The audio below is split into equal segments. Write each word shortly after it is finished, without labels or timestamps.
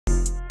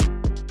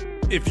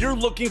If you're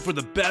looking for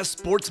the best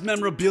sports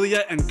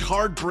memorabilia and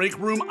card break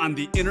room on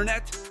the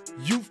internet,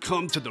 you've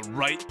come to the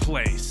right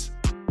place.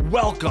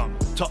 Welcome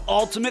to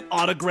Ultimate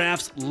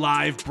Autographs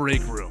Live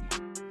Break Room.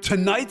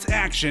 Tonight's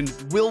action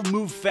will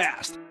move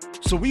fast,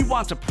 so we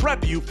want to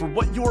prep you for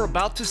what you're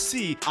about to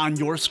see on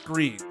your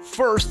screen.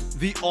 First,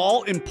 the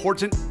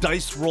all-important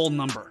dice roll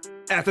number.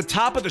 At the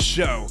top of the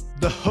show,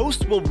 the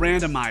host will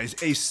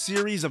randomize a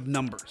series of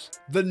numbers.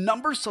 The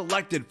number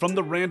selected from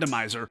the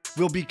randomizer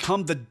will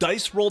become the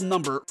dice roll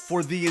number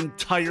for the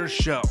entire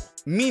show.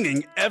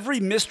 Meaning every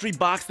mystery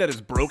box that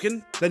is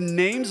broken, the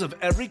names of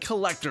every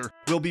collector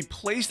will be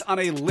placed on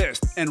a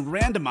list and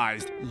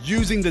randomized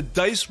using the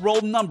dice roll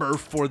number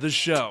for the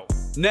show.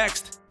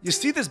 Next, you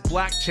see this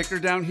black ticker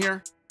down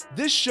here?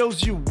 This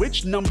shows you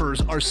which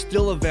numbers are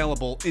still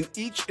available in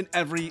each and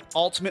every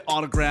Ultimate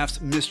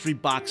Autographs mystery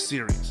box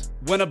series.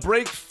 When a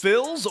break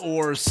fills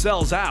or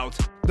sells out,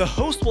 the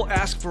host will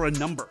ask for a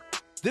number.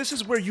 This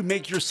is where you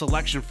make your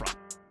selection from.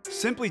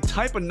 Simply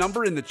type a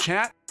number in the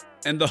chat,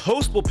 and the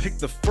host will pick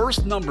the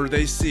first number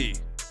they see.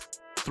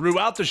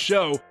 Throughout the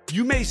show,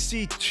 you may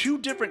see two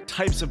different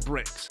types of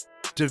breaks: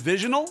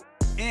 divisional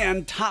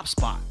and top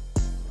spot.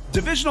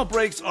 Divisional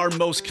breaks are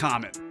most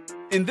common.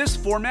 In this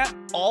format,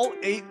 all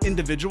 8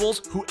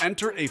 individuals who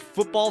enter a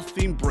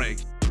football-themed break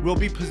will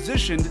be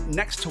positioned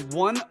next to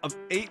one of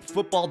 8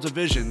 football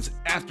divisions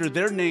after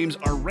their names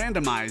are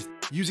randomized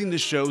using the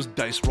show's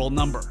dice roll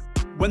number.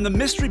 When the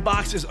mystery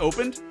box is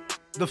opened,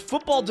 the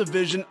football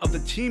division of the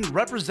team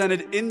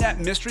represented in that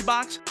mystery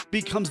box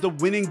becomes the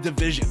winning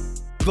division.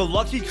 The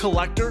lucky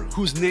collector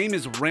whose name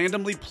is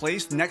randomly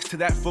placed next to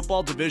that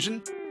football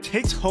division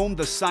takes home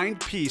the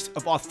signed piece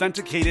of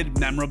authenticated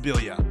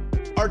memorabilia.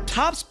 Our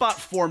top spot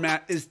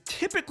format is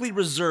typically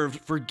reserved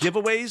for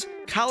giveaways,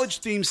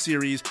 college-themed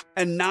series,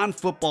 and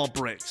non-football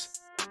breaks.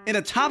 In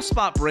a top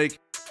spot break,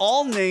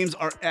 all names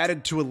are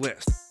added to a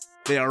list.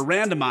 They are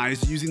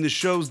randomized using the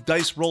show's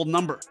dice roll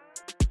number.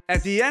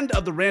 At the end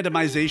of the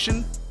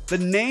randomization, the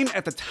name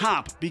at the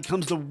top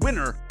becomes the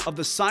winner of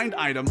the signed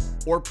item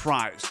or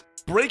prize.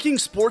 Breaking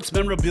sports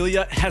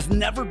memorabilia has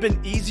never been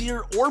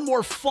easier or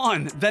more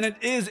fun than it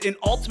is in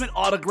Ultimate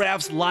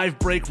Autographs Live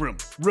Break Room.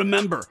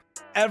 Remember,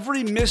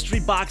 every mystery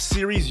box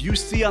series you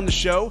see on the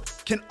show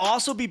can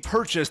also be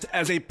purchased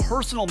as a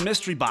personal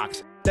mystery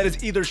box that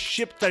is either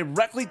shipped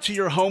directly to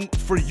your home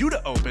for you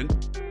to open,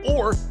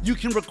 or you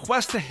can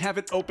request to have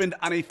it opened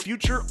on a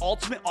future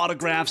Ultimate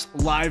Autographs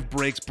Live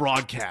Breaks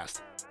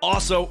broadcast.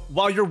 Also,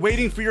 while you're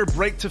waiting for your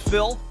break to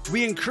fill,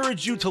 we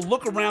encourage you to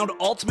look around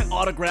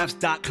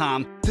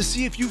ultimateautographs.com to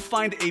see if you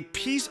find a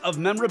piece of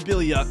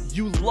memorabilia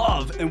you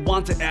love and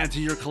want to add to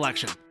your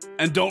collection.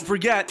 And don't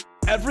forget,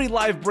 every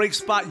live break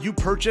spot you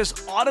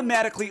purchase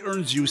automatically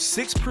earns you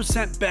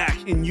 6%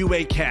 back in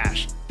UA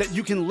cash that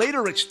you can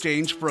later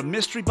exchange for a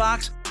mystery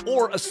box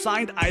or a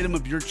signed item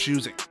of your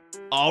choosing.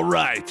 All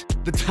right,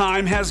 the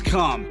time has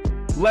come.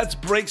 Let's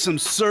break some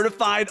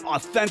certified,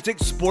 authentic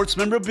sports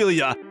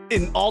memorabilia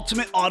in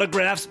Ultimate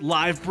Autographs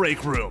Live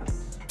Break Room.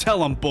 Tell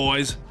them,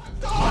 boys.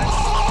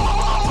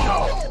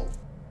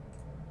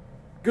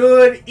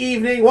 Good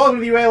evening. Welcome to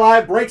the UA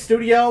Live Break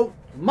Studio.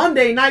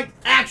 Monday night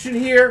action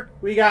here.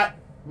 We got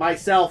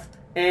myself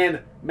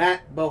and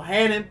Matt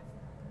Bohannon.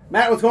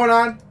 Matt, what's going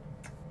on?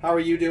 How are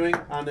you doing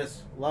on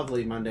this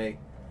lovely Monday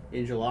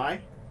in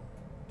July?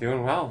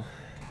 Doing well.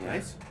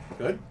 Nice.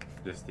 Good.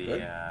 Just the,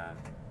 Good.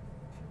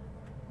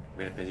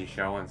 We had a busy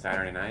show on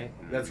Saturday night.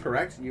 That's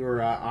correct. You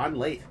were on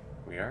late.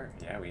 We are.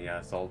 Yeah, we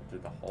sold through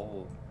the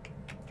whole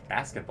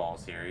basketball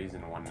series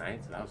in one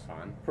night, so that was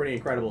fun. Pretty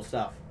incredible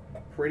stuff.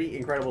 Pretty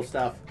incredible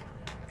stuff.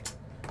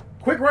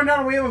 Quick rundown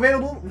of what we have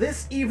available.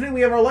 This evening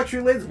we have our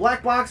Luxury Lids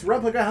Black Box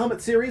Replica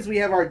Helmet Series. We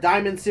have our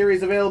Diamond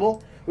Series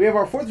available. We have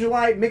our 4th of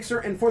July Mixer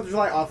and 4th of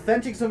July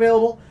Authentics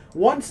available.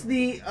 Once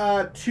the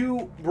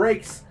 2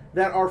 breaks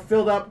that are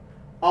filled up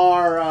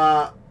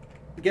are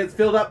gets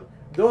filled up,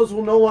 those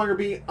will no longer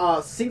be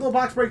single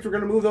box breaks. We're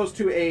going to move those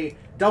to a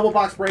double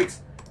box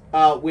breaks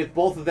with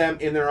both of them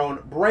in their own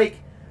break.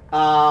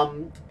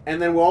 And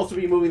then we'll also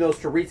be moving those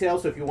to retail,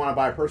 so if you want to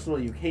buy personal,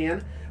 you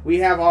can. We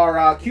have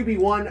our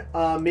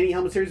QB1 mini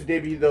helmet series. We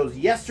debuted those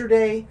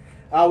yesterday.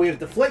 We have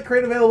Deflate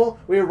Crate available.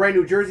 We have a brand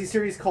new jersey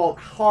series called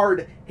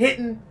Hard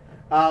Hittin'.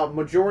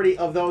 Majority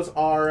of those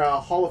are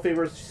Hall of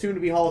Famers, soon to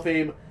be Hall of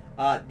Fame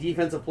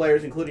defensive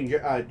players, including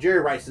Jerry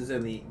Rice is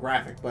in the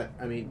graphic. But,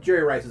 I mean,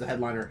 Jerry Rice is a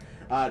headliner,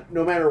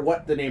 no matter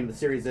what the name of the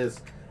series is.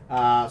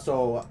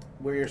 So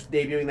we're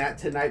debuting that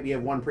tonight. We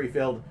have one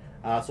pre-filled,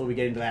 so we'll be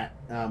getting to that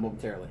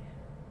momentarily.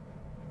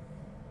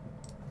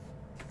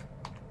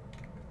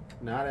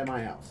 Not at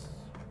my house.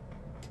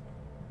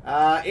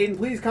 Aiden,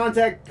 please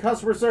contact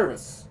customer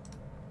service.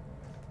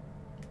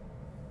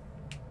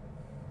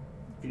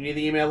 If you need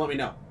the email, let me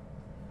know.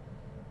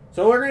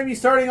 So we're going to be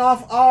starting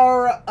off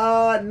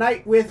our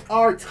night with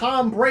our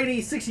Tom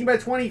Brady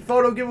 16x20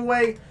 photo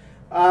giveaway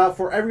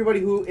for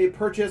everybody who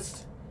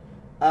purchased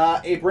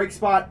a break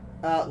spot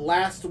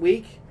last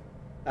week.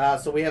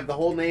 So we have the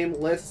whole name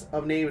list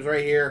of names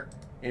right here,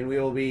 and we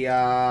will be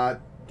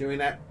doing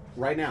that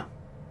right now.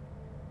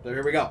 So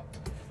here we go.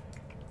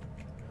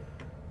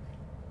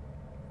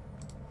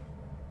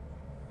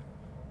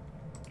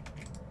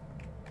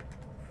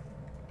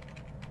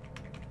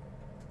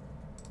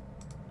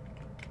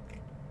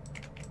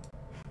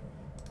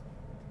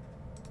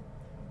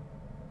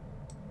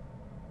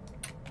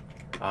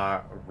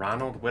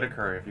 Ronald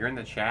Whitaker, if you're in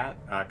the chat,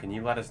 can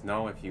you let us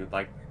know if you'd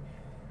like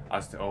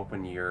us to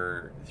open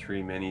your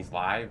 3 minis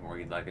live or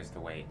you'd like us to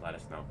wait? Let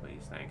us know,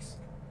 please. Thanks.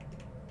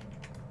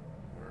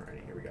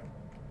 Alrighty, here we go.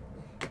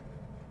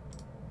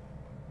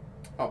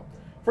 Oh,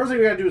 first thing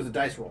we gotta do is a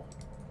dice roll.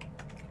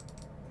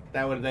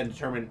 That would then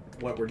determine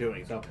what we're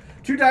doing. So,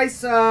 2 dice,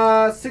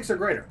 6 or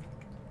greater.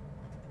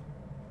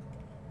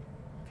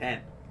 10.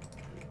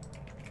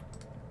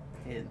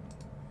 10.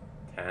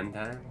 10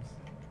 times?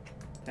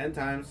 10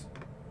 times.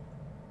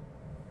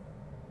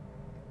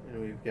 And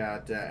we've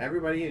got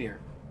everybody in here.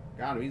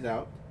 Got him, he's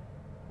out.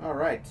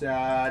 Alright,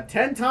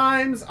 10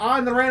 times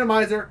on the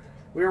randomizer.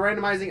 We were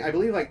randomizing, I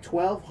believe, like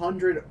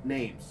 1,200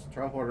 names.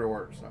 1,200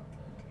 words. So,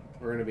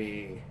 we're going to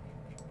be...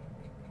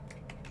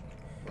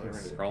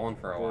 Scrolling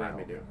for a while.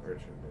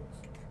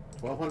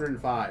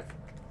 1,205.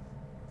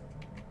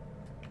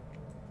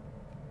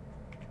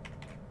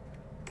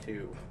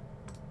 2,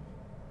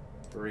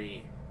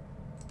 3.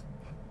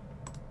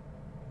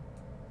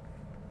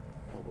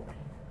 Oh boy.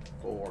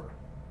 4.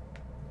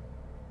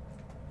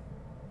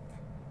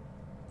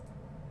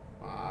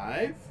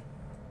 5.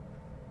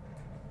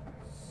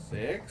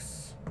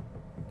 6.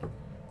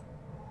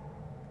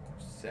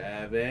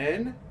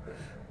 7.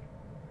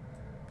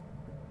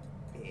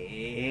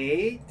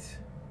 8.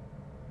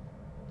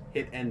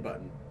 Hit end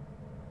button.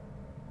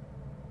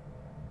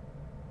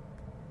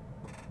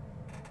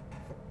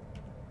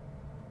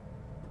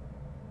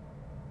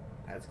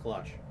 That's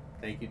clutch.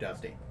 Thank you,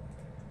 Dusty.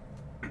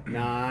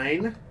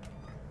 9.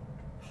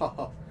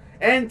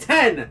 And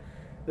 10.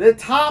 The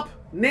top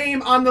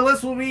name on the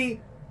list will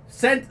be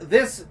sent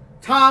this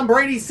Tom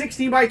Brady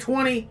 16 by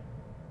 20.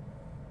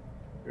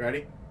 You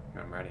ready?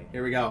 I'm ready.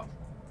 Here we go.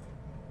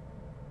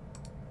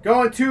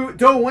 Going to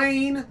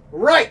Dwayne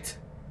Wright.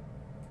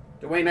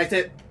 Dwayne, nice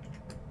hit.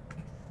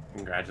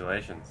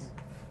 Congratulations.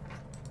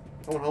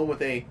 Going home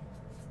with a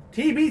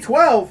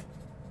TB12.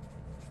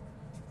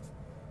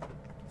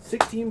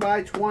 16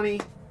 by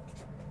 20.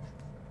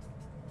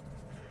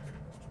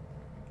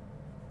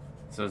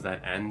 So is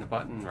that end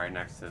button right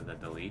next to the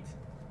delete?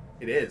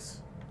 It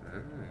is.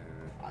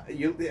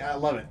 I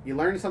love it. You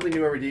learn something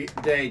new every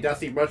day,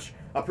 Dusty. Much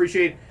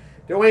appreciated.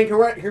 Dwayne,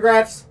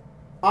 congrats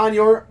on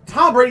your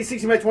Tom Brady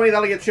 16 by 20.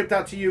 That'll get shipped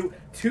out to you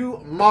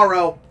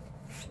tomorrow.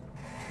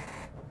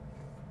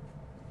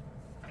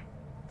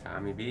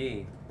 Tommy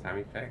B.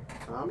 Tommy Pick.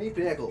 Tommy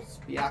Pickles.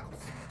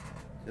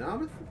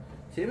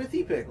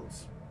 Timothy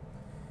Pickles.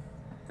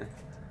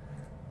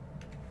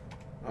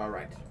 All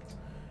right.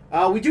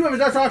 We do have a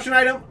Dutch auction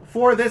item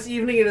for this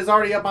evening. It is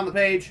already up on the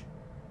page.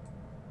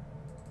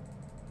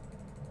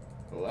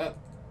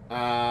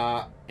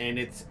 And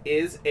it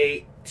is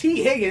a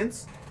T.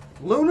 Higgins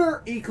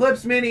Lunar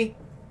Eclipse Mini.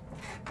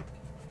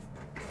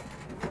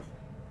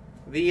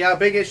 The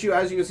big issue,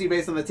 as you can see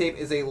based on the tape,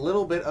 is a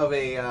little bit of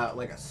a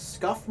like a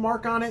scuff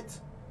mark on it.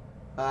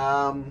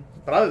 But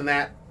other than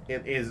that,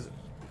 it is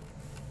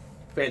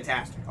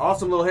fantastic.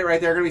 Awesome little hit right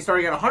there. Going to be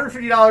starting at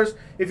 $150.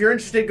 If you're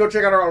interested, go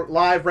check out our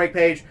live break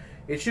page.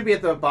 It should be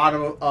at the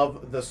bottom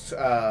of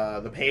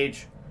the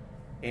page.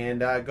 And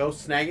go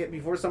snag it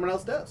before someone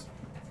else does.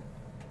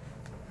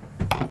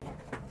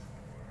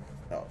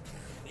 Oh,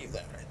 leave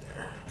that right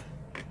there.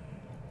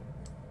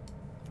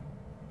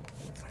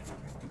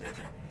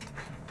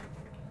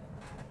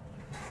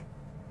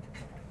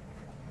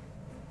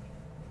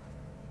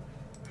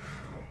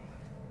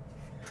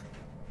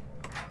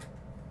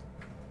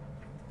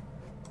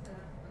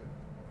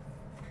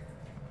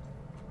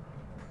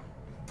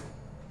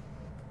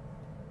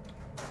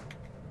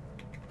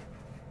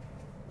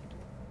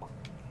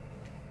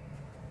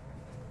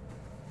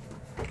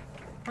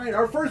 All right,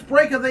 our first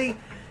break of the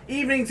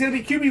evening is going to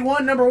be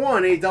QB1, number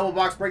 1. A double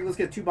box break. Let's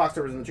get 2 box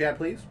numbers in the chat,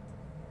 please.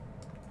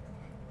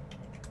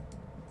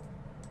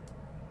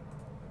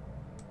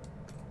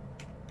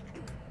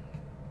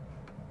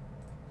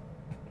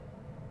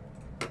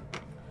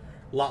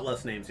 A lot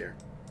less names here.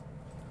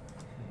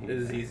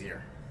 This is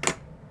easier.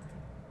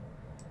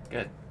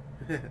 Good.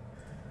 8,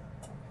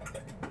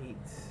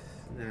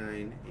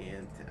 9,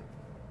 and 10.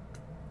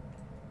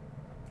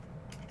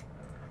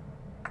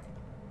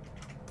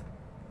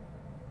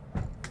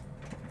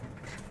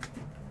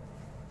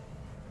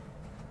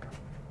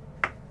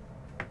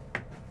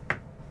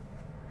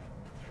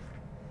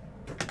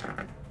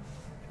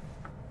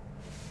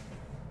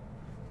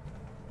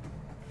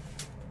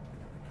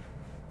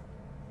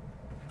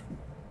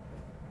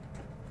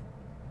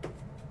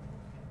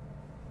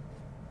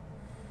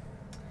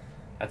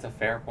 That's a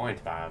fair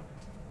point, Bob.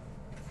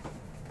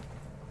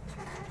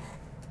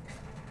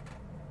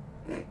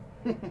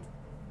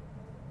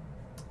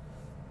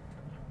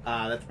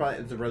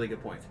 That's a really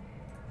good point.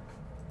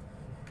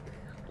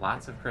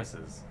 Lots of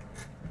Chris's.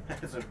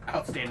 That's an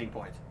outstanding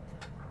point.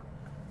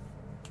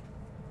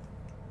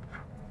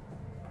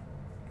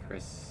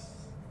 Chris.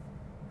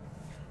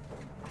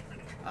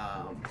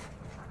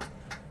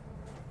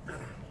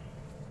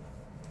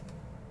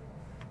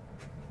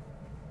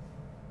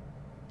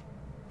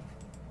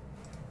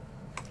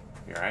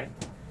 You alright?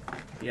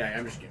 Yeah,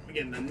 I'm just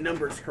getting the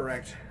numbers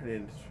correct.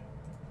 And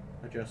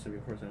adjusted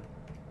before so.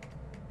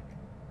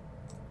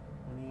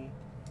 20.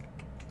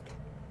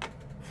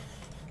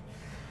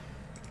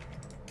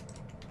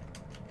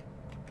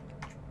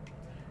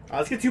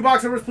 Let's get 2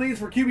 box numbers, please,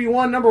 for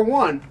QB1, number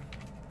 1.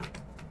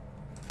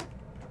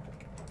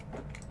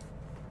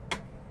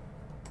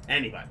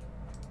 Anybody.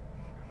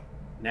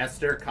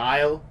 Nestor,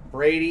 Kyle,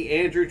 Brady,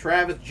 Andrew,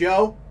 Travis,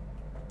 Joe.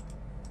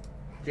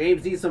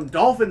 James needs some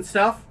Dolphin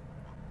stuff.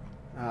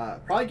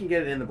 Probably can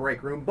get it in the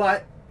break room,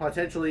 but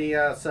potentially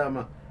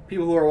some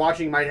people who are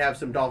watching might have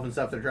some Dolphin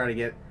stuff they're trying to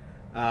get,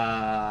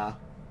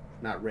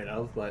 not rid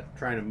of, but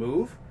trying to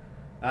move.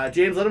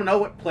 James, let them know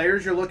what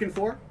players you're looking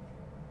for.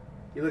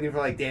 You're looking for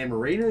like Dan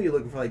Marino. You're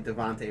looking for like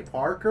Devontae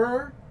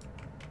Parker.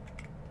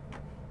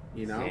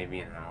 You know,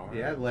 Xavier Howard.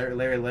 Yeah,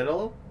 Larry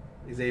Little,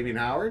 Xavier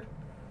Howard,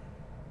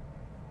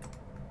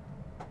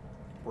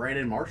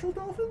 Brandon Marshall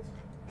Dolphins.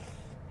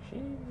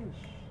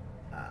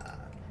 Sheesh.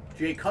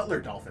 Jay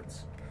Cutler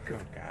Dolphins. Good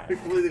God. I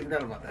completely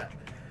forgot about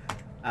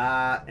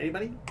that.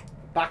 Anybody?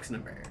 Box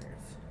numbers.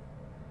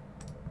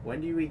 When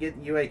do we get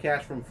UA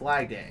cash from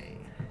Flag Day?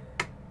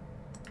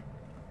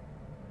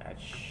 That's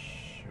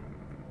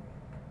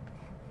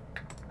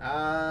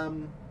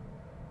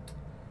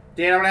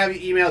Dan, I'm gonna have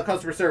you email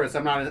customer service.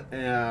 I'm not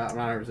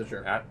 100%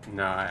 sure.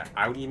 no,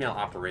 I would email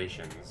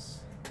operations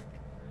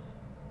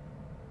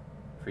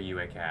for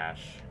UA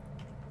cash.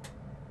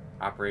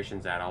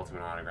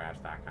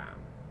 Operations@ultimateautographs.com.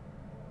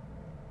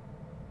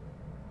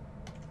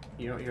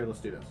 You know, here, let's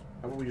do this.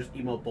 How about we just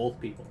email both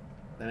people?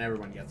 Then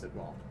everyone gets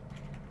involved.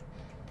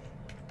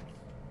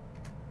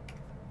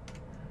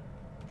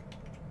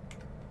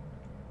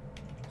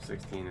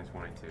 $16 and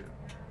 $22.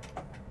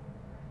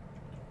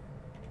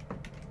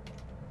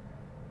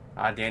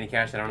 Danny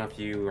Cash, I don't know if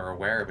you are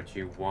aware, but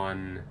you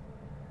won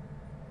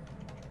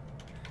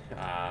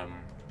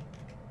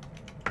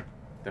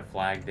the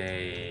Flag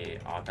Day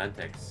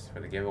Authentics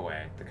for the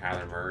giveaway, the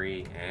Kyler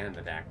Murray and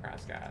the Dak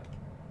Prescott.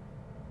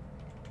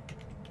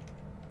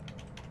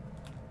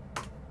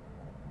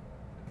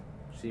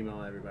 Just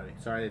email everybody.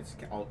 Sorry, it's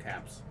all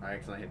caps. I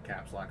accidentally hit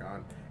caps lock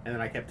on, and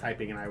then I kept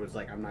typing, and I was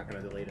like, I'm not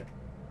going to delete it.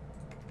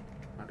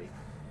 Might be.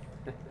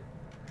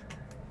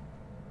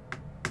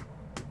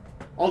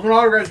 Ultimate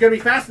Autograph is going to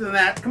be faster than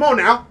that. Come on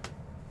now.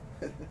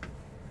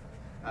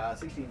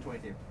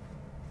 1622.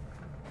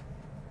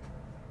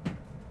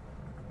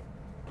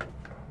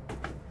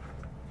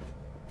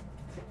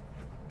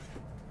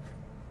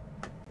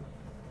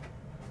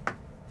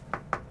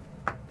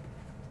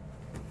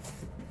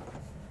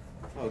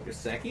 Oh,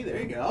 Gasecki,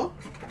 there you go.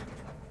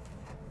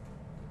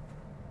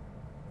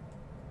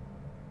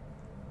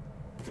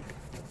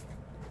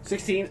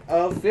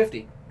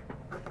 $16/50.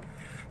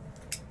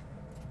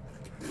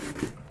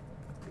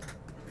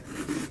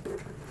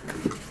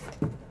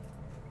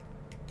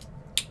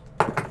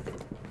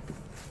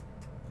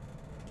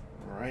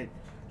 All right,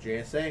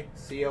 JSA,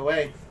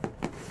 COA.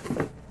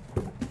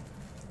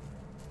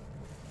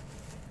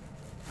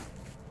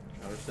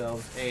 Got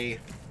ourselves a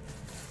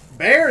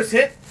Bears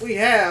hit. We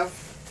have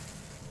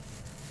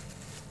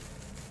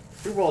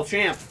Super Bowl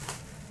champ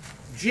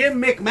Jim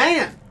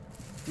McMahon.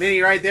 Mini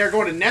right there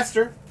going to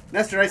Nestor.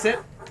 Nestor, nice hit.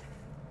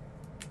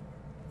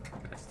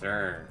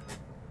 Nestor.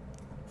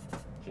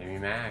 Jimmy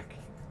Mack.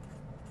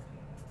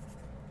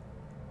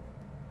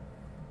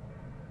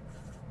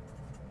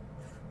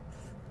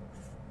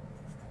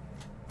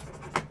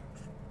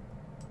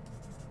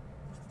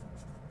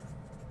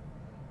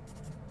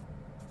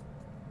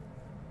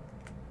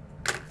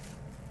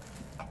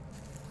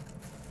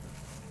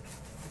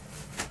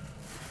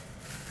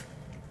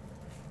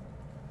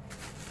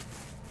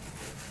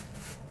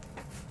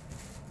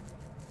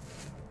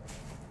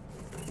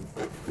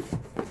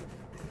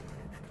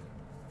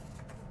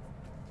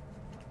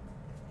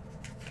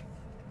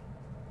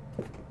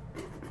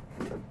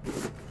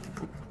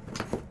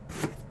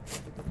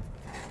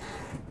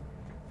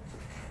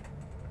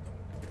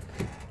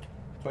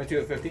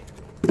 $22/50.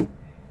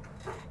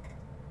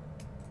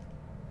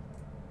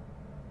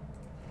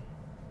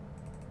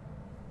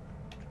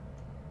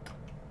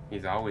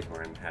 He's always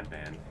wearing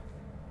headband.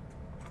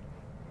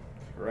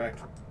 Correct.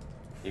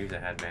 He was a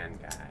headband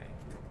guy.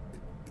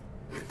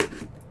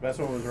 Best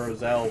one was the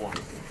Roselle one.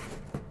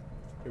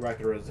 He rocked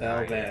the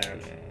Roselle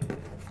badge.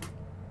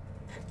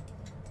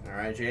 All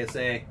right,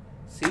 JSA,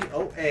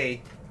 COA.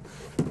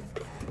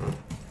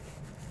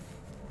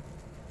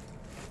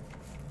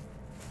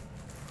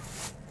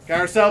 Got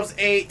ourselves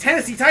a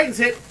Tennessee Titans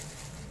hit.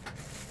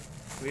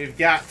 We've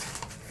got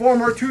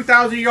former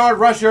 2,000-yard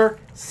rusher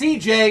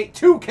CJ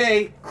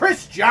 2K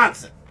Chris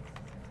Johnson.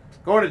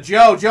 Going to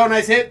Joe. Joe,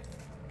 nice hit.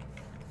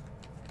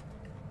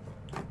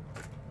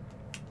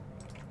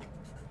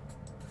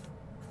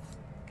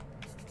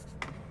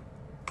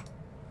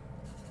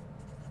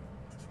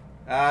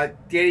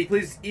 Danny,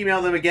 please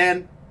email them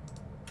again.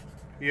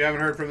 If you haven't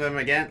heard from them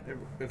again.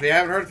 If they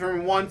haven't heard from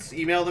them once,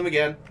 email them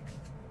again.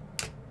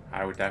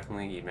 I would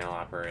definitely email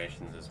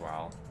operations as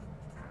well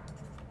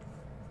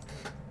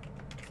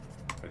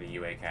for the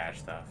UA cash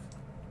stuff.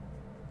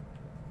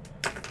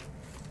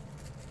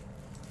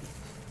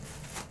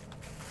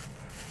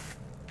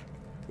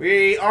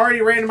 We already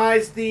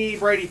randomized the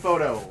Brady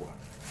photo.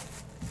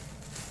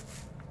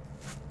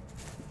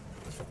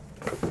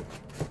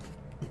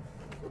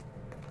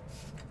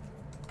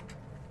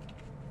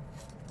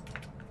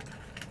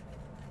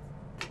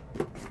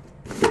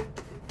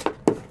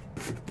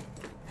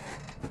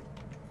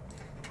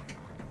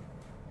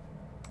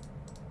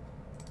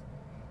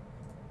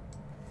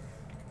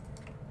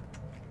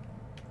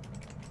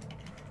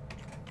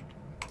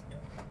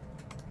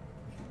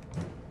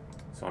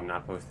 So I'm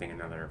not posting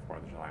another 4th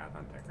of July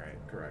Authentic, right?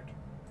 Correct.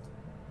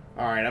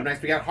 All right, up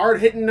next we got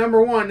hard hitting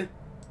number 1.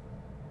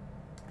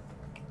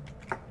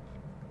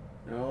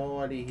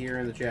 Nobody here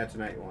in the chat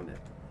tonight wanted it.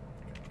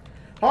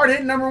 Hard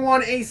hitting number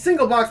 1, a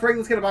single box break.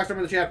 Let's get a box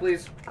number in the chat,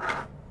 please.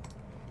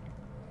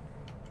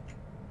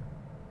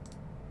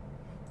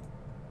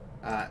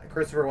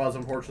 Christopher Wells,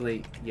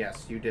 unfortunately,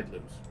 yes, you did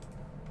lose.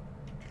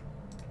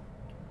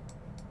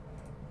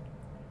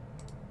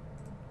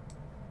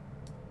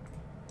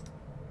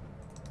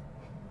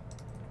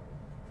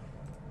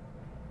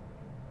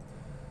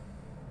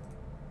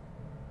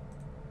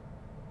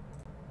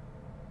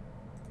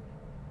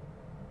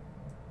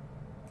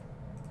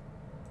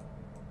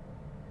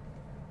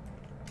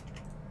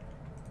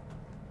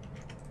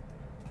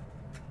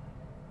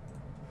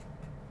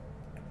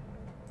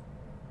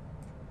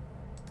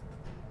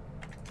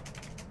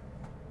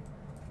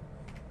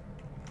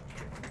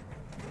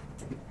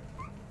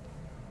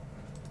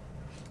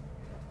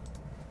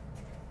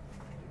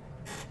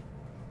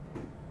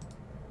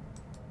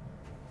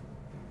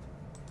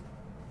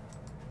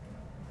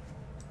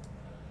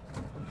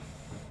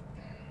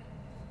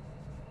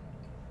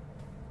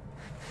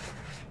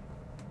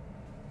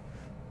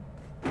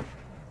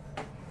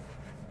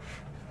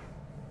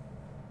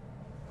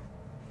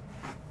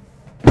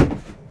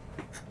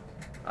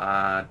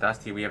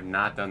 Dusty, we have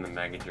not done the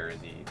Mega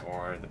Jersey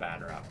or the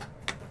Batter Up.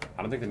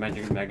 I don't think the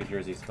Mega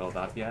Jersey is filled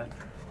up yet,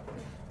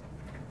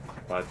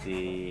 but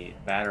the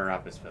Batter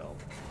Up is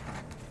filled.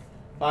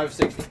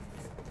 560.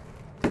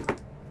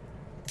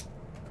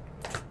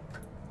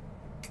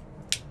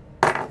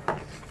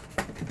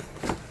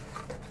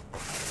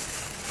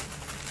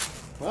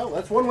 Well,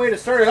 that's one way to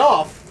start it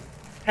off.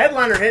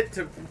 Headliner hit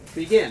to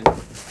begin.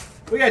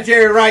 We got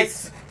Jerry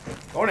Rice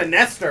going to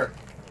Nestor.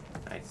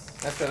 Nice.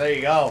 Nestor, there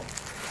you go.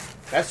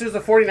 Nestor's a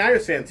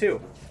 49ers fan, too.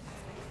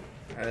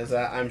 That is,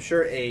 I'm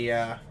sure,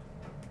 a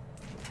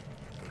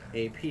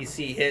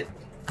PC hit.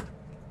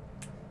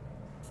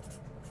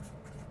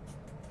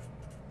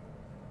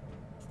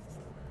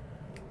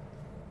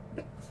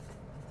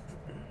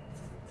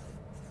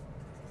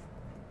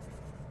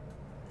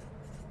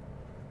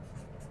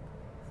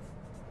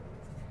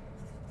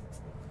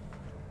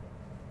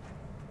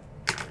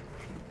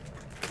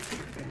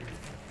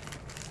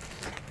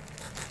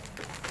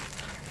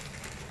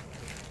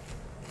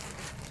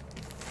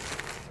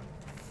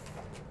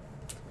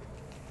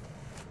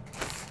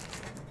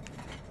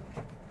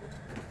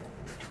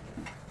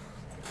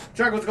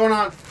 Chuck, what's going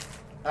on?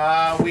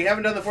 We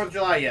haven't done the 4th of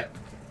July yet.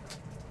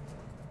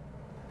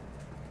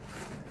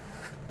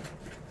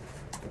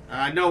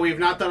 No, we've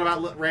not thought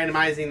about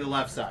randomizing the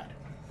left side.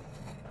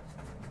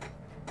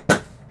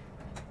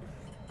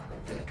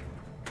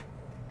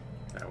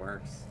 That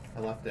works. I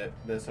left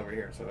this over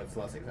here, so it's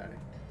less exciting.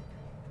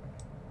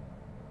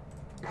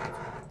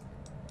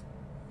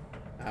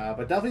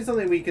 But definitely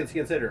something we can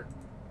consider.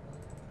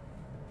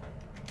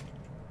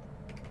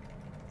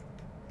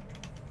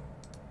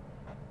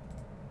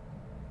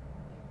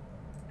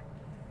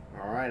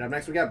 Alright, up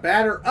next we got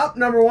Batter Up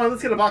number 1.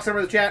 Let's get a box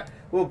number in the chat.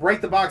 We'll break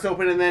the box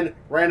open and then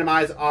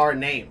randomize our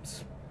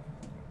names.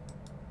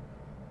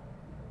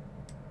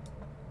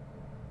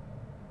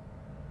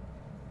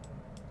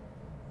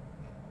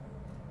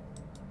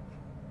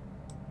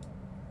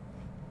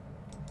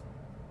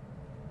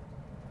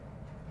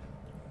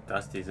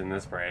 Dusty's in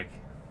this break.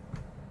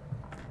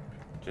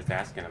 Just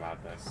asking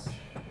about this.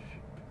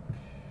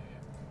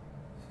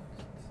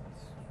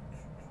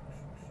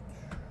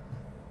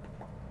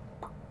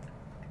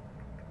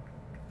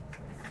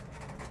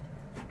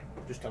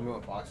 Just tell me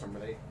what box number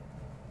they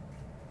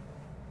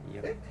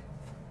Yep.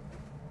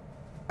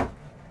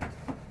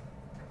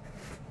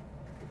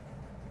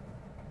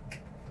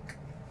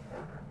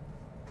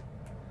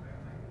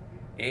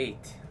 8.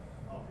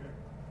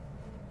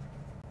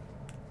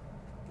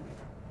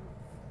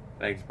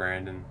 Thanks,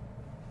 Brandon.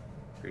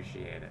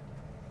 Appreciate it.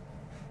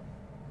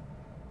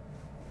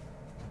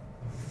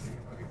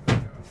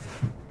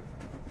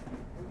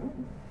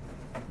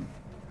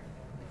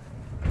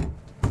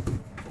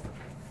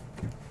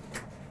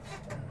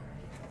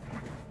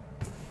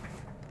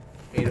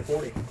 to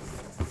 40.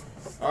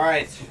 All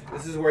right,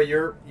 this is where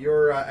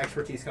your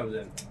expertise comes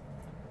in.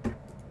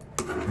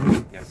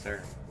 Yes,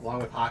 sir. Along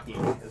with hockey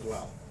as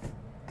well.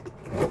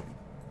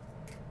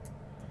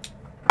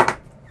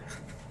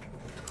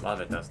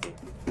 Love it, Dusty.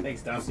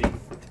 Thanks, Dusty. All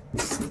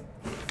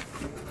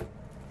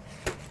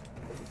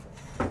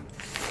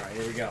right,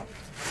 here we go.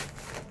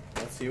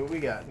 Let's see what we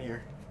got in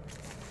here.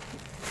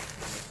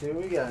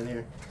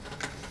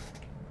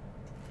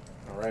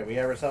 All right, we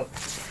have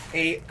ourselves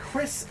a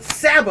Chris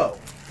Sabo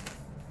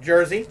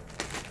jersey. It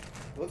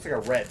looks like a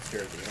Reds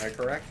jersey. Am I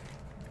correct?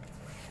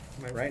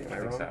 Am I right? Am I I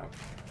think wrong? so.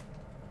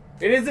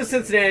 It is the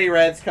Cincinnati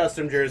Reds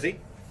custom jersey.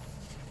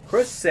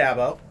 Chris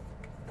Sabo.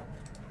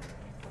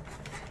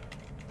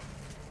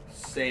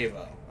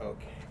 Sabo.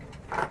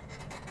 Okay.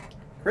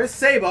 Chris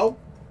Sabo.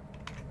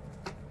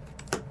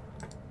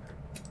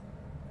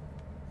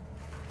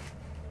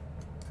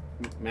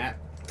 Matt,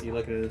 are you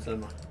looking at this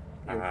on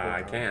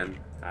I can.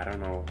 I don't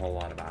know a whole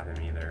lot about him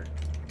either.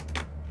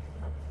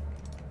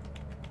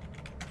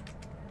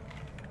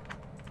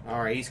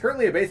 All right, he's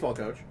currently a baseball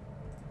coach.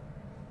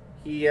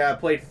 He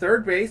played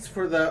third base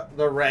for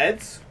the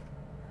Reds.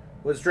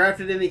 Was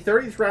drafted in the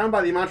 30th round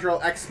by the Montreal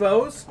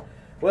Expos.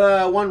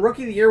 Won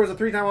Rookie of the Year, was a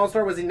 3-time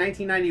All-Star, was a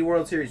 1990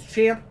 World Series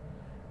champ.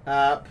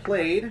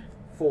 Played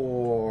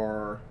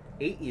for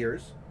 8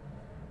 years.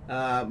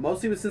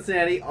 Mostly with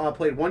Cincinnati.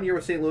 Played 1 year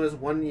with St. Louis,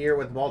 1 year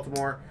with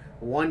Baltimore,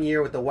 1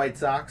 year with the White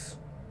Sox.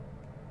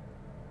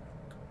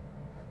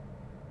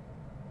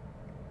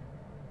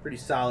 Pretty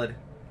solid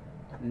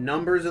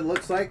numbers, it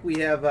looks like. We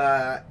have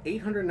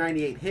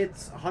 898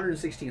 hits,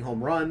 116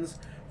 home runs,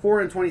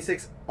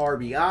 426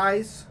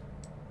 RBIs,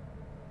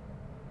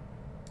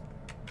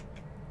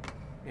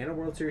 and a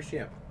World Series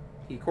champ.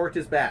 He corked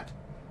his bat.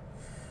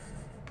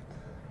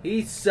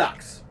 He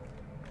sucks.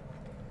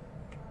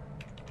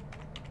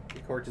 He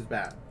corked his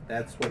bat.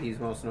 That's what he's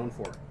most known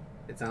for,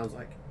 it sounds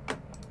like.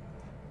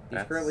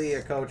 He's currently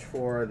a coach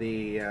for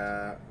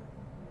the...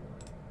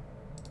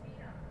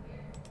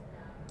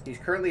 he's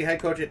currently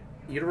head coach at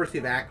University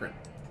of Akron.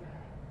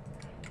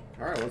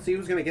 All right, let's see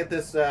who's going to get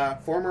this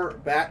former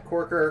bat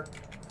corker,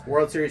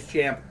 World Series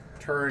champ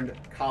turned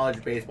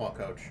college baseball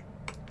coach.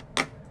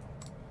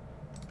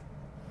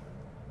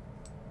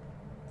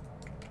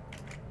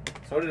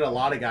 So did a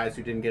lot of guys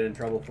who didn't get in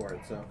trouble for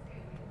it. So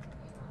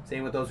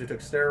same with those who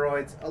took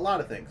steroids. A lot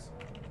of things.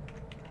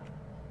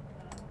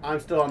 I'm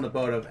still on the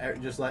boat of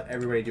just let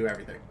everybody do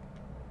everything.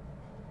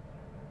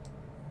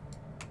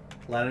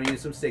 Let them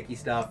use some sticky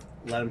stuff.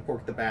 Let them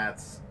cork the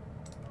bats.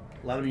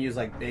 Let them use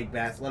like big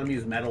bats. Let them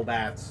use metal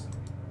bats.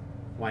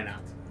 Why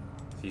not?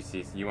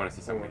 You want to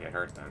see someone get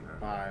hurt then?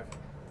 Huh?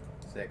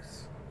 5,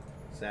 6,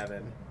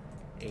 7,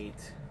 8,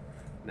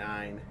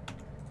 9,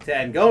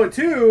 10. Going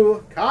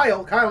to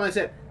Kyle. Kyle, I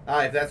said,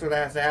 if that's what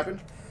has to happen,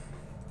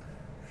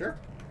 sure.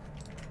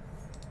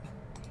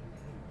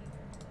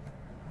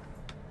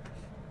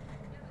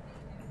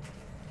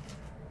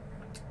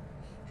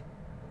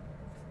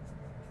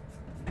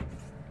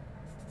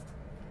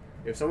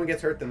 If someone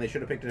gets hurt, then they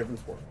should have picked a different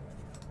sport.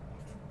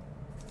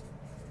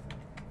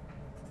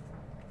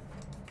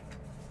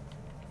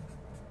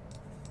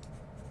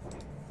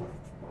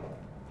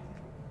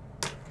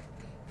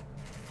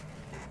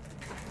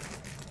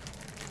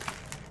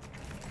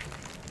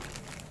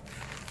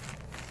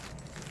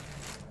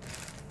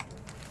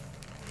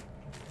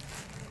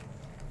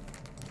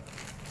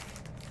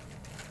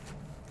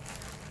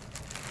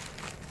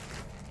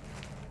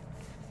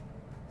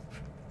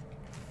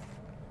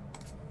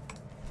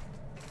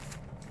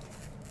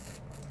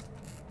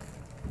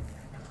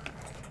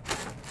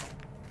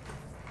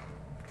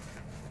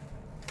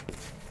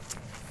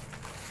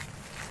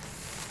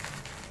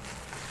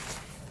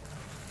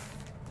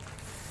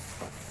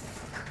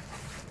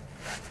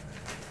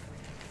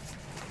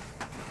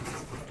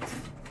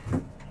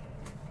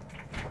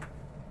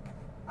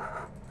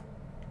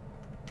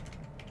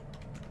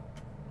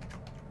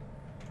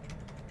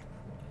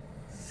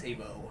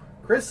 Sabo.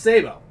 Chris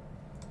Sabo.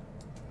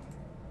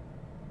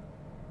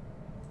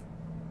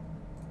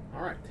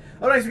 All right.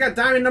 Oh, next we got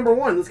diamond number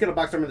 1. Let's get a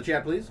box number in the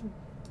chat, please.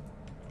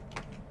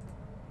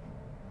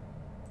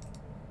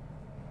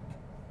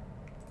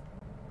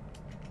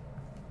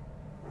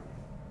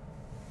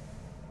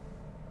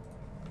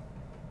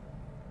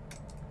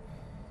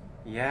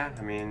 Yeah,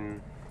 I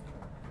mean,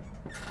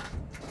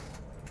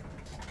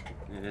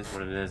 it is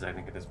what it is. I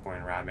think at this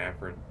point, Rob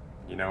Manfred,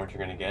 you know what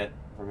you're going to get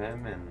from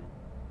him, and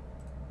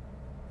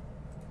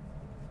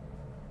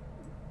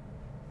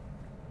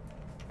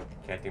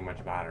can't do much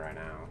about it right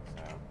now.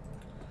 So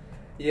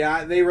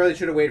Yeah, they really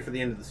should have waited for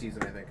the end of the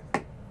season, I think.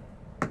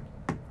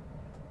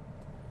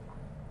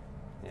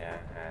 yeah,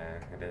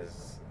 it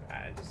is.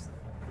 I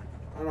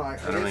I don't know. I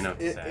don't really know what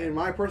to say. In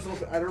my personal,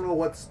 I don't know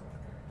what's.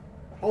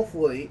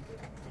 Hopefully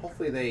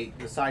they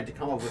decide to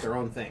come up with their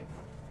own thing.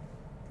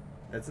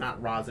 That's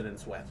not rosin and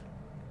sweat.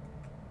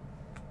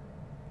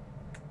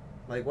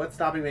 Like, what's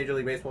stopping Major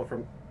League Baseball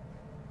from?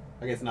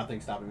 I guess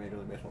nothing's stopping Major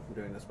League Baseball from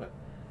doing this, but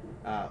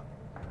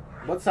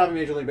what's stopping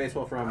Major League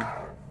Baseball from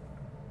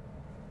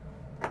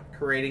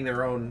creating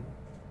their own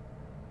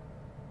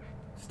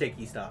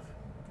sticky stuff?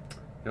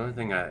 The only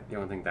thing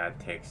that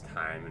takes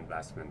time,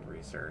 investment,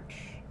 research,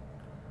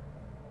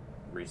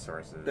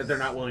 resources That they're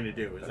not willing to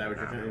do. Is that what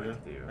you're not trying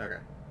willing to do? do. Okay.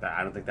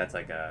 I don't think that's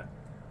like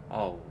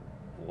we'll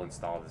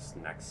install this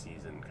next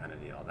season kind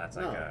of deal. That's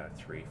like a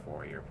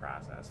 3-4 year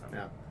process.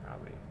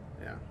 Probably.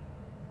 Yeah.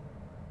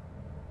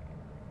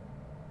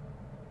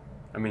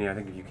 I mean, I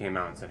think if you came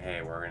out and said,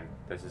 "Hey,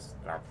 this is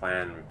our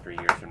plan. 3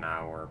 years from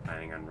now, we're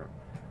planning on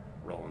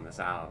rolling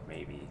this out,"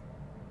 maybe.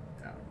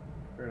 Yeah.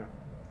 Fair enough.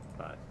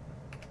 But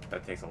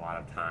that takes a lot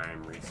of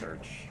time,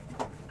 research,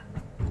 a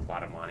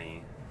lot of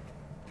money.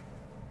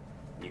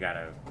 You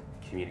gotta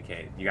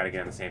communicate. You gotta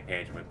get on the same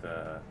page with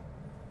the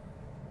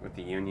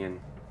union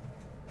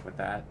with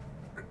that.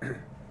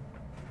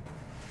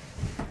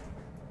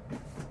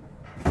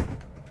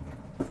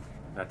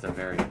 That's a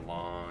very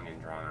long and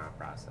drawn out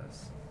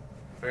process.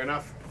 Fair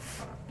enough.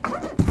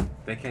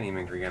 They can't even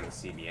agree on the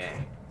CBA,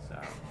 so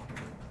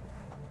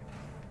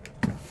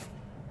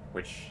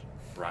which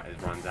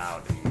runs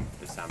out in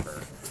December,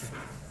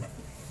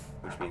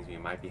 which means we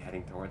might be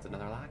heading towards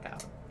another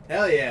lockout.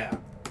 Hell yeah.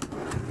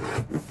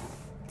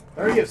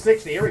 30 of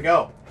 60. Here we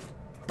go.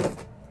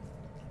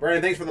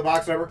 Brandon, thanks for the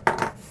box number.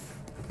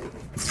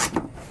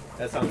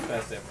 That sounds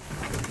festive.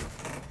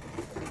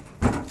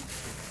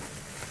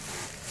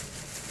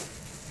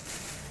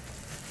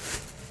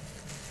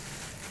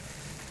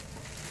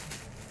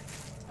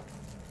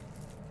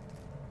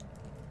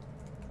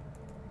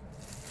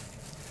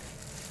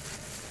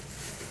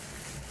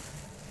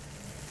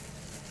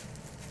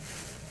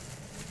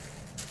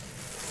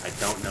 I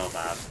don't know,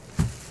 Bob.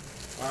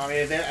 Well, I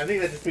mean, I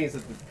think that just means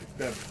that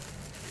I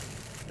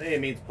think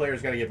it means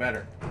players got to get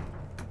better.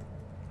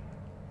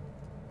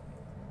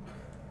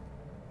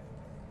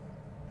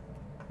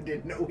 I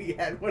didn't know we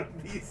had one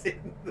of these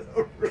in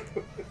the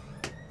room.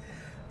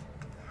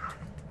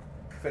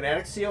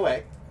 Fanatics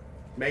COA.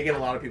 Making a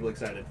lot of people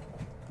excited.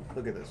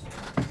 Look at this.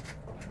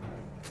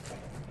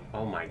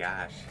 Oh my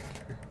gosh.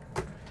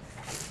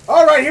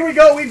 All right, here we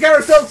go. We've got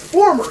ourselves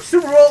former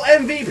Super Bowl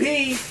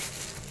MVP.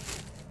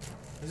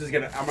 This is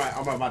gonna. I'm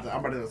about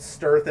to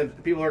stir things.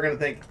 People are gonna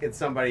think it's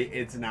somebody.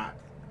 It's not.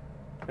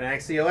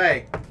 Fanatics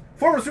COA.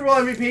 Former Super Bowl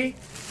MVP.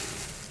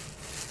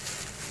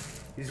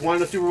 He's won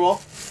the Super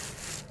Bowl.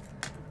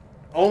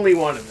 Only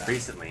one of them.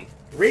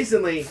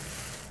 Recently,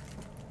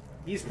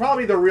 he's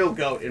probably the real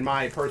GOAT in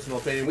my personal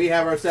opinion. We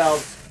have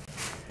ourselves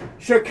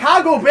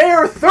Chicago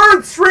Bear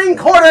third string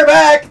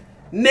quarterback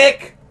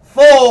Nick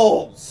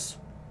Foles.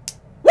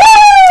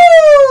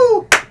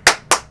 Woo!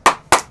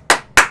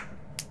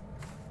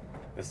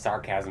 The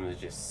sarcasm is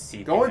just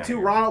seeping. Going to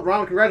Ronald.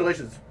 Ronald,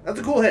 congratulations. That's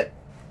a cool hit.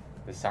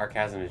 The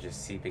sarcasm is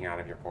just seeping out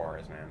of your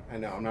pores, man. I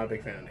know. I'm not a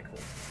big fan of Nick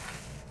Foles.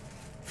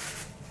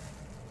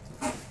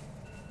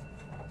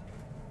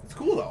 It's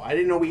cool though. I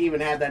didn't know we even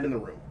had that in the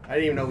room. I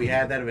didn't even know we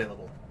had that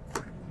available.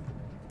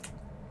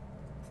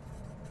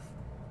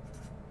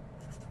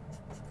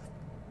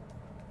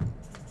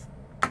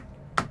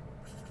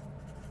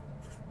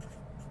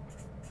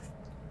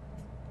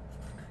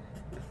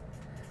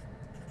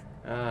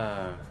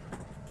 I'd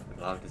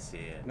love to see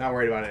it. Not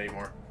worried about it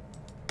anymore.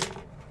 The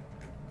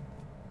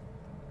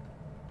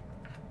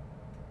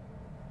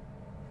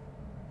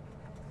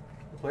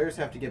players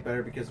have to get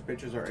better because the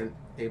pitchers are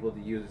able to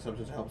use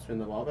assumptions to help spin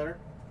the ball better.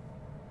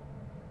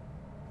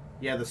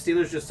 Yeah, the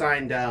Steelers just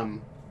signed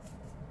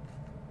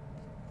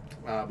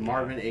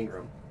Marvin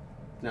Ingram.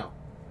 No.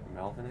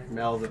 Melvin Ingram?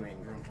 Melvin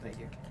Ingram. Thank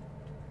you.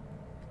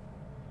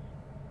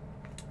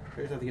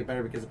 Players have to get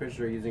better because the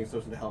pitchers are using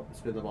assumptions to help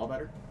spin the ball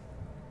better.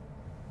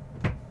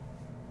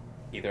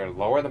 Either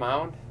lower the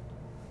mound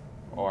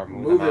or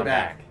move the mound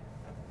back.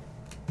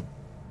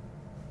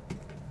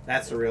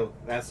 That's the real.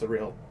 It's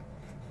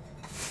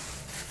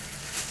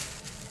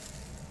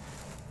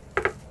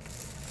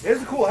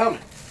a cool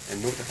helmet.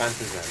 And move the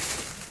fences in.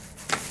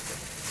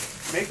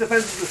 Make the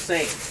fences the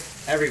same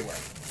everywhere.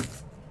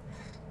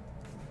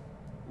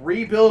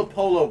 Rebuild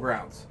polo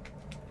grounds.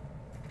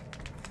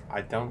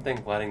 I don't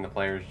think letting the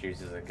players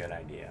choose is a good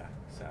idea.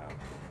 So.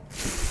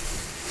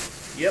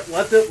 Yep.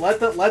 Let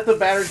the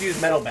batters use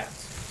metal bats.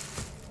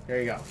 There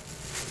you go.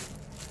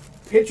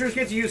 Pitchers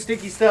get to use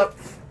sticky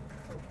stuff.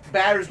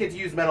 Batters get to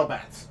use metal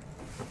bats.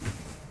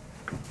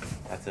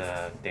 That's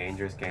a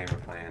dangerous game we're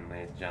playing,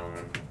 ladies and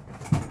gentlemen.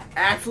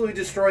 Absolutely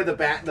destroy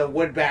the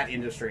wood bat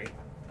industry.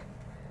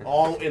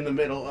 All in the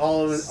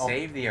middle.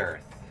 Save the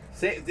earth.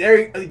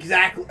 There,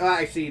 exactly.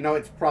 Actually, no,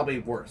 it's probably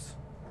worse.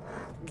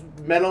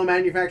 Metal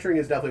manufacturing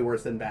is definitely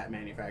worse than bat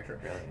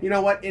manufacturing. Really? You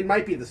know what? It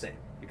might be the same.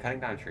 You're cutting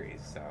down trees,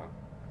 so.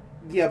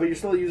 Yeah, but you're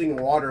still using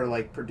water to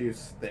like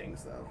produce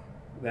things, though.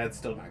 That's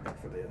still not good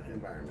for the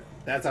environment.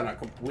 That's on a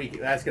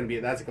complete. That's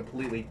a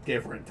completely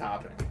different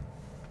topic.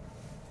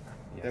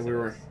 Yes, That we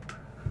were.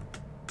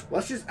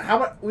 Let's just. How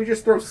about we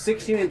just throw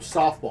 16-inch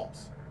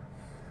softballs,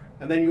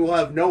 and then you will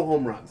have no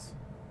home runs.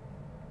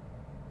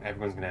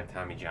 Everyone's gonna have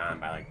Tommy John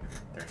by like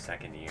their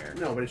second year.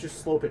 No, but it's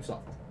just slow pitch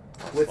softball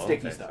with Slow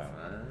sticky pitch, stuff.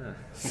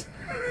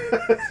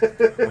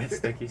 With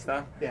sticky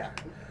stuff? Yeah.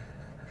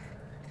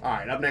 All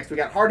right. Up next, we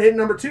got hard hit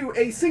number 2,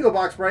 a single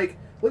box break.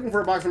 Looking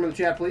for a box number in the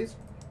chat, please.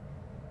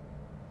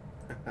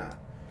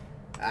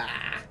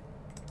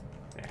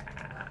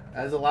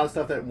 There's a lot of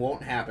stuff that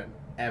won't happen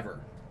ever.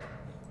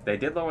 They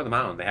did lower the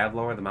mound. They have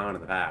lowered the mound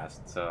in the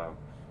past, so.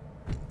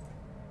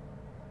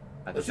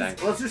 Let's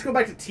just go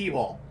back to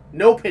T-ball.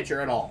 No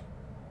pitcher at all.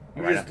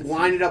 You Right just up to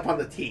line T. it up on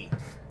the tee.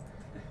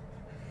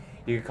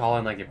 You could call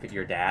in like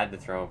your dad to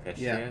throw a pitch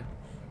to you.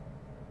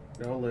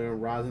 No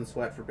rosin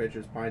sweat for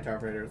pitchers, pine tar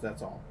for hitters.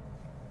 That's all.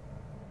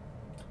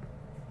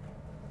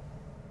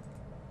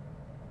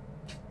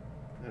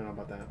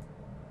 know about that.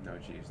 No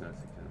G's, no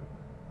 16.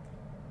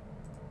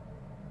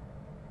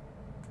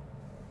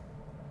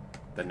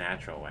 The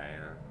natural way,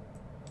 huh?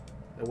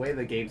 The way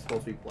the game's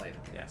supposed to be played.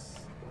 Yes.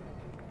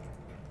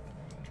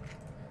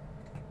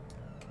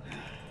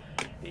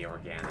 The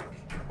organic.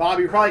 Bob,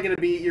 you're probably gonna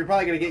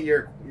get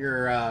your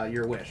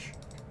wish.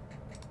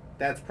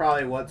 That's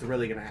probably what's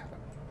really gonna happen.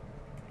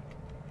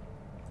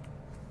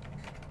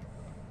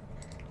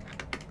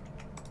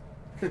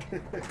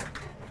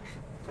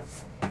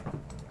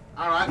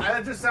 I don't know.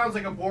 That just sounds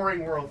like a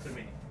boring world to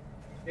me.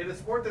 In a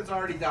sport that's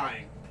already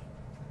dying.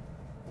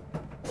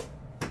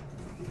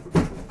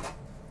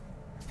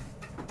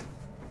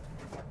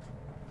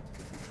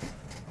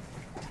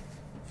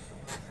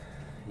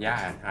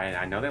 Yeah,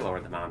 I know they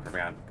lowered the mound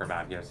for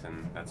Bob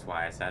Gibson. That's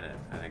why I said it.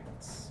 I think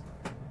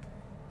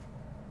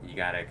you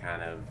got to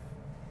kind of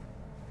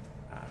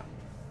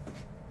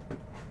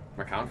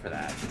account for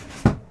that.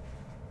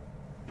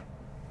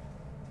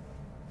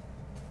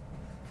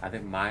 I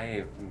think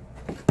my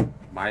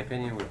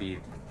opinion would be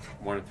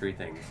one of three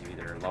things: you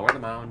either lower the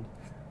mound,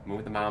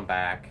 move the mound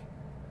back,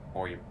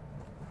 or you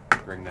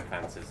bring the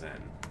fences in.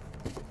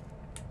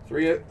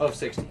 3 of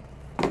 60.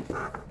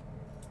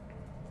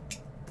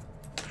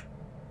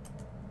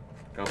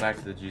 Go back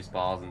to the juice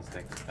balls and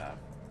stick to stuff.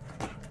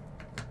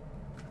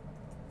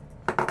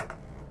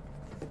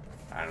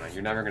 I don't know.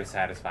 You're never going to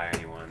satisfy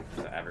everyone.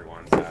 So.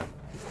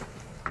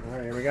 All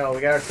right, here we go.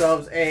 We got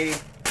ourselves a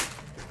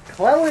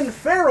Clelin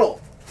Ferrell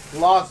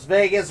Las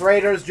Vegas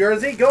Raiders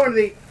jersey. Going to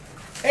the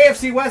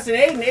AFC West and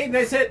Aiden. Aiden,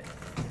 nice hit.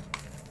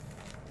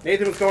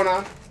 Nathan, what's going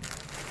on?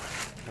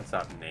 What's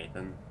up,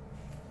 Nathan?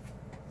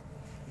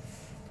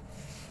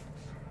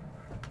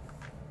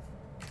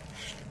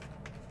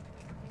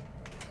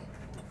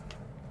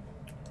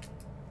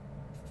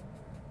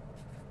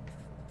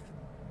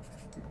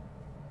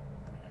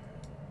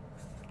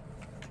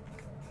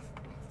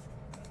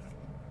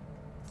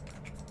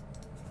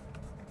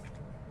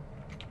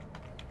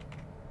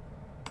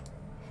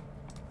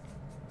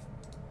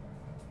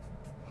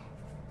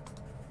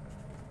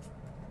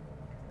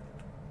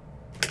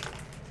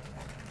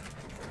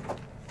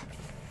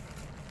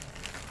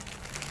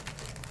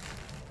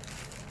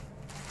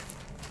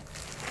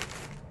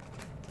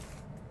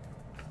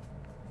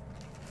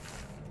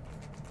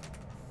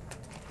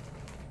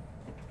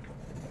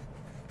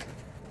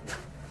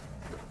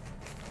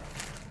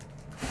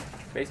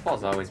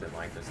 Baseball's always been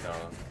like this,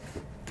 though.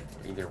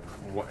 Either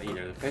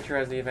the pitcher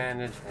has the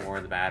advantage or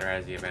the batter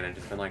has the advantage.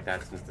 It's been like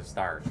that since the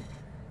start.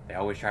 They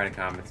always try to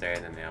compensate,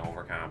 and then they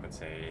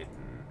overcompensate,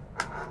 and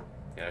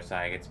the other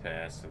side gets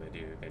pissed, so they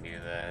do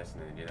this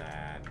and they do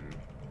that.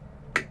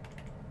 And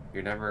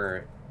you're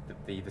never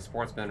the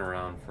sport's been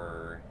around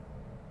for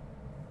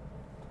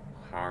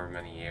however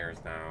many years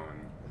now,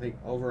 and I think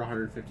over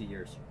 150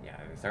 years. yeah,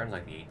 it started in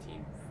like the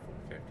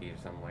 1850s or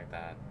something like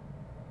that.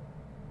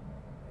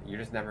 You're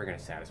just never going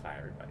to satisfy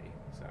everybody,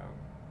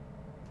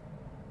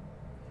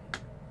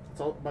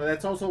 so. But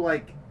that's also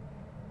like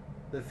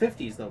the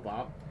 50s, though,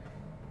 Bob.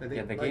 I think,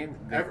 Yeah, the like, game.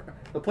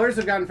 the players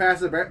have gotten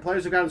faster. The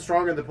players have gotten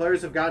stronger. The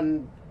players have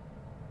gotten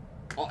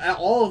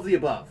all of the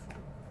above.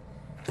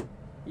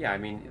 Yeah, I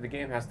mean, the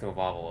game has to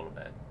evolve a little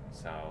bit.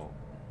 So,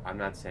 I'm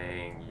not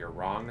saying you're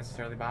wrong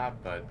necessarily, Bob,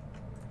 but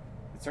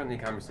it's certainly a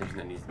conversation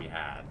that needs to be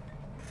had.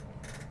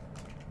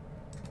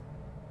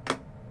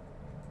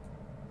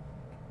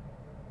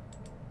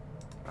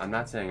 I'm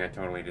not saying I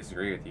totally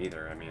disagree with you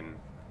either. I mean,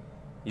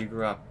 you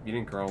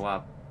didn't grow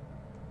up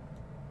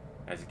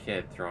as a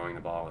kid throwing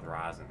the ball with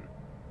rosin.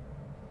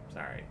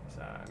 Sorry,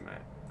 so I might.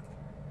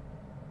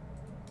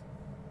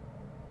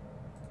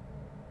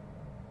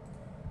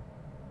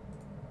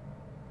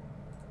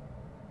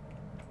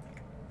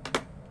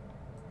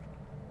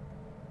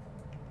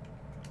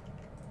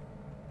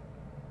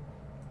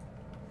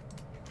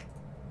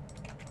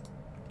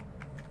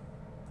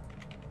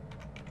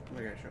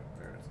 Okay, sure.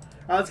 There it is.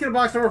 Let's get a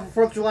box number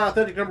for 4th of July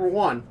Authentic number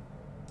 1.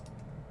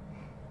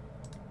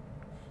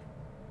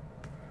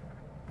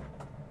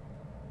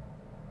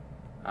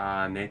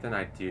 Nathan,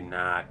 I do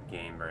not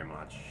game very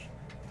much.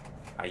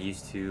 I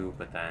used to,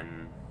 but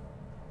then,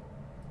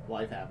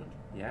 Life happened.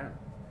 yeah.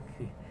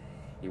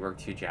 You work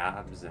 2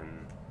 jobs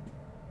and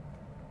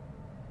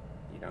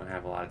you don't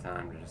have a lot of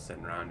time to just sit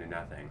around and do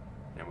nothing.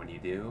 And when you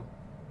do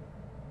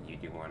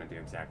want to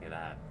do exactly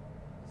that.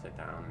 Sit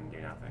down and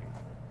do nothing.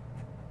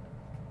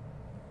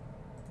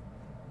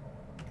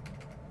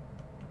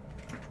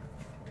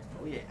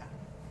 Oh, yeah.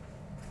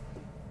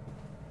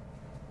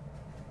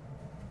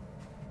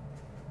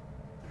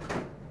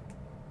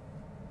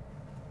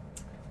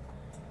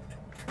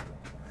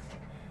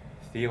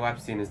 Theo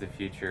Epstein is the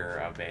future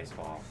of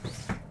baseball.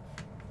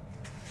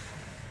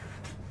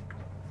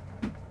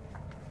 Now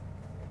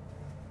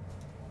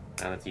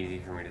that's easy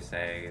for me to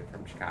say.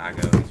 From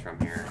Chicago, he's from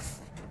here.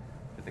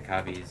 With the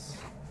Cubbies.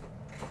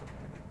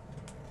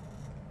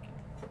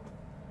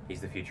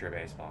 He's the future of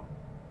baseball.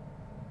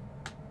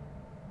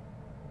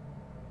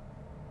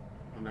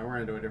 Well, now we're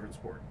into a different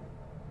sport.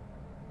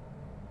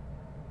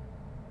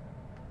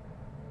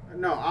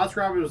 No,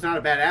 Oscar Robertson was not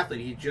a bad athlete.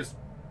 He just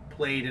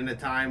played in a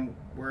time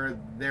where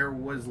there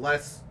was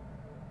less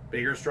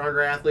bigger,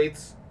 stronger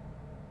athletes.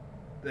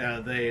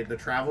 The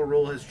travel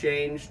rule has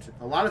changed.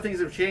 A lot of things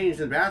have changed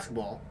in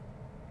basketball.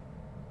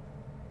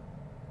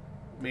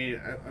 I mean,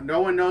 no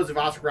one knows if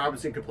Oscar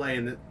Robertson could play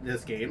in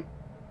this game.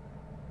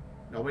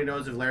 Nobody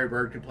knows if Larry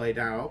Bird could play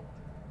now.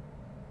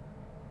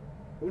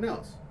 Who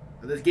knows?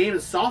 This game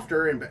is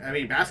softer, and I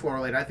mean, basketball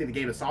related, I think the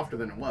game is softer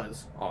than it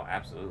was. Oh,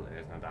 absolutely.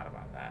 There's no doubt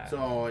about that.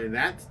 So, in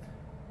that...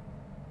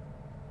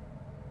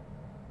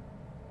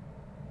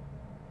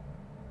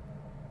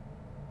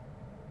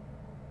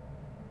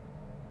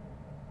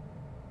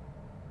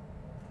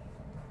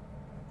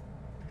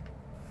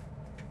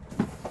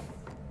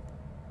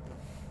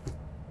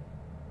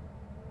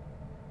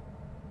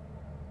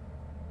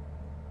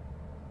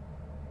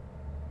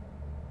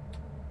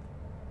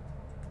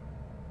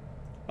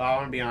 I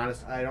want to be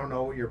honest, I don't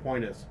know what your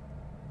point is.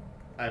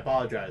 I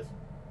apologize.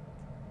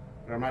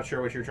 But I'm not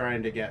sure what you're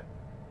trying to get.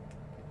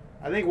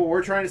 I think what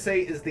we're trying to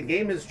say is the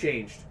game has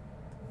changed.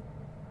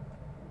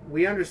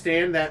 We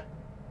understand that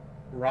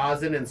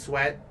Rosin and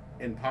Sweat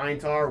and Pine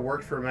Tar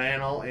worked for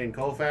Mantle and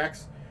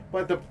Koufax,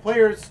 but the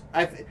players,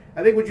 I think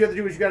what you have to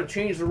do is you got to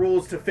change the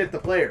rules to fit the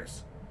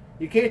players.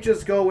 You can't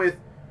just go with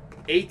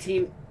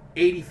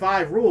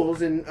 1885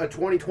 rules in a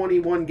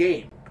 2021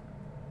 game.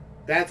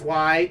 That's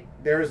why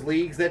there's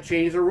leagues that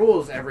change the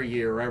rules every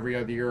year or every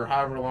other year, or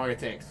however long it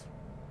takes.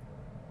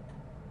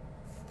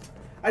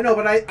 I know,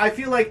 but I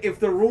feel like if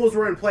the rules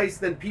were in place,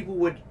 then people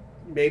would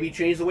maybe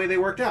change the way they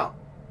worked out.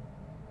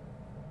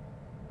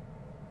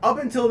 Up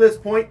until this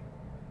point,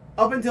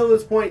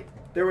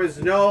 there was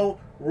no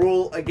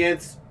rule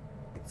against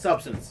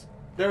substance.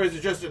 There was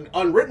just an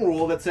unwritten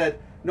rule that said,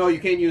 no, you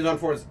can't use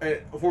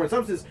foreign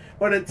substance.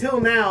 But until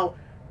now,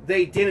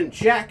 they didn't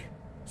check.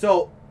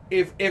 So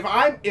if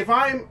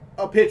I'm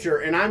a pitcher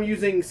and I'm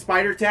using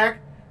Spider Tack,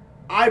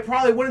 I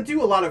probably wouldn't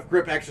do a lot of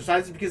grip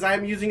exercises because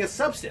I'm using a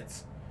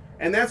substance.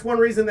 And that's one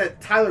reason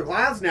that Tyler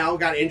Glasnow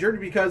got injured,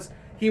 because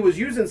he was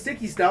using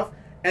sticky stuff,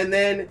 and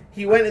then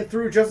he went and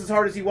threw just as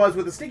hard as he was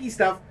with the sticky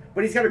stuff,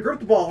 but he's got to grip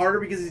the ball harder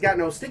because he's got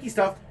no sticky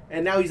stuff,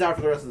 and now he's out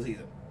for the rest of the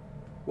season.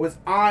 Was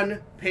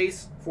on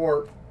pace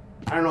for,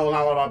 I don't know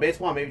not a lot about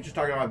baseball, maybe just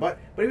talking about my butt,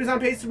 but he was on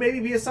pace to maybe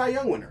be a Cy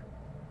Young winner.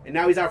 And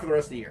now he's out for the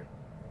rest of the year.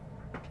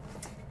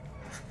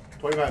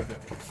 25-50.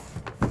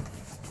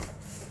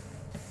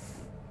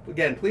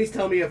 Again, please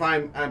tell me if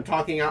I'm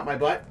talking out my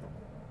butt.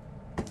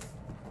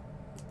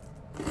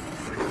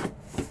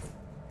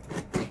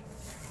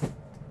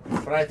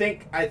 But I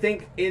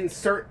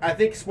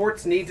think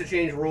sports need to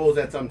change rules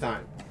at some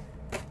time,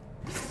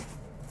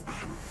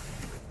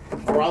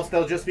 or else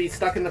they'll just be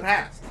stuck in the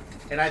past.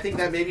 And I think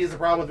that maybe is the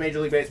problem with Major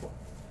League Baseball.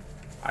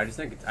 I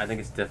think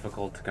it's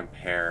difficult to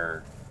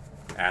compare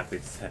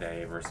athletes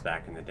today versus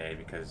back in the day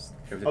because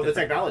of the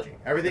technology.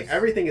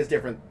 Everything is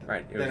different.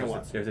 Right. It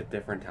was a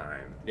different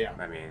time. Yeah.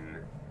 I mean,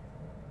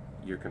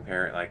 you're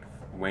comparing like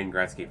Wayne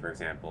Gretzky, for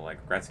example.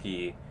 Like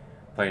Gretzky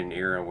played in an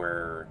era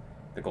where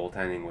the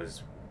goaltending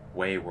was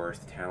way worse,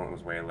 the talent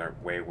was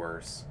way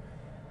worse.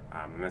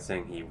 I'm not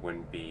saying he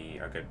wouldn't be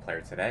a good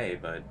player today,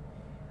 but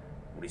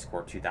would he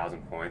score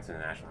 2,000 points in the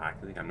National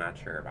Hockey League? I'm not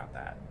sure about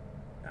that.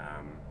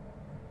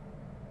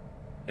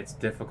 It's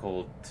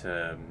difficult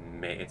to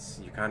make. It's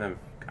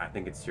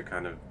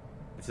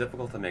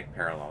difficult to make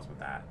parallels with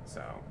that.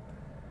 So,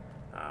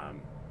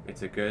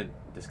 it's a good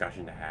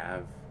discussion to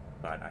have,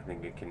 but I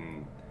think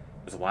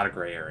there's a lot of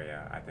gray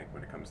area, I think,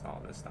 when it comes to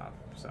all this stuff.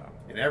 So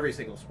in every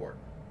single sport.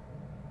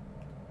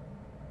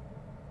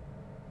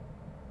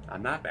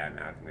 I'm not bad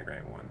mouthing the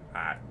great one.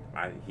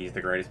 He's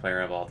the greatest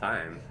player of all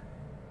time,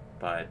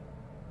 but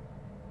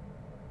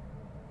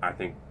I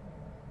think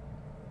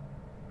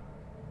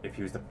if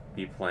he was to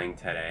be playing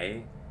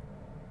today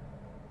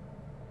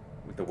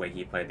with the way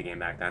he played the game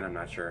back then, I'm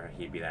not sure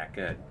he'd be that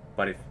good.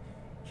 But if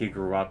he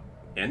grew up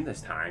in this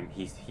time,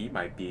 he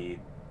might be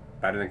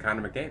better than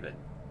Connor McDavid.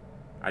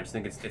 I just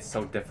think it's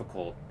so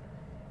difficult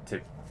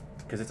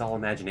because it's all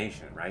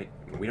imagination, right?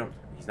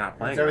 He's not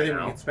playing. It's everything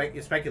right now.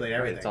 You speculate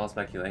everything. It's all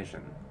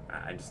speculation.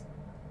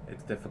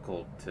 It's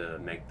difficult to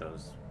make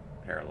those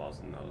parallels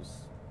and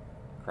those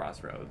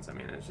crossroads. I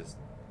mean, it's just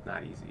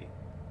not easy.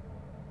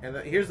 And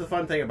here's the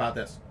fun thing about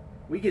this: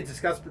 we could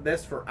discuss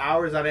this for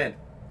hours on end,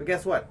 but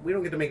guess what? We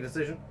don't get to make a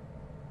decision.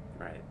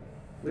 Right.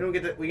 We don't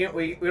get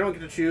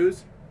to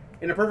choose.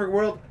 In a perfect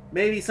world,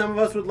 maybe some of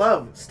us would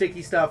love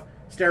sticky stuff,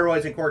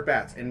 steroids, and cork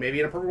bats, and maybe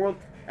in a perfect world,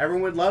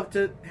 everyone would love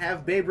to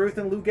have Babe Ruth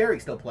and Lou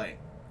Gehrig still playing.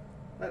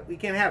 But we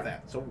can't have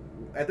that. So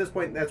at this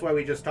point, that's why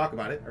we just talk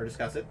about it or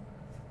discuss it.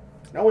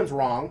 No one's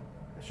wrong.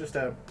 It's just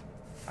a...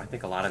 I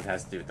think a lot of it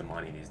has to do with the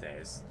money these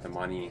days. The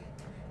money,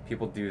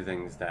 people do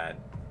things that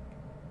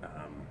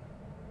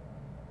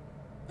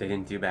they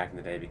didn't do back in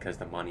the day because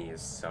the money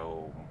is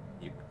so...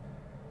 You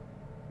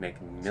make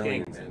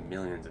millions and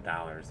millions of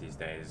dollars these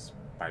days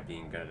by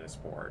being good at a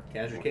sport.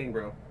 Cash is king,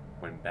 bro.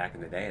 When back in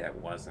the day, that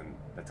wasn't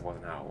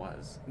how it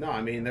was. No,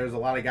 I mean, there's a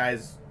lot of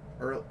guys...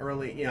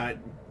 early, a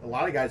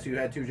lot of guys who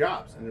had two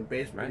jobs, and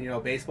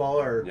right. Baseball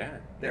or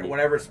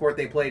whatever sport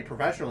they played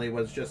professionally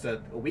was just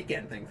a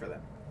weekend thing for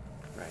them.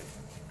 Right.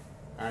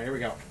 All right, here we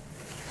go.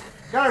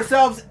 Got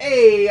ourselves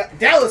a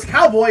Dallas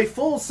Cowboy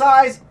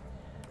full-size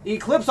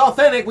Eclipse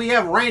Authentic. We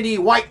have Randy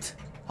White,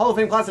 Hall of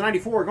Fame class of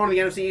 '94, going to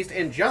the NFC East,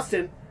 and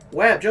Justin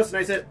Webb. Justin,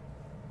 I said.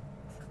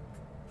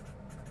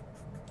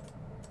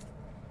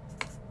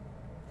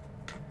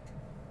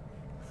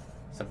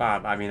 So,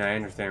 Bob, I mean, I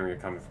understand where you're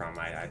coming from.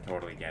 I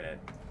totally get it.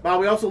 Bob,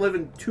 we also live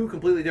in two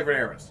completely different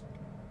eras.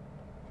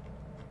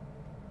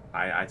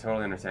 I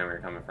totally understand where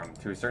you're coming from.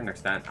 To a certain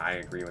extent, I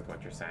agree with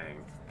what you're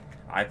saying.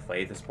 I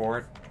played the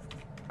sport.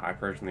 I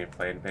personally have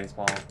played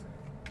baseball.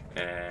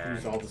 And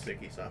Use all the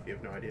sticky stuff. You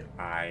have no idea.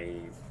 I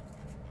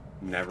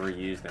never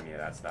used any of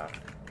that stuff.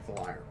 It's a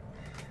liar.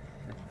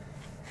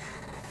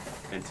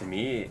 And to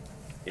me,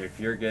 if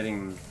you're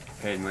getting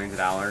paid millions of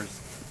dollars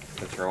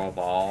to throw a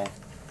ball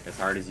as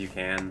hard as you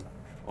can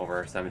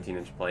over a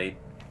 17-inch plate,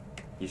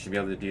 you should be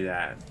able to do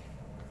that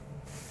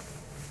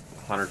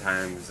 100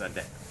 times a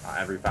day,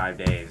 every 5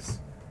 days,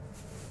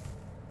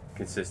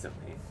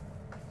 consistently.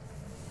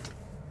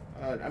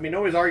 I mean,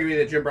 nobody's arguing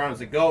that Jim Brown is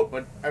the GOAT,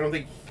 but I don't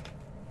think...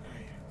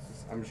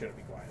 I'm just going to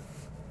be quiet.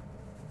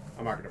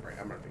 I'm not going to break.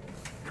 I'm going to be...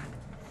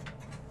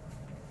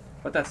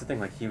 But that's the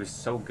thing, like, he was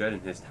so good in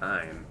his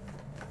time.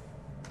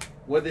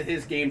 Would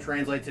his game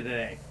translate to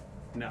today?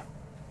 No.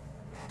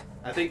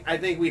 I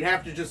think we'd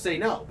have to just say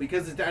no,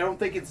 because I don't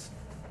think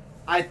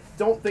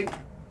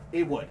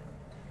it would.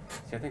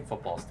 See, I think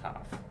football's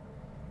tough.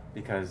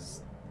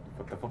 Because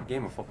the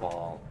game of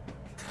football...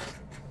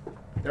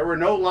 There were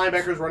no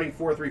linebackers running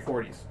 4.3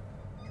 40s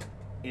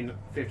in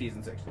 50s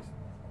and 60s.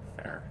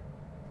 Fair.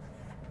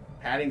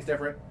 Padding's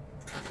different.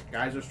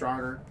 Guys are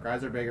stronger.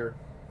 Guys are bigger.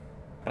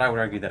 But I would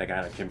argue that a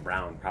guy like Jim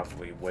Brown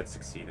probably would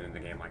succeed in a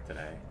game like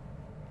today.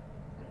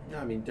 No,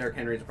 I mean, Derrick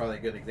Henry is probably a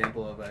good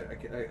example of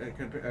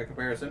a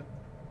comparison.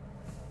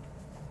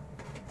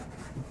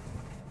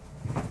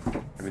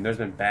 I mean, there's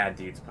been bad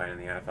dudes playing in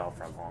the NFL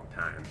for a long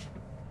time.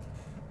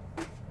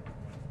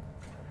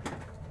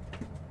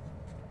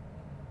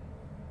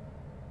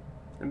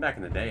 And back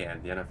in the day,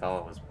 the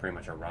NFL was pretty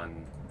much a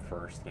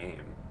run-first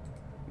game.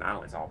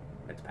 Now it's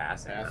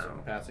passing now.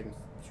 Passing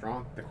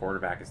strong. The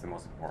quarterback is the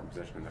most important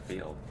position in the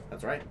field.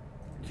 That's right.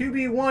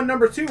 QB1,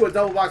 number 2, a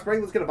double box break.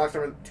 Let's get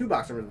two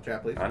box numbers in the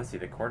chat, please. Honestly,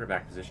 the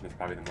quarterback position is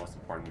probably the most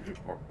important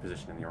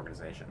position in the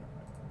organization.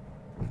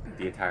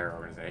 The entire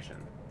organization.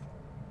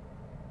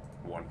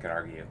 One could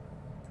argue.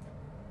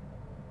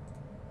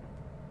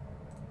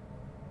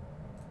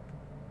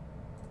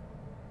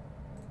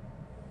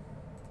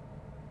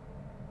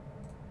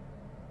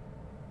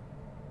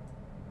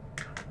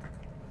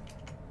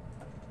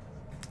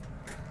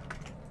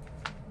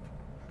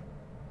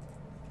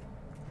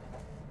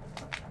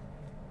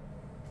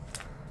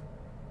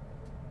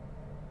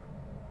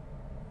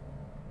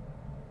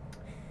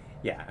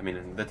 Yeah, I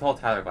mean, the whole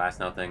Tyler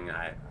Glasnow thing,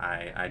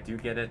 I do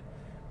get it,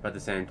 but at the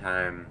same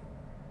time,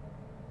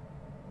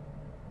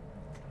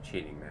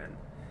 cheating, man.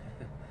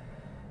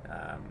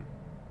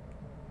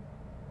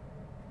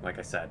 Like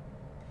I said,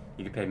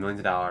 you could pay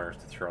millions of dollars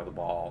to throw the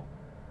ball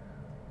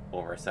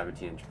over a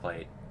 17-inch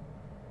plate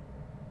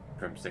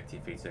from 60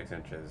 feet 6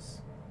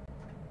 inches.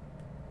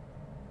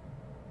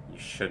 You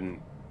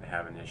shouldn't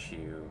have an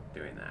issue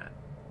doing that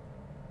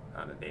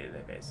on a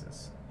day-to-day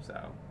basis,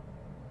 so...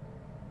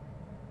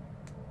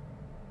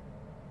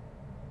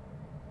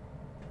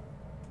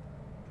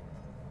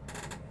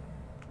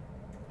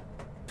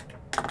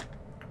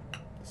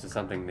 This is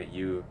something that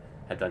you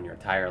had done your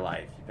entire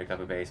life. You picked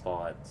up a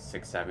baseball at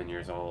 6, 7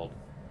 years old,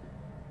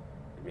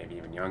 maybe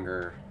even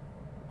younger,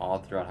 all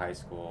throughout high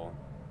school.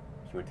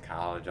 You went to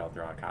college, all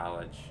throughout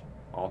college,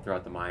 all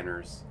throughout the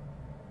minors.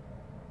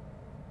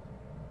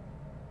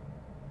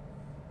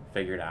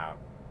 Figured out.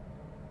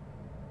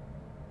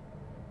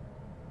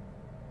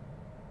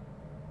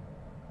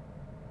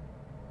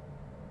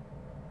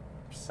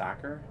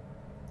 Soccer?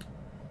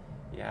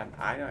 Yeah,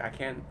 I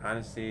can't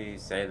honestly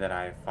say that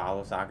I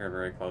follow soccer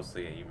very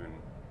closely, even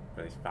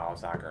really follow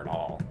soccer at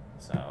all.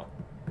 So,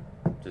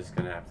 just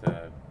going to have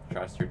to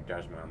trust your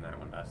judgment on that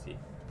one, Dusty.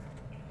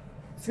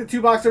 Let's get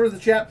two box numbers in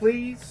the chat,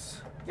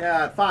 please.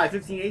 Yeah, 5,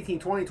 15, 18,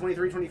 20,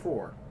 23,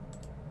 24.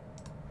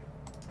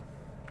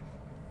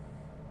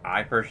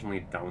 I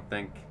personally don't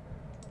think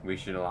we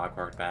should allow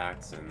cork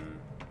bats and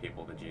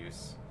people to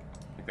juice.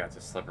 I think that's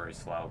a slippery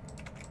slope.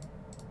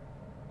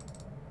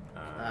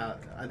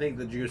 I think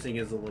the juicing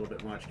is a little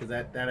bit much because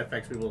that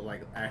affects people's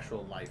like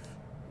actual life.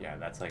 Yeah,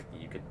 that's like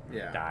you could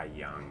die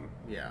young.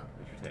 Yeah,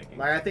 if you're taking.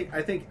 Like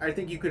I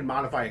think you could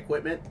modify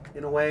equipment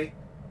in a way.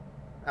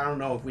 I don't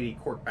know if we need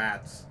cork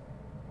bats,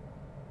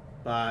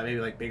 but maybe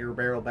like bigger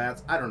barrel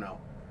bats. I don't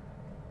know.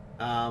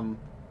 Oh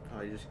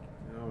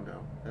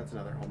no, that's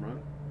another home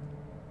run.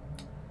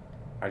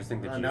 I just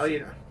think the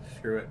juicing. No,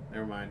 screw it.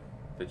 Never mind.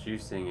 The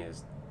juicing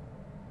is.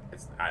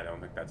 I don't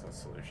think that's a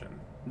solution.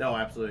 No,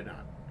 absolutely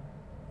not.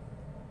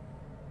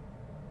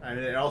 And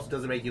it also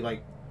doesn't make you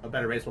like a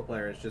better baseball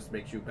player. It just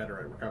makes you better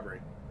at recovery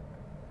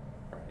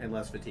and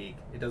less fatigue.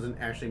 It doesn't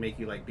actually make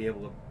you like be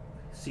able to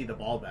see the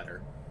ball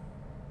better.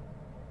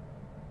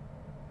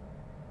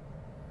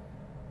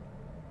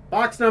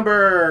 Box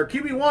number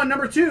QB1,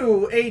 number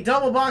 2, a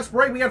double box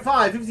break. We got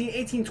 5, 15,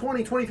 18,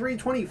 20, 23,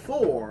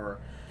 24.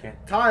 Okay.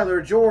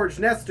 Tyler, George,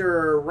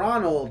 Nestor,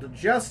 Ronald,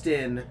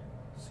 Justin,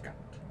 Scott.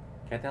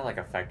 Can't that like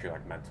affect your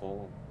like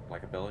mental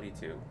like ability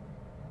too?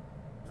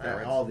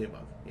 Steroids? All of the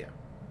above. Yeah,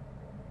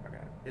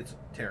 Okay. it's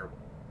terrible.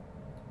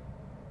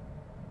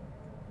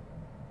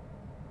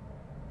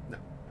 No.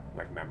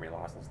 Like memory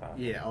loss and stuff.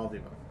 Yeah, all of the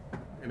above.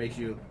 It makes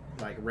you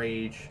like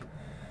rage.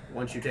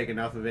 Once you take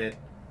enough of it,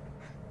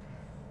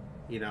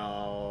 you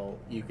know,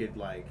 you could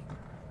like.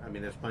 I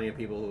mean, there's plenty of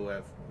people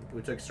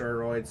who took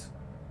steroids,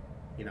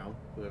 you know,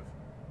 who have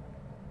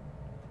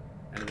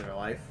ended their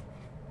life.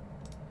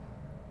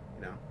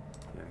 You know.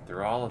 And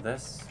through all of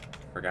this,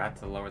 forgot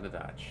to lower the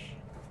Dutch.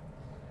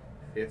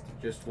 50,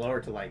 just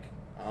lower to like,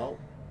 oh,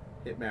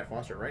 hit Matt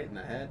Foster right in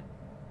the head,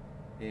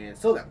 and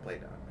still got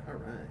played on. All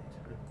right.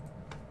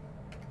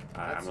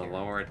 I'm gonna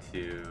lower it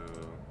to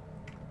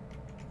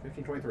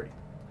 15-23.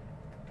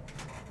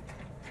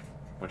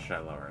 what should I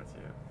lower it to?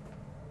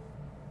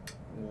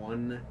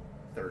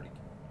 130.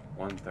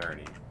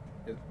 130.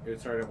 It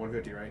started at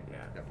 150, right? Yeah.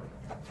 Perfect.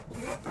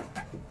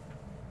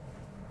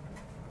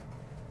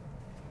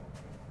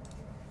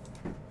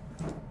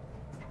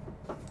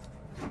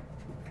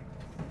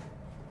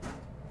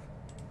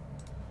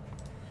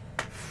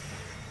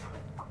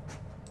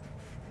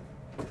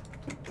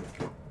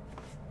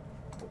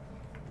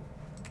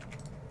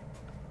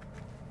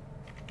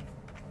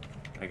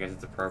 I guess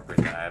it's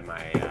appropriate that I have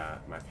my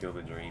my Field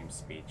of Dreams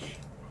speech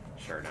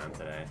shirt on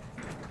today.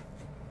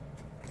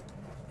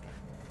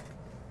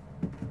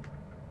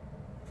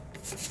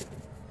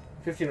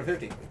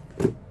 $15.50.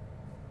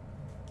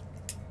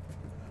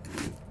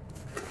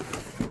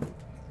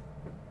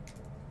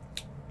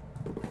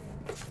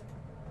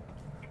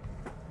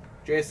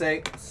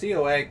 JSA,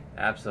 COA.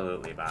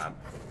 Absolutely, Bob.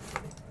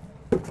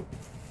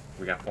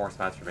 We got 4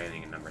 spots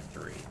remaining in number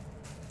 3.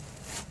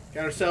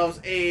 Got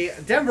ourselves a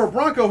Denver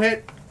Bronco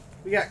hit.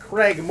 We got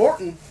Craig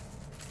Morton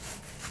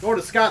going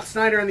to Scott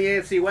Snyder in the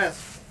AFC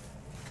West.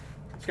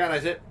 Scott,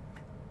 is it?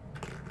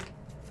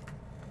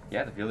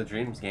 Yeah, the Field of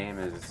Dreams game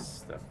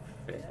is the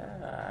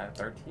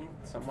 13th,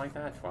 something like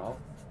that, 12th.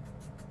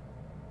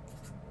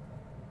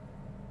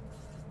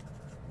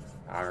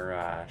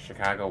 Our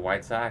Chicago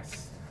White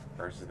Sox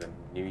versus the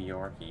New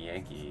York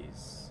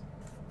Yankees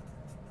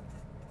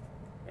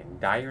in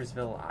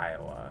Dyersville,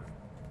 Iowa.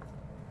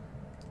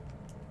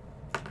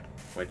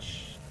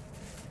 Which,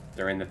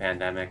 during the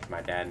pandemic,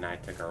 my dad and I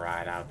took a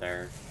ride out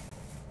there.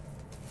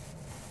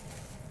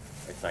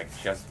 It's like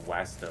just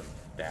west of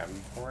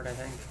Davenport, I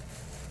think.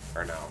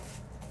 Or no,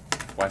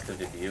 west of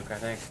Dubuque, I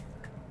think.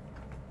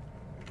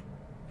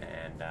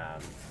 And,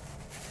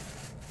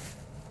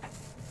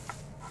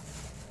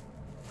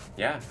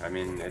 yeah, I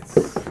mean,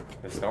 it's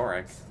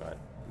historic, but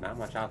not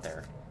much out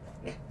there.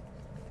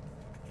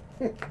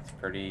 It's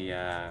pretty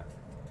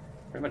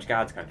much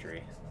God's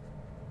country.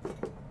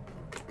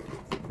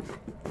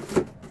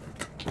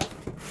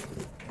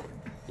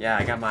 Yeah,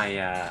 I got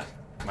my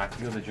my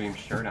Field of Dreams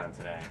shirt on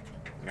today.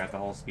 I got the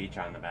whole speech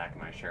on the back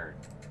of my shirt.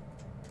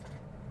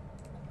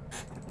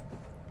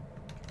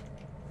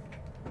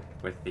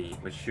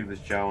 With Shoeless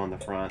Joe on the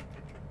front.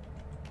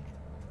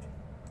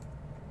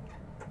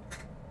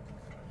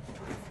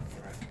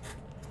 Right.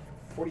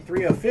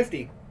 43 of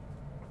 50.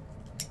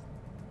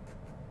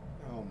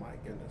 Oh my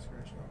goodness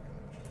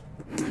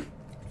gracious.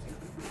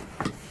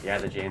 Yeah,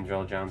 the James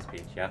Earl Jones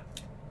speech, yep.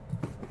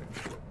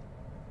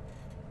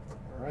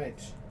 All right.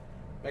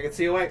 Back at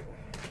COA.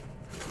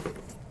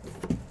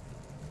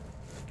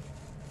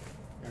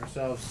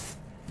 Ourselves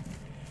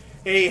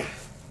a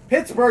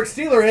Pittsburgh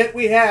Steeler hit.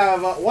 We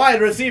have wide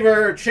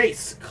receiver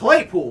Chase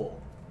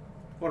Claypool.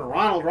 Going to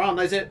Ronald. Ronald,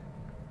 nice hit.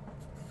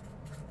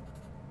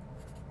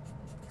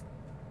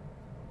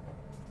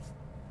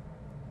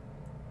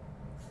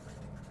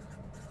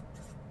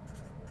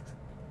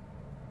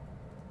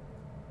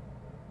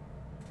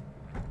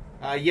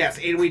 Yes,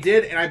 and we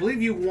did, and I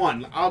believe you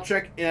won. I'll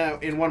check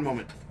in one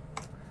moment.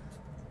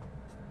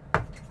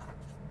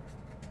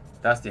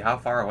 Dusty, how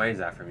far away is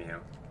that from you?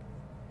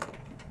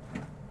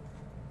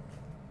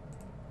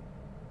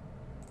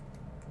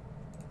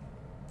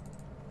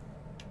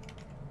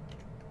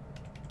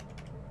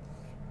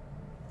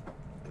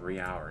 Three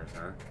hours,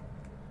 huh?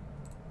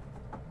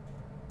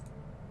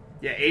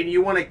 Yeah, Aiden,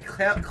 you want a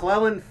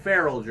Clellan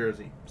Farrell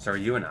jersey. So are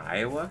you in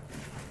Iowa?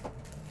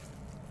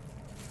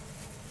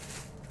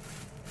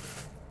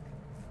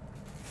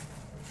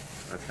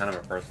 That's kind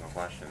of a personal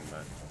question,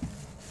 but...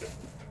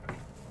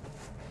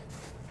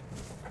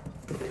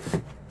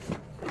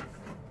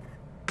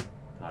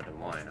 Oh, Des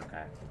Moines,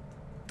 okay.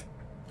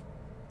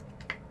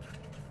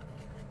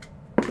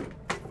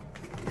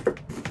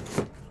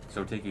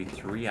 So it'll take you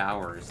 3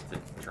 hours to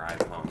drive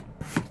home.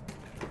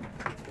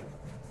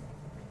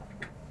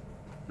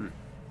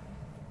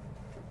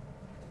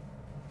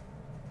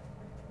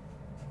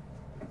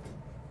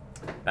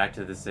 Back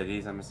to the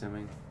cities, I'm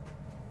assuming?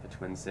 The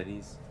Twin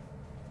Cities?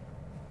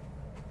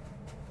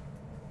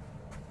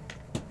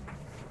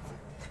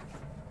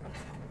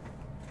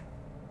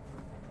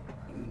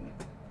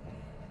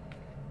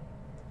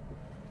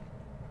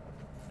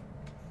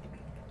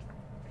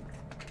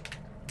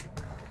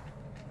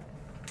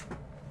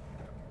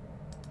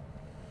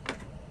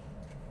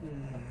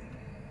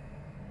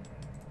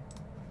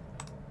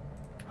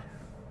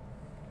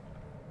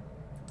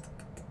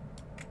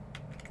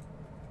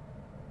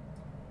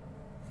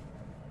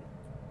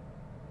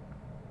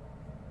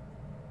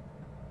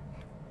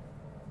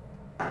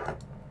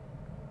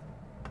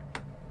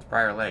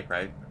 Prior Lake,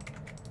 right?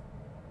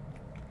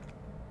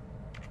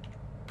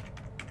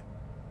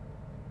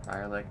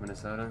 Prior Lake,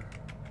 Minnesota.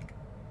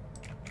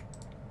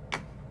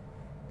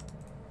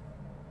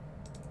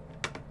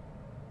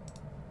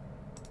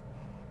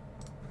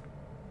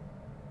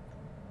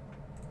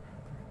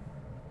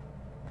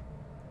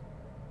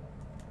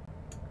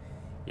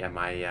 Yeah,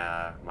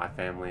 my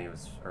family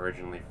was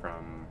originally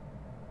from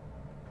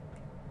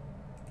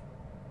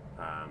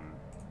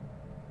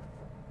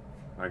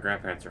my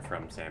grandparents are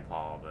from St.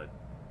 Paul, but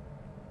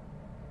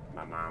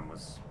my mom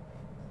was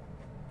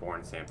born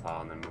in St.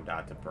 Paul and then moved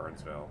out to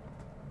Burnsville.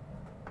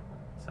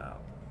 So,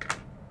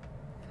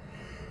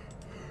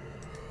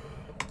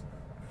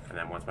 and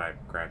then once my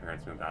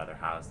grandparents moved out of their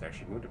house, they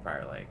actually moved to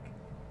Prior Lake.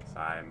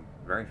 So I'm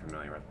very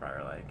familiar with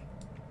Prior Lake.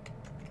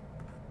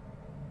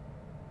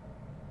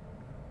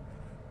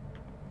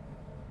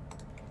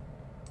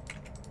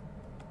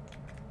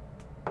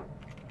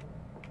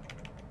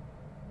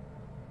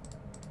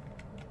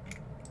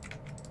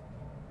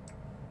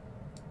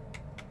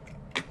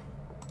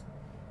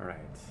 All right.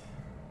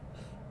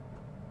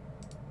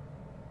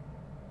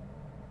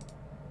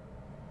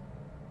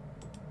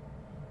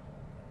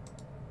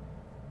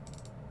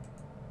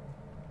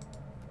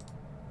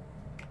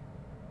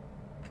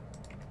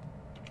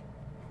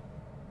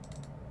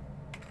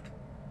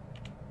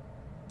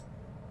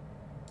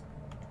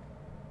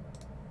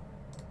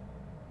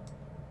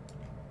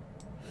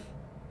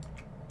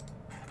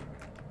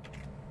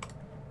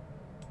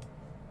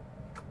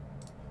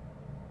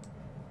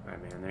 All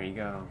right, man, there you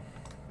go.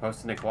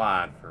 Posting a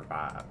quad for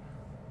Bob.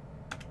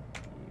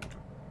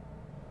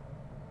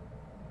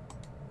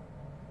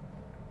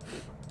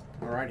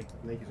 Alrighty.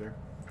 Thank you, sir.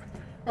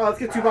 Alright, let's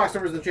get 2 box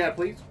numbers in the chat,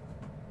 please.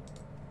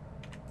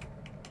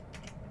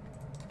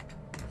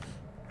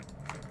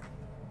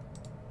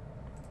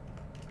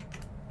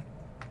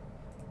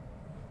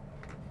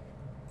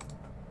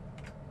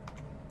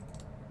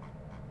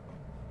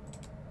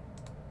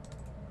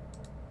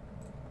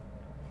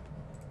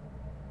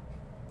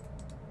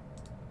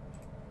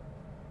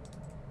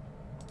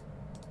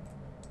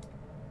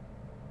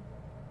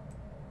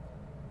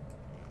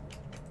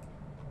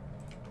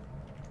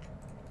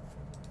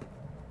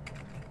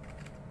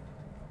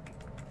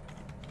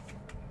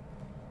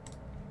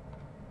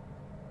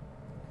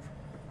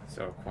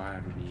 So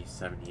quad would be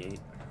 78.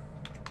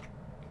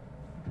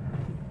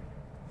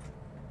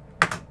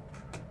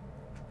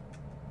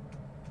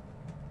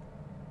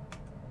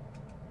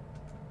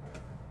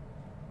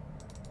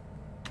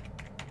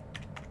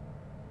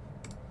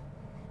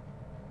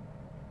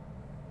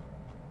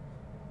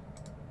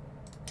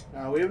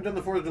 We haven't done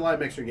the 4th of July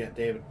mixer yet,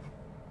 David.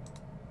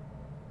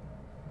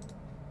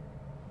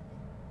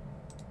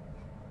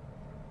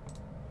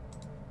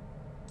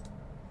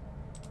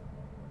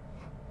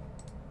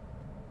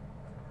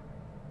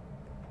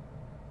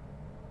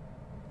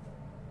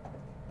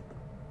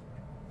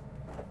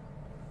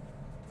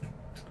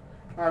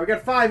 All right, we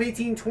got 5,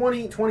 18,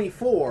 20,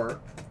 24.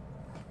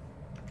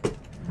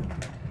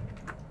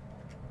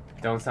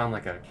 Don't sound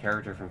like a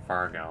character from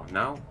Fargo.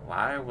 No, well,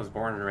 I was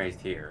born and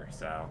raised here,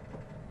 so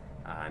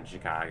in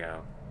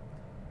Chicago.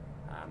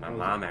 My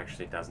mom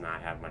actually does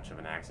not have much of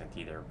an accent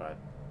either, but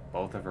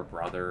both of her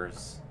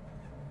brothers,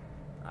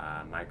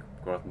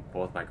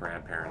 both my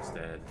grandparents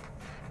did.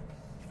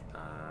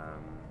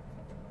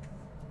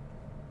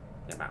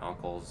 Yeah, my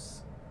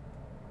uncles.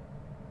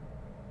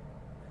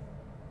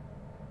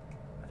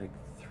 I think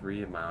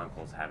 3 of my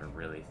uncles had a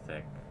really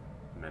thick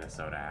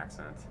Minnesota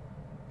accent.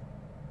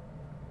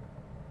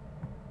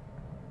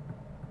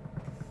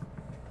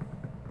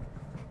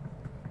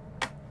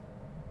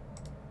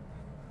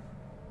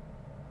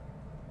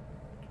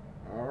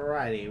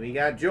 Alrighty, we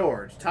got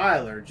George,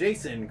 Tyler,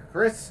 Jason,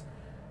 Chris.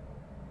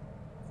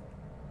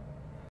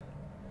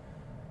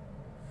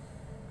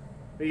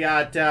 We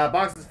got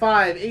boxes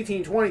 5,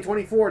 18, 20,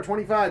 24,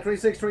 25,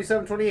 26,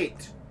 27,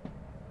 28.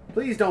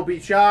 Please don't be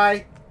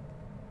shy.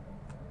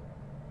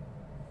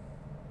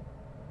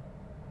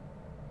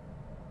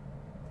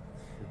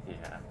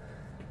 Yeah.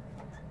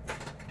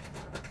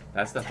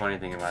 That's the funny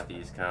thing about the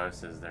East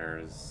Coast is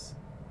there's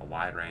a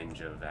wide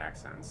range of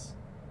accents.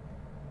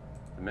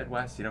 The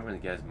Midwest, you don't really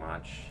get as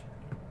much.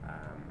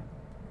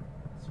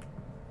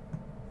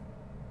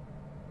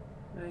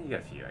 You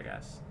get a few, I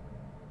guess.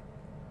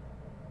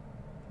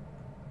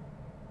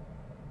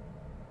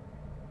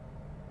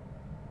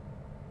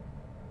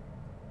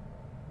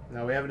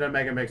 No, we haven't done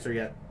Mega Mixer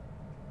yet.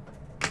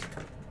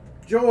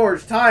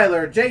 George,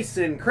 Tyler,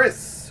 Jason,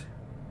 Chris.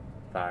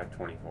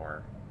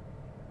 524.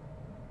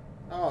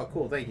 Oh,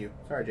 cool. Thank you.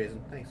 Sorry,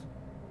 Jason. Thanks.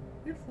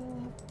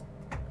 Beautiful.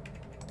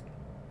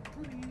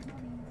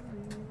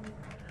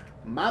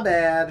 My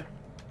bad.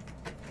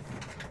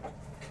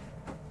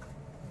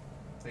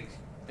 Thanks.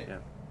 Yeah.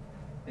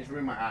 Thanks for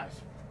reading my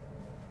eyes.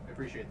 I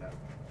appreciate that.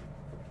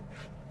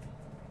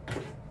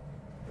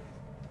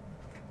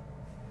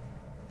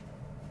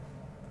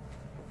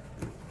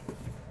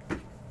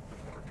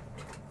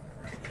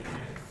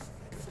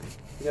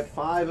 We got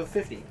 5 of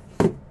 50.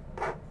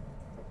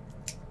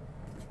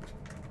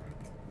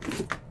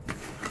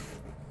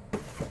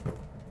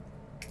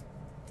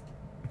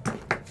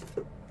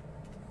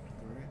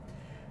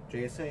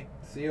 JSA.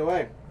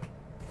 COA.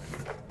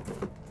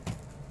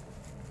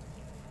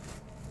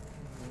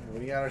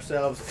 We got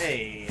ourselves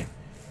a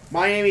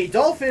Miami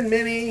Dolphin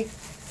mini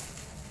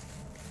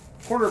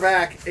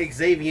quarterback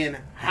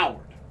Xavier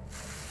Howard.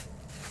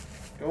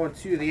 Going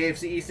to the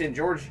AFC East and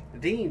George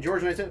Dean.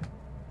 George, nice hit.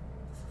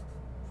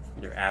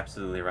 You're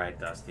absolutely right,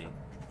 Dusty.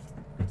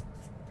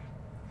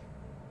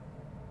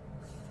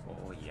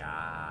 Oh,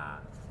 yeah.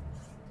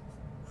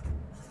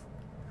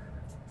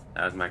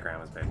 That was my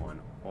grandma's big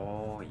one.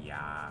 Oh,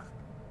 yeah.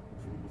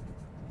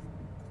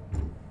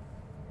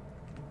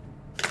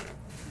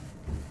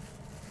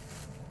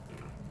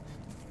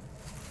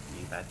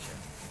 You betcha.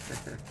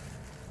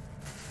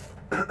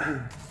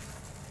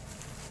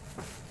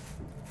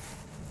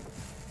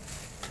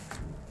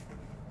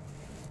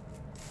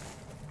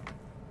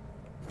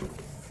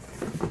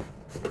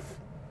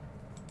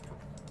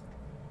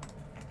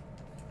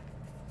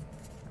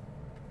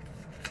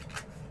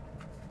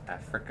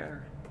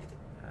 Africa?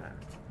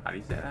 How do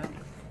you say that?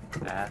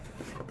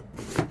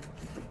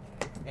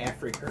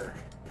 Africa.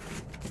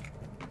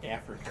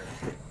 Africa.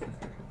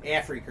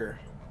 Africa.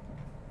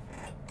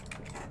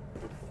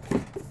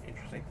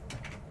 Interesting.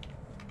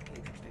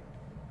 Interesting.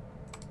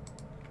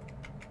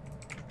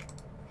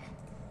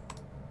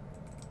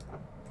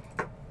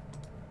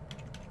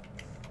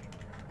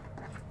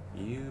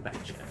 You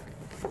betcha.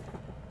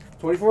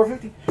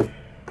 24.50.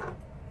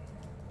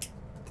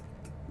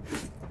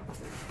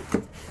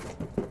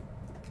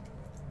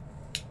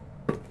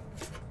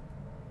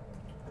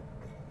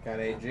 Got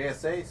a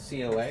JSA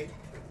COA.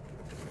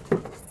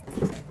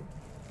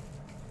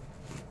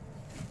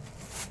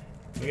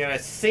 We got a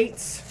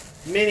Saints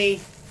mini.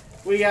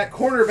 We got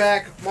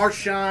cornerback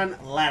Marshawn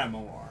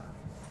Lattimore.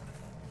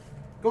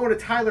 Going to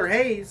Tyler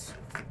Hayes.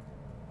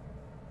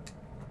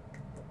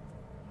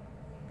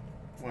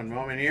 One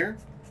moment here.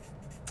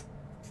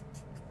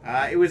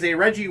 It was a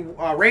Randy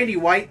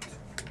White.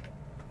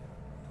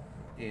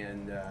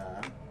 And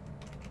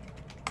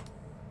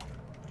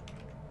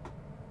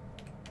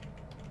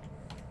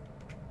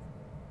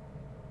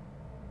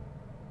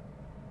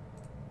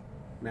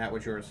Matt,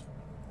 what's yours?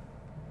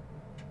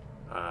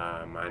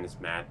 Mine is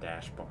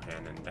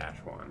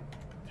Matt-Bohannon-1.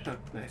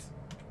 Nice.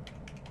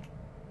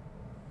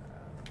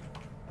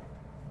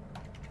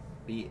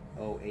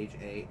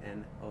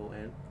 Bohanon.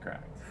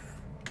 Correct.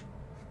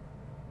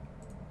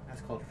 That's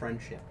called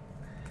friendship.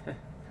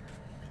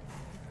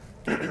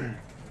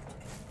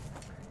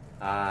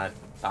 Odd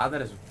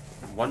that is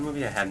one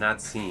movie I had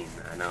not seen.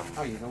 I know.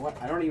 Oh, you know what?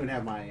 I don't even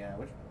have my.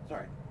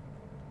 Sorry.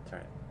 That's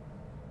right.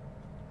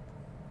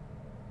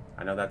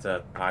 I know that's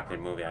a popular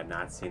movie. I had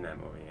not seen that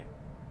movie.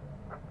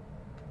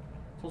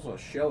 It's also a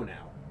show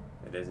now.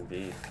 It is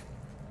indeed.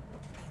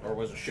 Or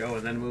was a show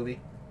and then a movie.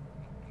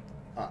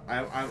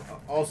 I'm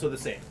also the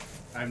same.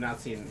 I've not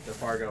seen The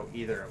Fargo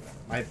either of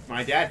them.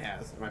 My dad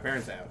has. My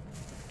parents have.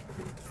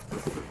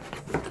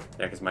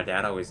 Yeah, because my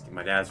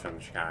dad's from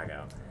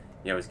Chicago.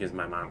 He always gives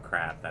my mom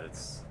crap that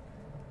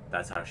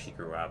that's how she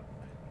grew up.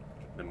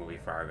 The movie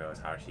Fargo is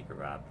how she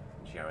grew up.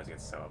 And she always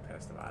gets so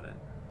pissed about it.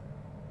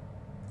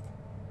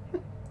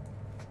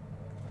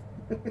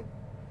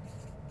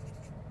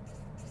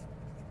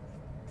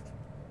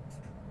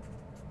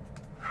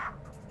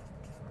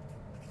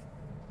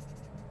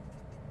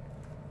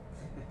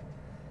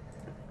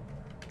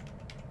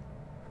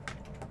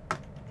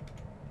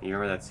 You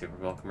remember that Super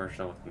Bowl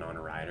commercial with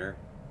Winona Ryder?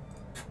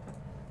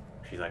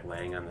 She's like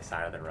laying on the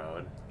side of the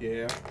road.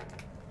 Yeah.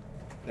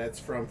 That's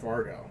from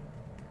Fargo.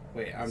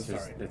 Wait, I'm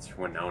sorry. It's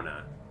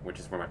Winona, which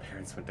is where my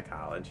parents went to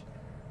college.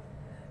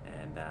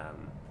 And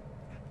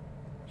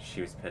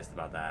she was pissed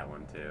about that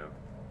one too.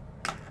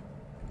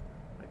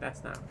 Like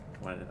that's not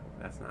what it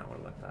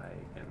looked like.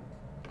 And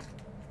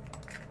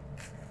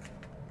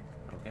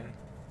okay.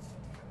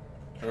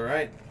 All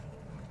right.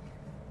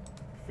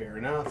 Fair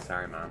enough.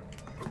 Sorry, Mom.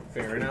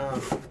 Fair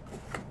enough.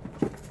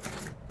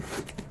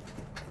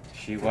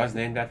 She was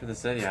named after the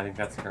city. I think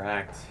that's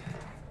correct.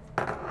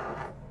 But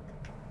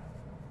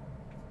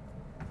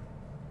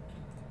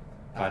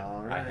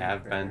Right, I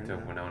have been to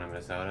enough. Winona,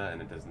 Minnesota,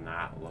 and it does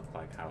not look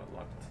like how it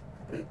looked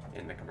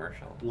in the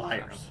commercial.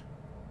 Liars.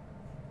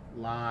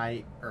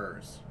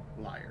 Liars.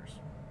 Liars.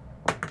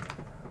 I'm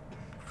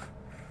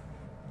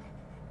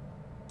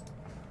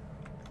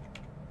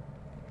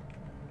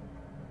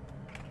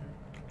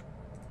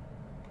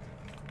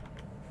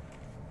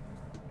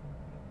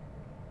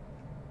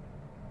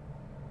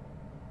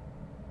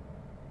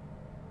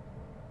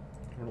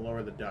going to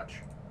lower the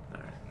Dutch.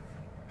 All right.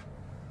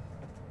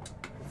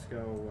 Let's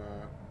go.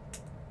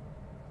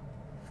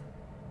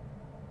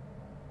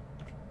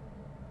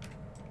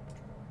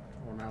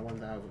 Well, now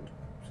 1,000.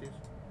 Jeez.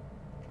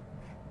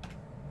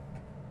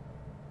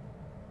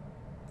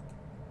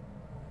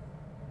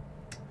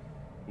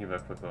 Give a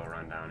quick little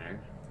rundown here.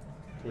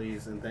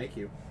 Please and thank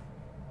you.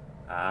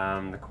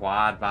 The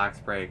quad box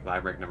break,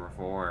 live break number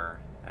 4,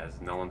 as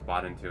no one's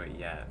bought into it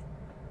yet.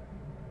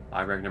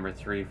 Live break number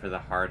 3 for the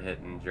hard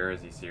hitting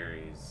Jersey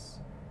series.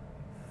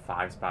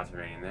 5 spots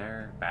remaining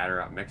there.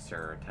 Batter up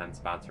mixer, 10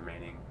 spots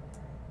remaining.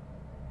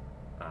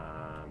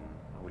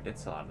 we did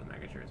sell out of the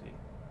Mega Jersey.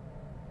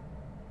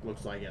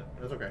 Looks like it.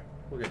 That's okay.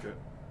 We'll get to it.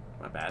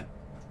 My bad.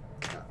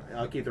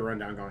 I'll keep the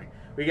rundown going.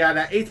 We got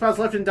 8 spots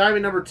left in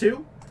Diamond number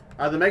 2.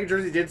 The Mega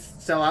Jersey did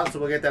sell out, so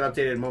we'll get that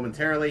updated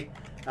momentarily.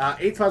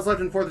 8 spots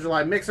left in 4th of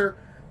July Mixer.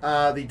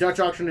 The Dutch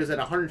auction is at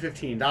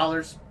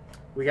 $115.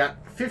 We got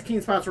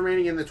 15 spots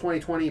remaining in the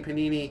 2020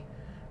 Panini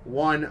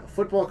 1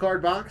 football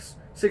card box.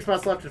 6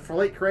 spots left for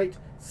Late Crate.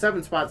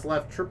 7 spots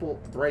left Triple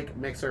Break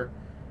Mixer.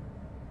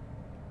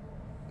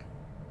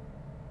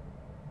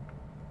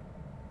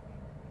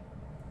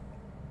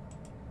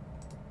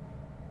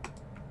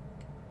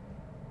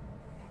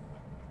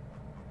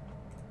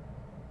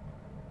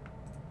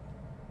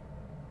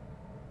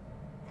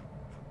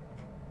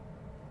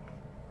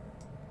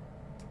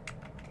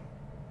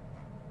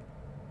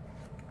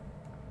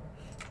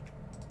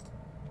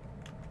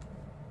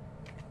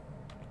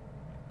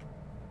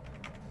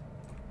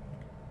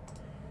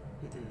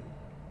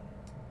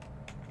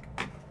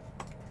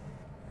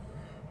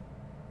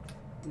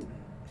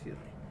 Excuse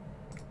me.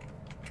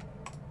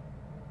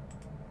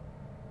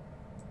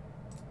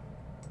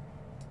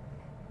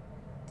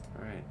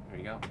 All right, there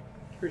you go.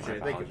 Appreciate it.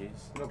 My Thank you.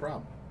 apologies. No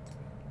problem.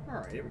 All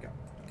right, here we go.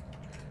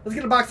 Let's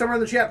get a box number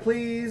in the chat,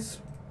 please.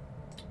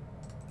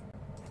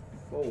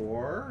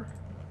 For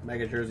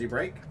Mega Jersey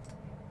break.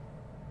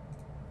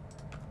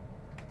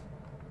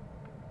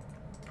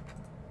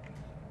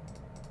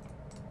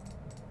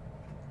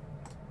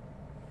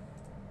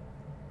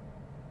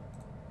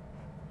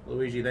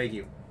 Luigi, thank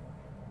you.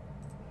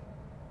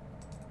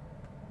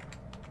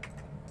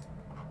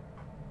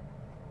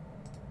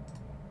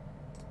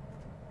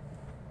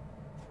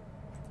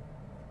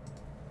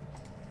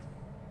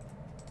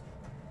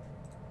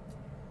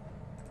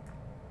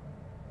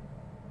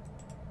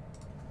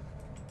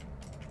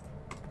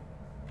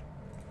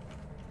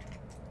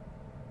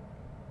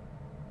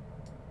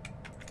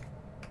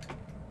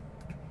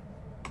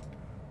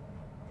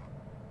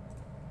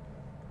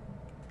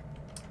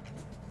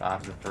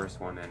 Bob's the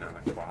first one in on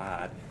the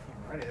quad.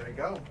 Alrighty, there we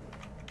go.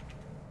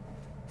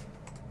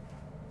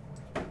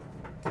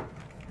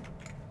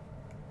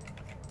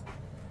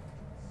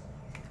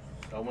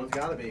 Someone's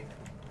got to be.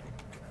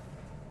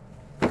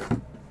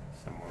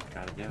 Someone's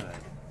got to do it.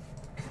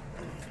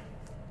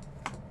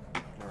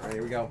 Alright,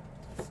 here we go.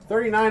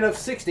 39 of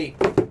 60.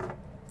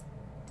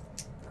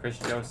 Chris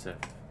Joseph.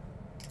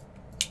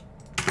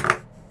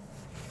 Here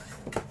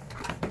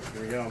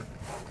we go.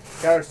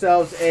 Got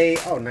ourselves a,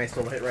 oh, nice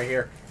little hit right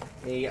here.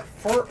 A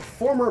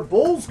former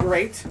Bulls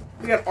great.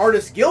 We got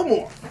Artis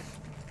Gilmore.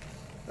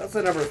 That's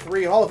the number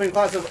 3 Hall of Fame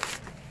class of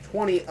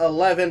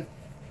 2011.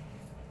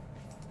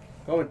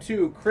 Going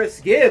to Chris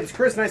Gibbs.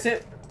 Chris, nice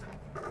hit.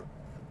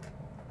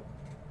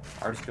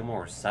 Artis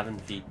Gilmore was 7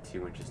 feet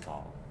 2 inches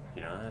tall.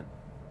 You know that?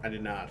 I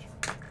did not.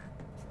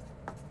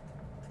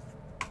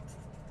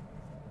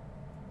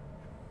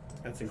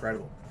 That's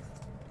incredible.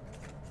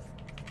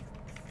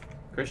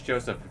 Chris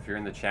Joseph, if you're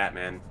in the chat,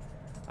 man,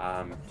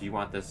 do you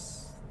want this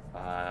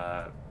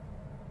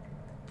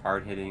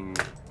hard-hitting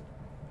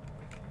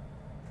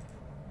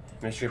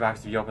mystery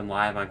box to be open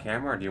live on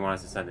camera, or do you want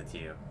us to send it to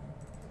you?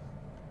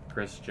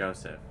 Chris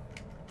Joseph.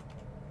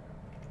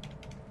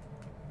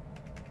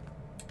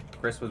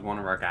 Chris was one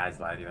of our guys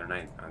live the other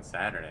night on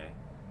Saturday,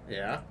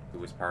 Yeah. who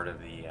was part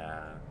of the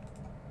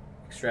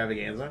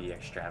Extravaganza.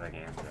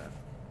 extravaganza.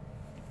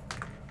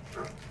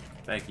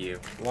 Thank you.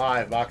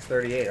 Live, box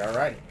 38.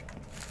 Alrighty.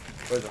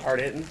 Was it hard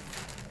hitting?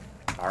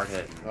 Hard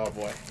hitting. Oh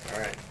boy.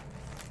 Alright.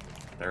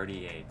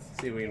 38.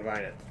 See if we can find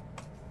it.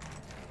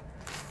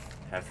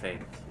 Have faith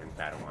in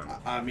Padawan.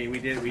 I mean, we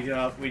did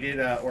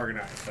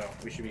organize, so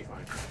we should be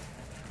fine.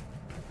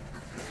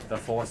 The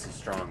force is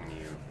strong in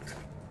you.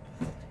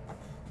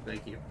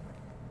 Thank you.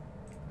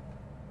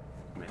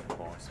 May the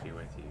force be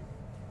with you.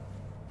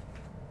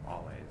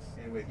 Always.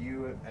 And with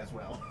you as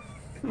well.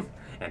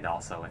 And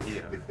also with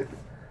you.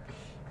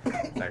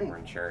 It's like we're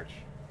in church.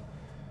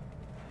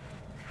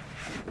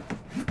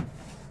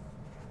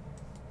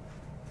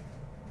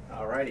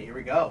 Alrighty, here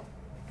we go.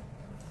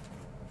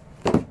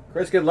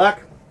 Chris, good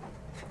luck.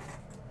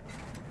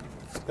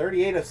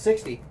 38 of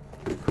 60.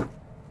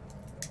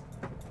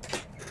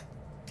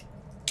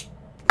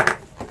 Got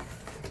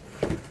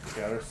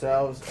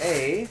ourselves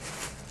a...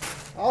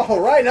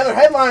 Alright, another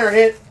headliner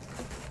hit.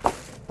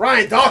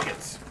 Brian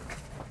Dawkins.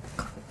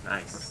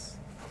 Nice.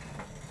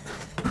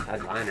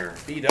 Headliner.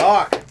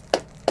 B-Doc.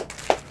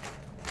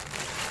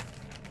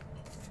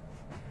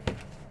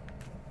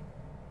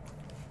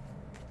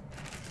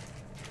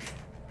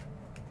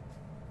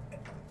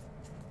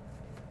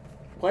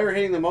 Player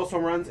hitting the most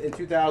home runs in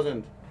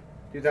 2000s.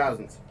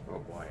 Oh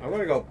boy. I'm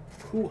going to go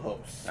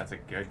Pujols. That's a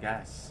good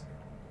guess.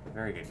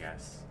 Very good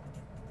guess.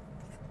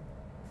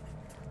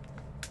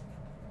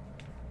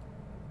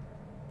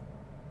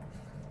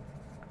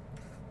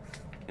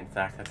 In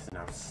fact, that's an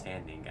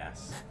outstanding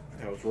guess.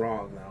 I was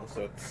wrong, though,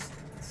 so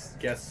it's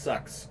guess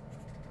sucks.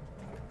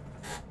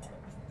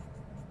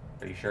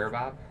 Are you sure,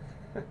 Bob?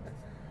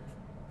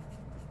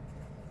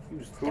 He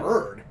was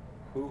third.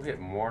 Who hit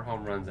more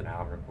home runs than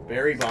Albert Pujols?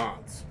 Barry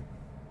Bonds.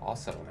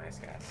 Also a nice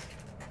guess.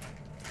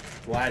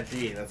 Vlad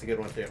G. That's a good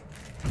one, too.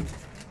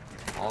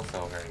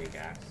 Also a very good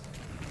guess.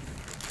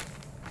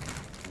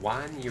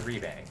 Juan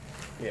Uribe.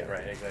 Yeah,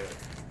 right, exactly.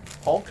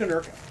 Paul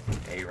Konerko.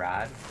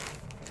 A-Rod.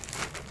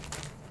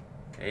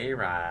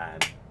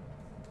 A-Rod.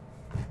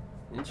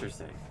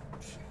 Interesting.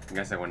 I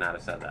guess I would not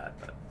have said that,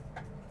 but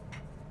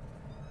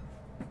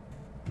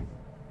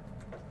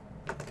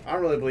I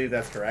don't really believe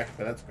that's correct,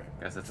 but that's great.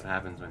 I guess that's what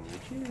happens when you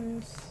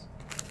choose.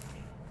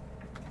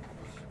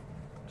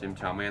 Jim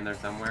Thome in there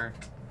somewhere?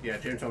 Yeah,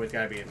 Jim Thome's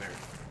got to be in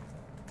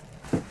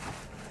there.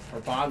 Or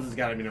Bonds has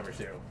got to be number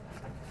 2.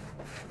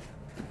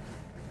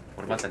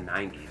 What about the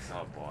 90s?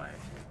 Oh, boy.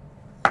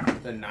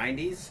 The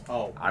 90s?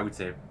 Oh. I would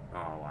say, oh,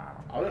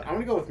 wow. I'm going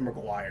to go with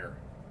McGuire.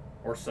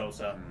 Or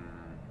Sosa.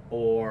 Mm,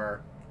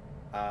 Or,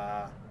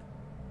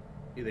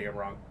 you think I'm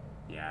wrong?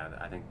 yeah,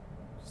 I think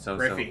so.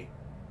 Griffey.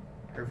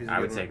 Griffey's a I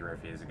good would one. say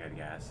Griffey is a good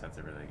guess. That's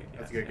a really good guess.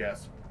 That's a good yeah.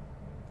 guess.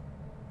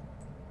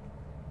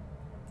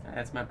 Hey,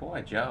 that's my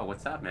boy, Joe.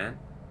 What's up, man?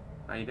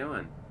 How you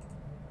doing?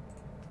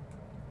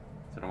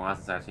 It's been a while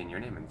since I've seen your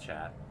name in the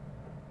chat.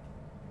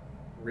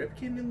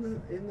 Ripken in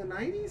the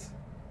 90s?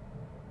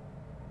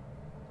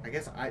 I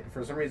guess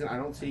for some reason I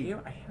don't see.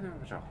 I have not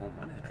much a home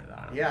run hitter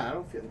though. Yeah, I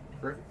don't feel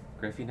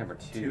Griffey number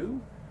 2.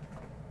 2?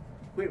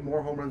 Wait,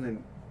 more home runs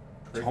than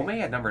Griffey?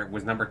 Thome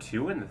was number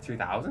 2 in the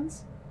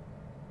 2000s.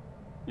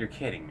 You're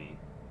kidding me.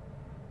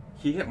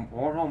 He hit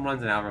more home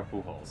runs than Albert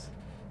Pujols.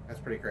 That's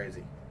pretty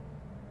crazy.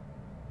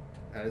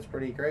 That is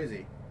pretty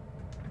crazy.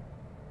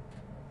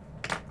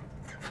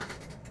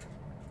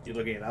 You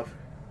looking it up?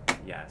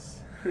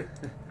 Yes.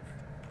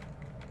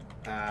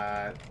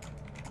 Have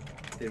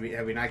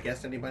we not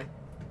guessed anybody?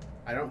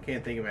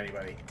 Can't think of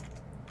anybody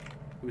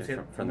who's hit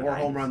From the more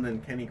home 90s? run than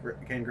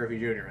Ken Griffey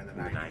Jr. in the In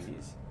the 90s.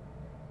 90s.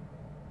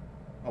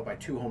 Oh, by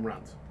 2 home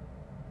runs.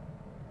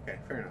 Okay,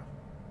 fair enough.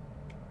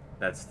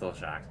 That still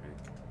shocks me.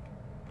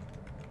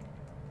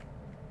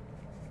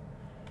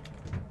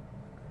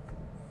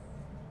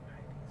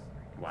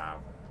 Wow.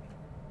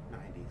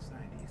 90s.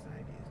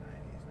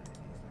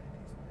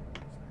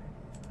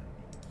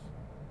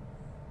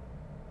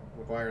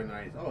 McGuire in the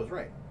 90s. Oh, I was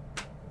right.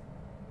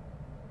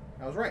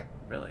 I was right.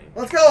 Really?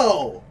 Let's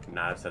go! Could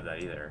not have said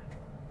that either.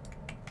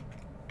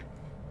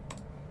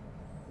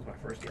 That was my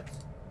first guess.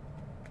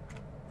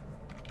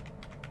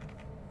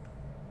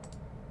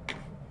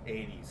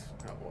 80s.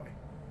 Oh, boy.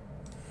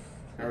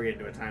 Now we're getting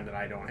to a time that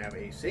I don't have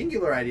a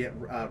singular idea.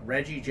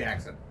 Reggie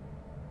Jackson.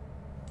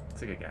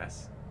 That's a good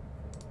guess.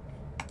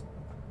 I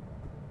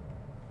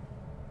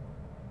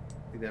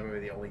think that might be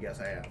the only guess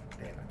I have.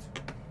 Damn it.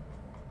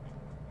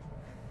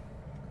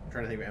 I'm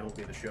trying to think of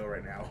MLB The Show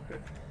right now.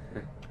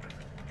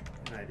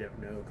 I have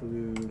no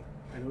clue.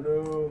 I don't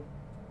know.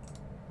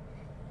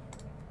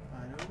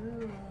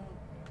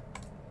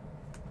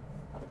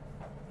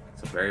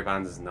 So Barry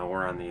Bonds is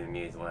nowhere on the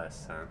needs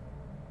list, huh?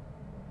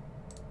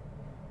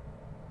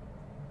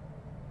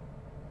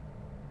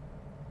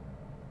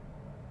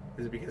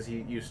 Is it because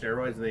he used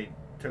steroids and they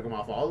took him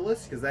off all the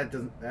lists? Because that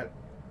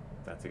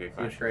That's a good seems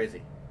question.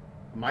 crazy.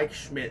 Mike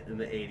Schmidt in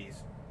the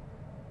 80s.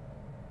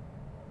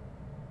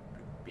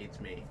 Beats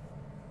me.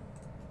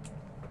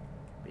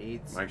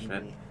 Mike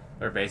Schmidt.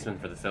 Third baseman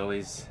for the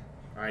Phillies.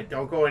 All right,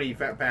 don't go any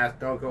past.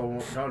 Don't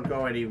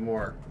go any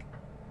more.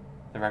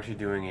 They're actually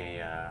doing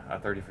a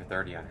 30 for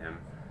 30 on him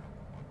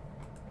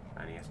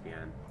on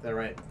ESPN. Is that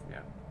right?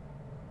 Yeah.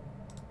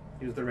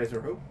 He was third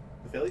baseman for who?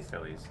 The Phillies?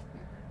 Phillies.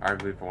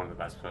 Arguably for one of the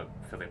best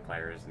Philly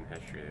players in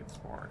history of the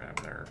sport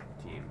of their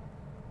team.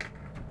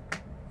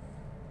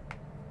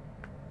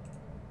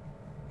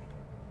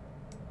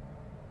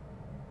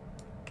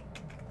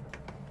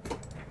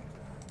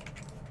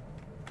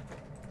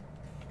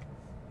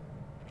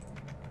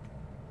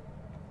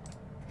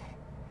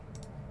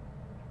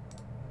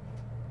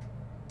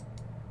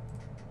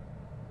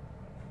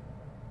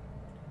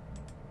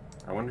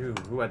 I wonder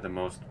who had the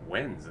most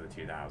wins in the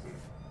 2000s.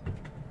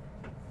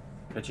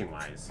 Pitching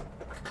wise.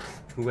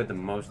 Who had the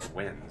most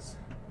wins?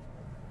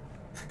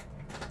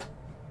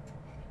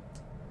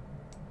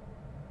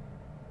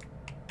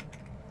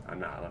 I'm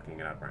not looking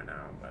it up right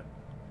now, but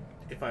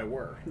If I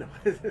were. No.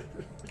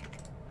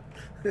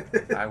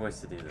 if I was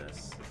to do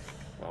this,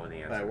 what would the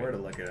If answer I were be?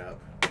 to look it up,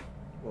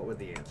 what would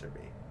the answer be?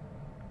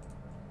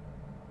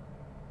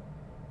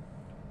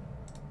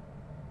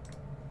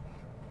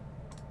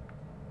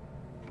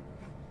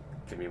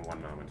 Give me one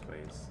moment,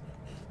 please.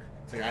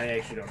 It's like, I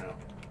actually don't know.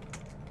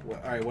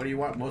 All right, what do you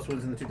want? Most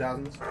wins in the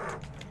 2000s? Is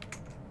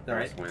that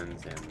right? Most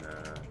wins in,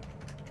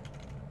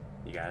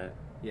 you got it?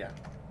 Yeah.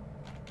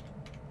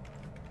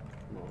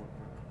 Oh,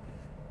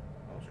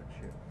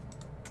 shit.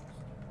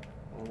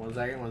 Hold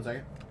on, 1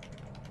 second.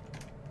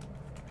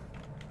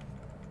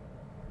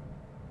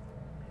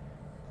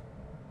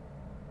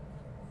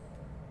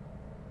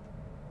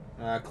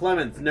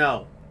 Clemens,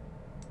 no.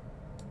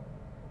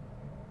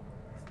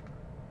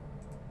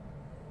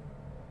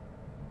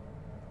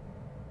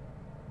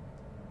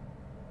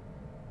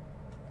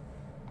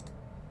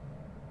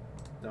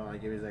 No,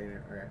 give me a second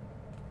here. Okay.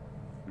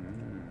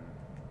 Mm.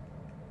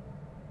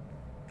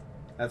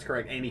 That's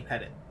correct. Andy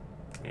Pettit.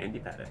 Andy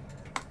Pettit.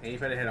 Andy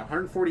Pettitte had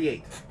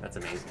 148. That's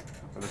amazing.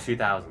 For the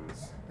 2000s.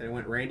 Then it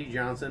went Randy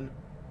Johnson,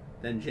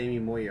 then Jamie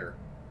Moyer.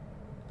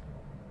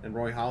 Then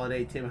Roy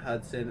Halladay, Tim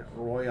Hudson,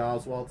 Roy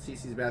Oswald,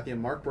 CeCe Sabathia,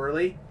 Mark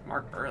Burley.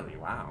 Mark Burley,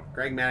 wow.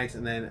 Greg Maddux,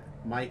 and then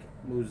Mike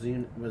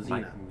Mussina.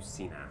 Mike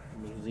Mussina.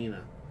 Mussina. He's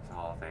a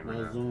Hall of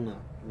Famer.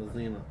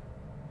 Mussina.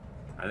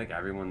 I think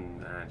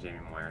everyone, Jamie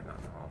Moyer's not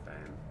in the Hall of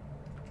Fame.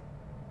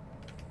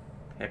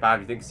 Hey,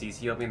 Bob, you think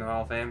CeCe will be in the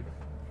Hall of Fame?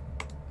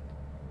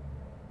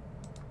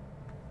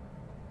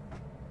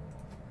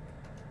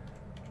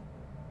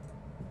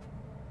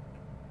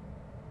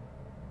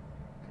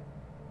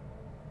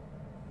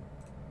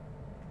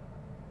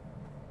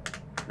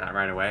 Not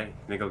right away.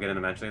 Think he'll get in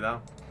eventually,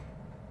 though?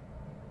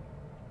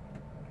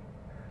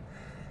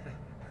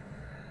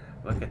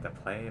 Look at the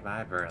play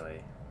by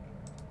Burley.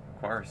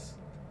 Of course.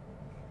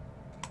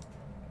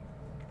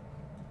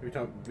 We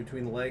talking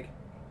between the leg?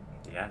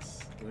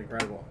 Yes. It was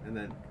incredible. And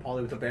then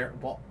Paulie with the bare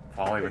ball.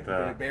 Paulie with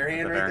the bare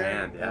hand with the right bare there.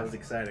 hand, yeah. That was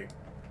exciting.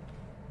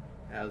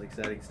 That was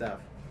exciting stuff.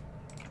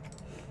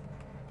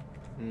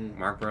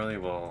 Mark Burley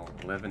will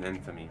live in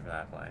infamy for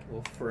that play.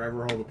 Will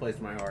forever hold a place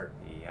in my heart.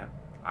 Yep.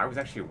 I was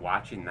actually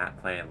watching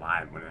that play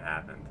live when it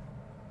happened.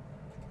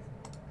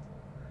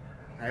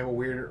 I have a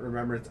weird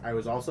remembrance.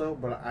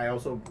 But I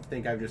also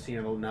think I've just seen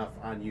it enough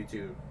on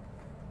YouTube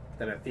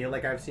that I feel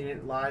like I've seen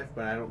it live,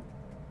 but I don't.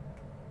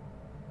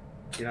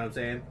 You know what I'm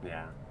saying?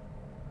 Yeah.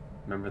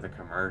 Remember the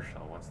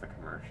commercial? What's the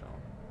commercial?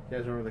 You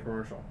guys remember the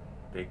commercial?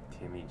 Big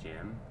Timmy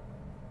Jim.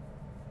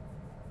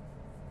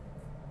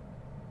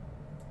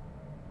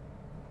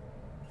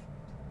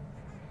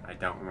 I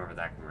don't remember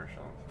that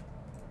commercial.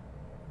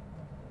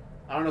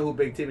 I don't know who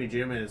Big Timmy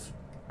Jim is.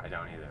 I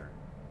don't either.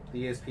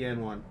 The ESPN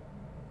one.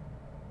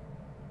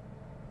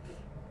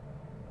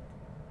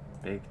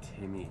 Big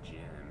Timmy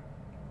Jim.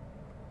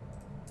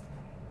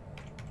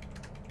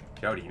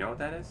 Joe, do you know what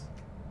that is?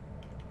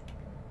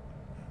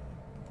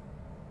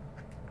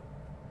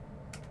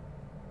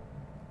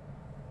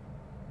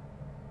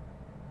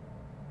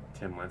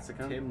 Tim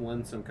Lincecum? Tim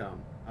Lincecum.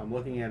 I'm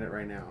looking at it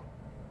right now.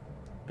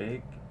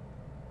 Big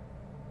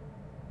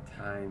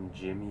time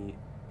Jimmy.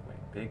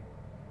 Wait,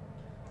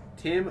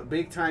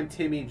 Big time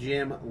Timmy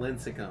Jim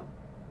Lincecum.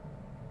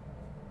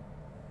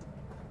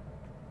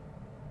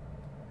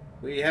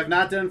 We have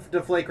not done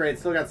Deflate Grade.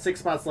 Still got 6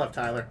 spots left,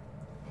 Tyler.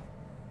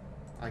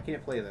 I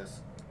can't play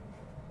this.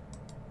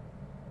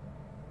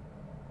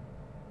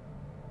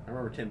 I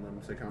remember Tim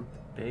Lincecum.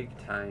 Big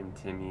time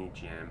Timmy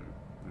Jim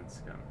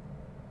Lincecum.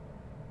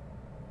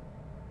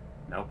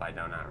 Nope, I do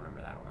not remember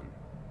that one.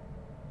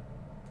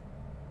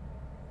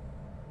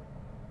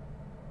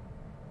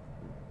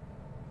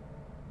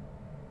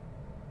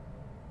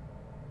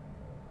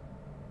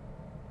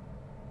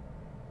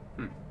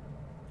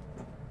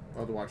 I'll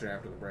have to watch it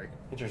after the break.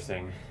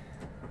 Interesting.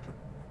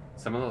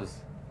 Some of those.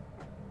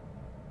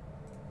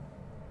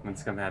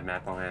 Lincecum had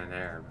Matt Bohannon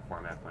there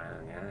before Matt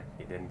Bohannon. Yeah,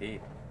 he did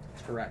indeed.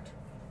 That's correct.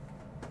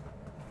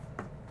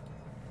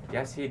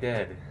 Yes, he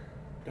did.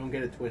 Don't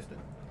get it twisted.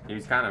 He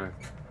was kind of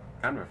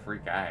a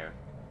freak guy.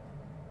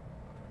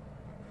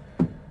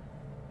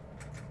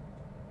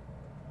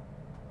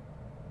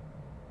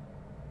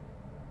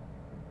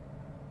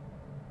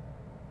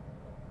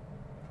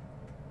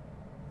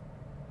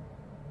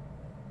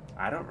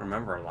 I don't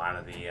remember a lot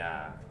of the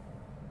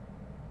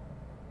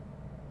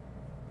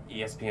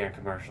ESPN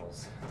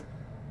commercials.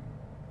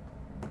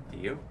 Do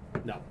you?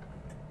 No.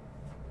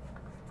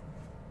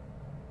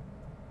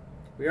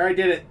 We already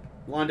did it,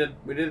 London.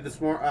 We did it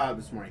this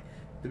morning.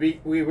 We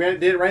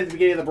did it right at the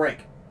beginning of the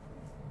break.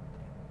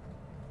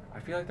 I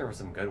feel like there were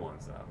some good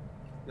ones though.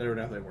 There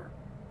definitely were.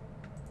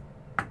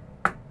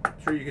 I'm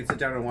sure you can sit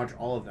down and watch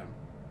all of them.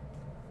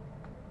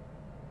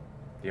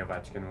 The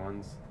Ovechkin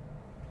ones.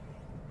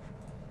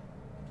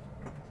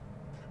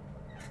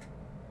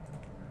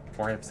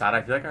 Jorge Posada.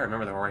 I feel like I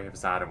remember the Jorge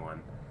Posada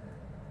one.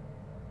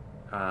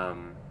 Oh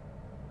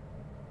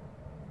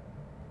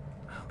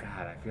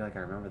God, I feel like I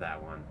remember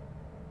that one.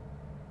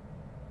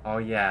 Oh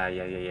yeah.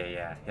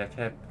 Hip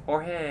hip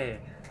Jorge.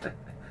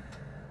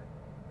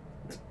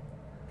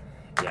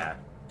 Yeah.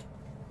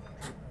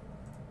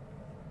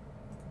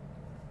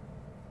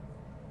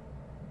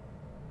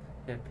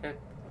 Hip hip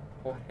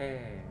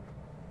Jorge.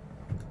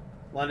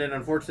 London,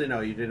 unfortunately,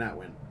 no, you did not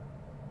win.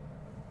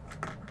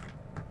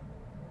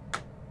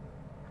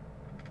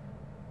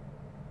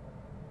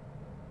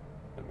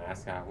 The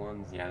mascot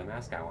ones? Yeah, the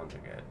mascot ones are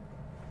good.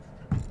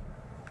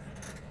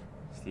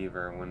 Steve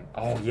Irwin.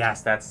 Oh,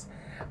 yes,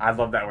 I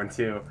love that one,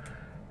 too.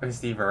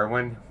 Steve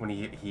Irwin,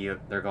 when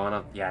they're going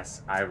up.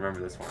 Yes, I remember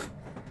this one.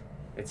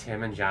 It's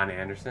him and John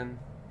Anderson.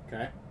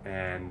 Okay.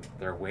 And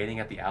they're waiting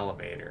at the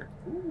elevator.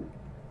 Ooh.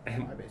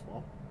 And My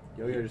baseball.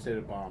 Yo-Yo just hit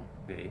a bomb.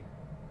 Did he?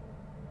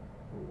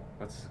 Ooh.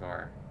 What's the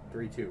score?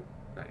 3-2.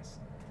 Nice.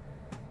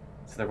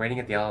 So they're waiting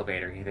at the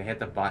elevator. They hit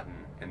the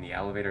button, and the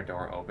elevator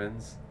door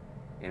opens,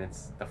 and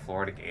it's the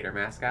Florida Gator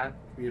mascot.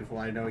 Beautiful.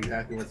 I know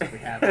exactly what's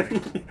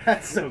happening.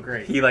 That's so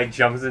great. He like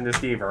jumps into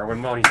Steve Irwin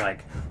mode. He's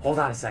like, "Hold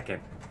on a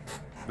second.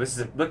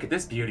 Look at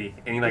this beauty,"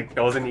 and he like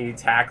goes and he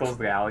tackles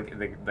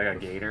the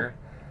gator.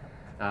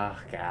 Oh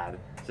God,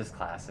 just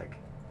classic.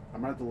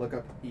 I'm gonna have to look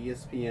up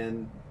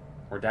ESPN.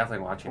 We're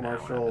definitely watching that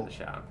one Commercial. after the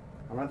show.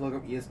 I'm gonna have to look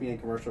up ESPN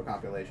commercial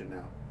compilation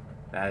now.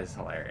 That is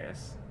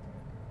hilarious.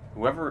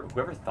 Whoever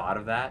thought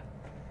of that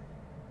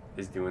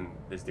is doing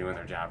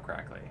their job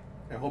correctly.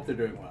 I hope they're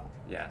doing well.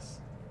 Yes.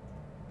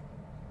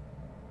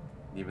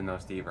 Even though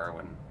Steve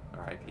Irwin,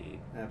 R.I.P.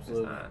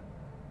 Absolutely. is not.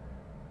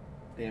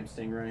 Damn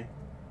Stingray.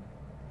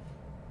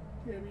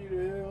 Give me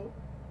the hell.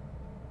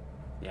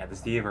 Yeah, the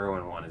Steve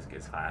Irwin one is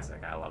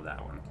classic. I love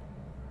that one.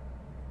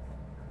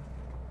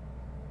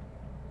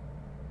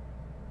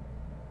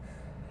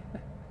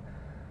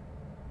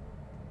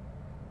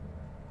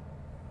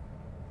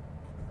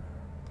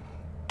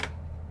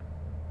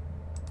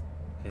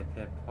 Hip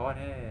hip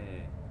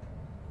hooray.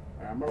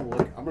 Alright,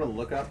 I'm gonna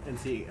look up and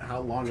see how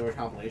long of a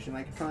compilation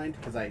I can find,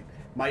 because I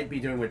might be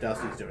doing what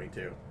Dusty's doing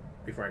too,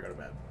 before I go to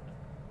bed.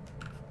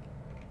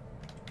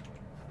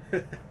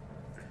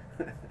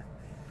 Let's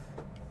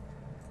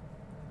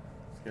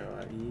go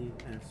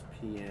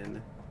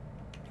ESPN.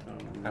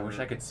 I wish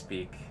I could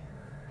speak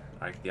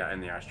like in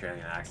the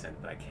Australian accent,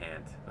 but I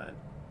can't. But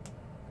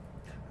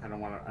I don't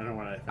want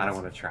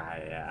to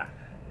try. Yeah.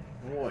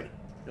 Oi,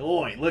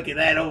 oi! Look at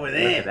that over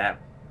there. Look at that.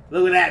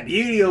 Look at that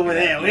beauty over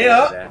there. beauty Wait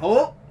over up. there.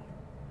 Hold.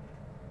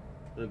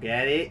 Look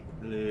at it.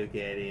 Look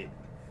at it.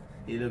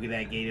 You look at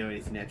that gator in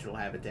its natural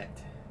habitat.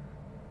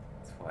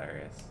 It's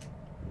hilarious.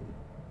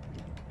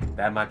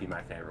 That might be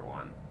my favorite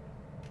one.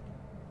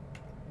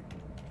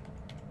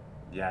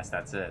 Yes,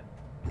 that's it.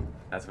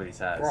 That's what he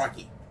says.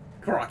 Crocky.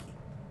 Crocky.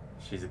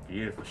 She's a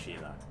beautiful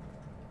Sheila.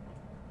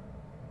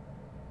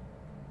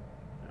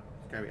 No,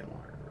 it's gotta be a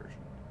longer version.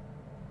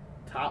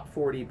 Top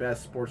 40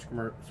 best sports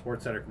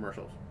center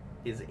commercials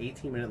is an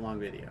 18-minute long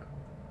video.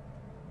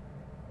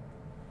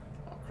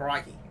 Oh,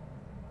 crikey.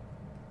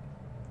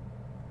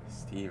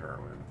 Steve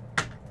Irwin.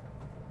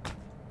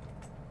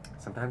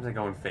 Sometimes I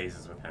go in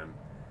phases with him.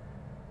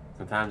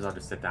 Sometimes I'll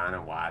just sit down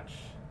and watch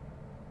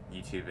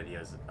YouTube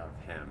videos of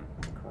him.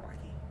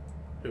 Crikey.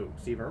 Who?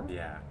 Steve Irwin?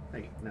 Yeah.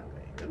 Like, no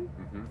way. Really?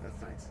 Mm-hmm.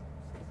 That's nice.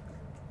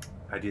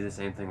 I do the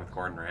same thing with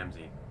Gordon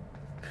Ramsay.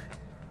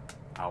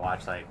 I'll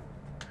watch like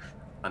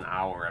an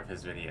hour of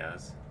his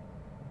videos.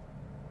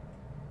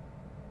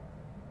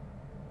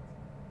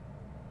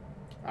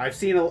 I've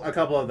seen a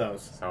couple of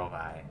those. So have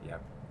I.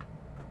 Yep.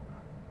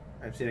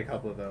 I've seen a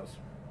couple of those.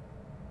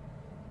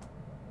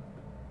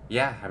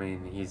 Yeah, I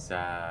mean, he's,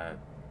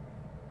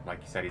 like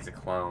you said, he's a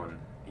clone.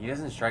 He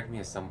doesn't strike me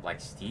as some,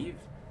 like Steve.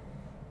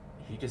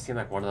 He just seemed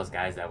like one of those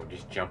guys that would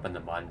just jump in the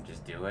mud and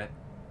just do it.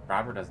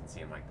 Robert doesn't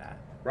seem like that.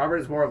 Robert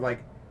is more of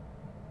like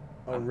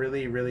a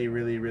really, really,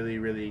 really, really,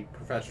 really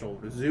professional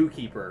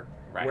zookeeper.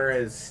 Right.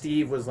 Whereas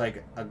Steve was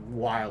like a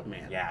wild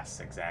man. Yes,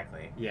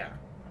 exactly. Yeah.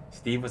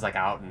 Steve was like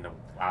out in the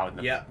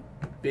Yeah.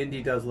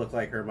 Bindi does look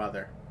like her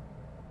mother.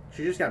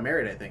 She just got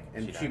married, I think,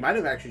 and She she does. might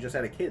have actually just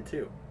had a kid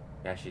too.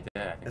 Yeah, she did. I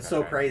think It's that's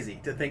so right. crazy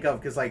to think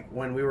of, because like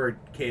when we were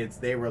kids,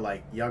 they were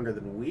like younger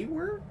than we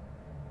were,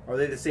 or are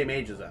they the same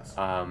age as us?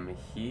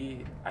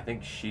 I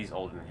think she's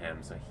older than him,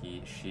 so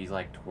she's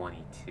like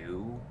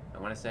 22, I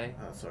want to say.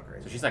 Oh, that's so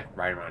crazy. So she's like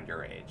right around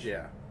your age.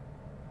 Yeah.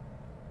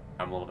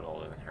 I'm a little bit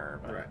older than her,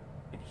 but Right.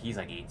 and he's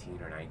like 18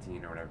 or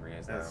 19 or whatever he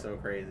is now. That's so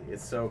crazy.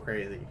 It's so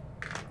crazy.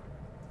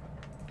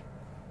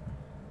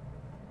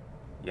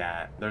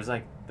 Yeah, there's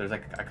like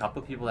a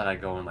couple of people that I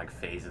go in like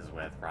phases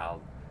with, where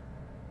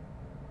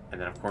and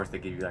then of course they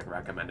give you like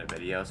recommended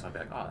videos, so I'll be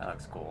like, oh, that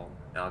looks cool,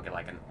 and I'll get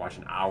like watch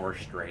an hour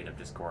straight of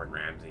just Gordon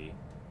Ramsay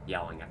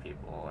yelling at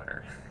people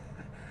or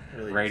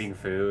Really rating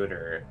food,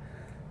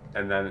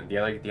 and then the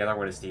other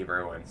one is Steve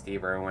Irwin.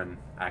 Steve Irwin,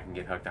 I can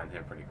get hooked on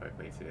him pretty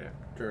quickly too.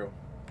 True.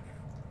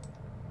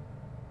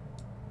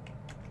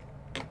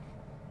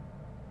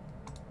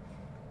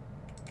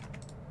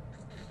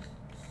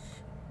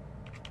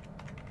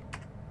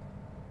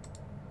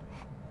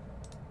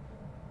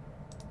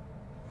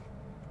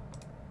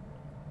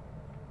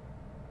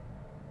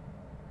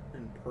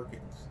 And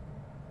Perkins.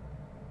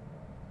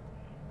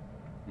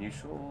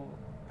 Mutual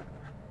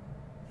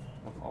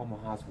of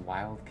Omaha's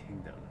Wild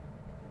Kingdom.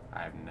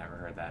 I've never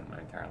heard that in my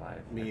entire life.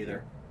 Have Me you?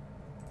 either.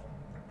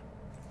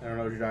 I don't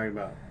know what you're talking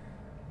about.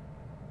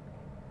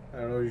 I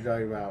don't know what you're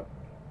talking about.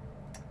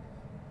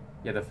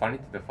 Yeah, the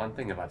fun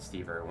thing about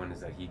Steve Irwin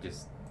is that he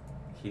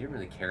didn't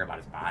really care about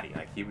his body.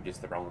 Like, he would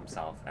just throw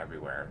himself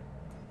everywhere,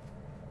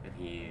 and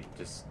he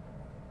just,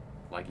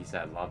 like you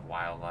said, loved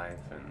wildlife,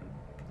 and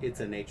It's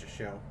a nature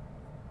show.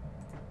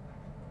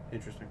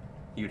 Interesting.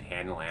 he would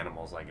handle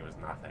animals like it was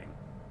nothing.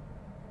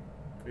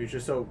 He was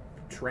just so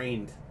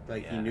trained,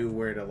 like he Yeah. knew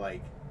where to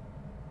like.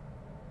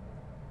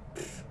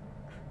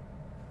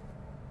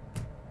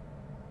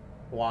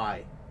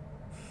 Why?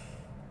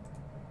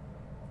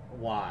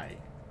 Why?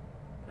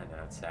 I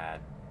know, it's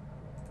sad.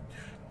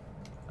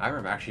 I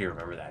actually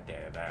remember that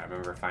day. I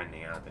remember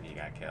finding out that he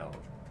got killed.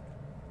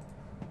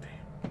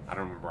 I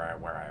don't remember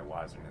where I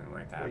was or anything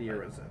like that. What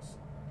year was this?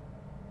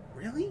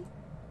 Really?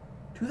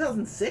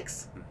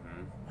 2006?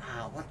 Mm-hmm.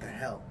 Wow, what the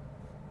hell?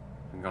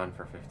 Been gone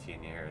for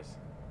 15 years.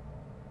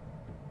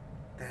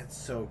 That's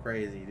so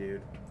crazy,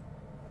 dude.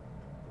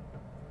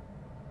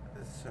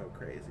 This is so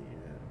crazy,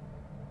 man.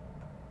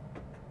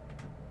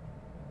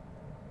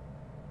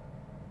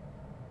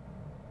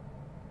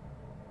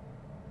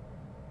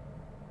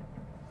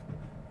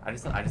 I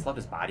just love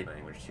his body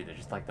language too. There's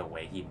just like the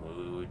way he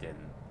moved and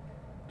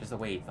just the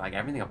way like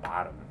everything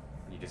about him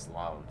you just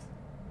loved.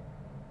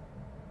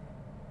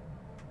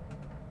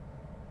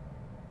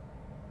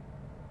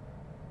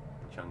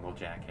 Jungle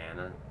Jack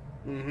Hanna.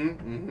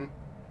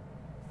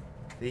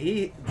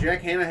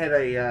 Jack Hanna had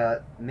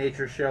a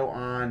nature show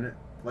on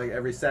like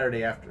every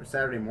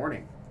Saturday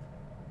morning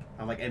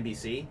on like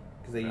NBC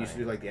because they used to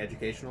do like the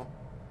educational.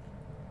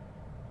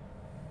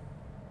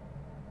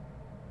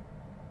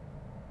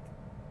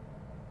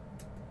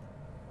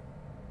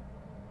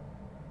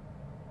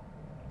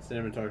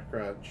 Cinnamon Toast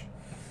Crunch.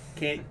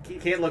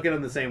 Can't look at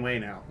them the same way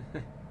now.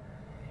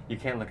 You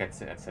can't look at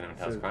Cinnamon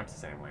Toast Crunch the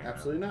same way.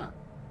 Absolutely not.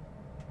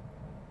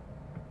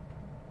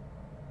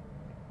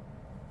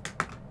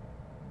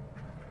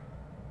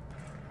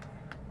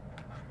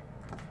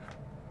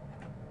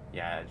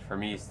 Yeah, for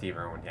me, Steve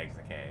Irwin takes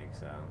the cake,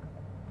 so.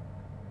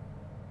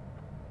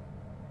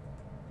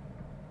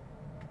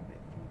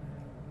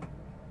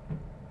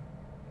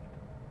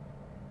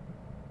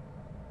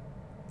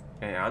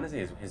 And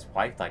honestly, his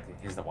wife,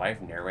 the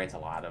wife narrates a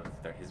lot of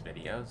his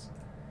videos.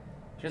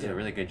 She does a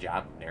really good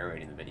job of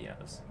narrating the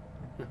videos.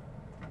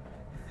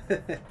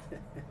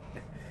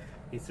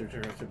 He's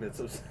searching for bits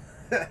of.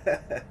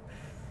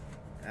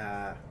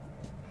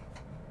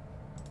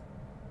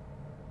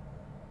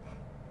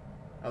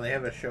 They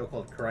have a show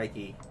called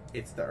Crikey.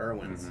 It's the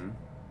Irwins. Mm-hmm.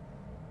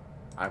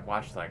 I've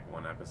watched like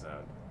one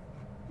episode.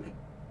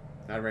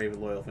 Not a very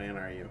loyal fan,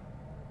 are you?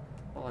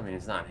 Well, I mean,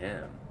 it's not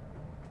him.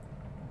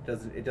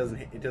 It doesn't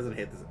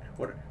hit this.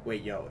 What?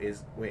 Wait,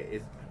 is?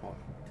 Oh,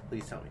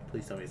 please tell me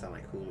it's on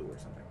like Hulu or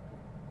something.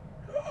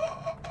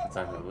 It's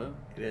on Hulu?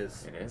 It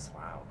is. It is?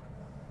 Wow.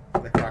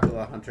 The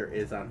Crocodile Hunter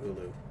is on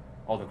Hulu.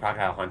 Oh, the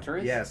Crocodile Hunter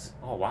is? Yes.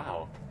 Oh,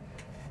 wow.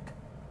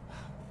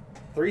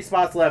 3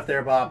 spots left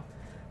there, Bob.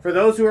 For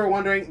those who are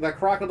wondering, The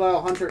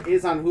Crocodile Hunter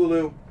is on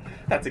Hulu.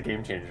 That's a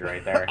game changer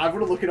right there. I'm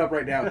going to look it up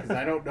right now because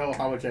I don't know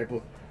how much I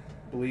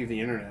believe the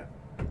internet.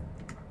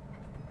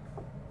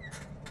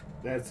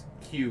 That's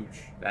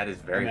huge. That is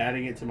very... I'm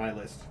adding it to my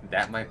list.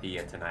 That might be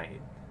it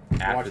tonight.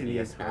 Watching the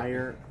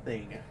entire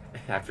thing.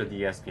 After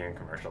the ESPN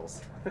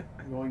commercials.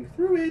 I'm going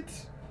through it.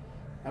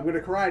 I'm going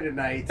to cry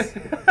tonight.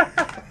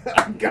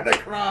 I'm going to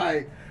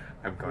cry.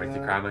 I'm going to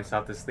cry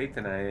myself to sleep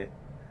tonight.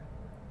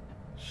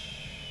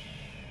 Shh.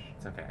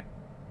 It's okay.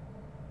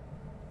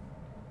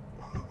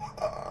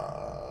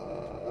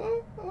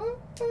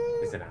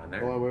 Is it on there?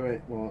 Hold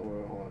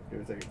on. Give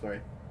me a second. Sorry.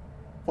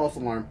 False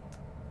alarm.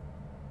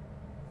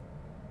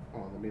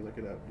 Hold on, let me look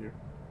it up here.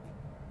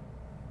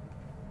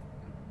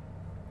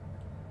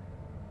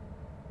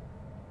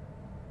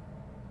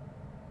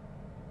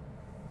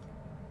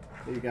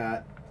 You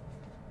got.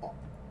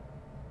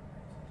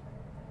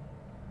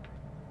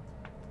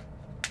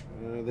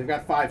 They've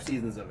got 5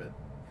 seasons of it.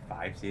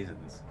 5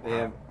 seasons. They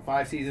have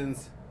 5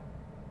 seasons.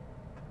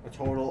 A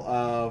total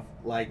of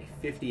like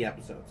 50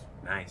 episodes.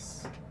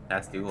 Nice.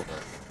 That's doable.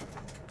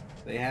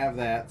 They have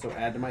that, so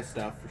add to my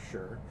stuff for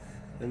sure.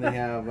 Then they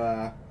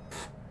have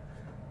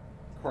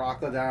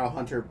Crocodile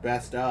Hunter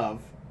Best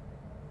Of.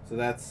 So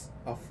that's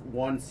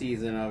one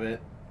season of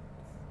it.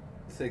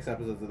 6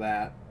 episodes of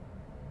that.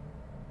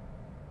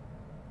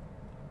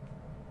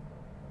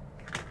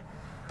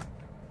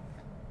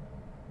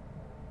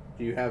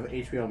 Do you have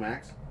HBO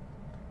Max?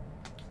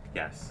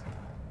 Yes.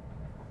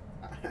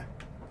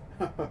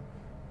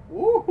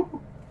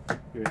 Woo!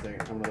 Give me a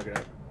second. I'm gonna look it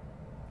up.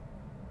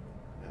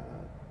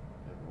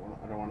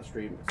 I don't want to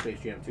stream Space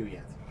Jam 2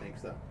 yet.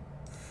 Thanks, though.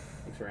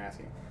 Thanks for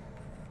asking.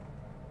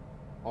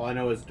 All I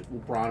know is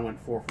LeBron went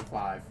 4 for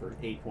 5 for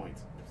 8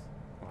 points.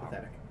 Wow.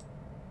 Pathetic.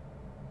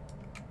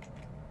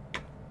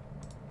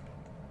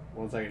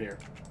 1 second here.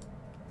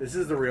 This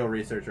is the real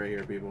research right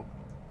here, people.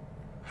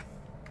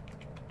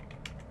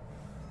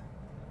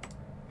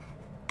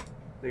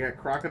 They got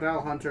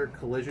Crocodile Hunter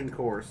Collision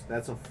Course.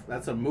 That's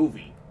a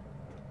movie.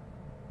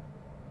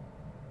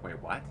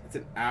 Wait, what? It's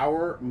an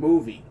hour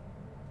movie.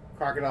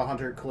 Crocodile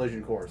Hunter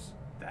Collision Course.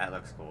 That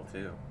looks cool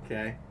too.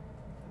 Okay.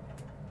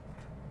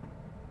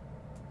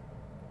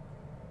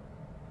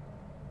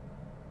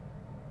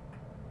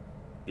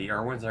 The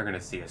Irwins are going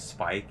to see a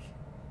spike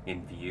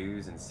in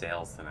views and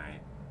sales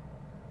tonight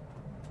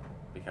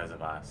because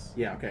of us.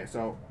 Yeah, okay.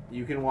 So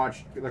you can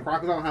watch the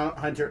Crocodile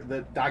Hunter,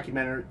 the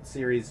documentary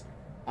series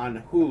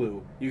on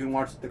Hulu. You can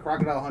watch the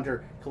Crocodile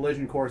Hunter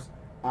Collision Course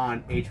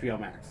on HBO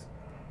Max.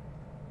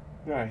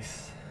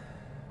 Nice.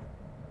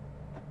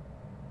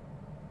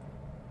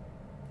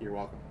 You're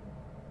welcome.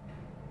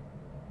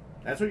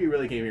 That's what you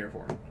really came here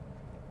for.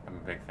 I'm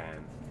a big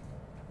fan.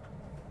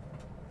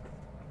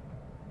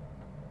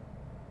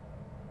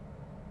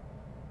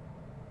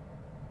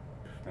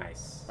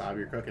 Nice. Bob,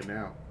 you're cooking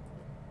now.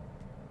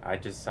 I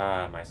just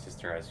saw my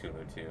sister has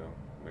Hulu too.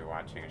 We were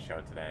watching a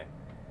show today.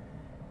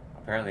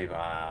 Apparently,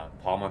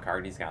 Paul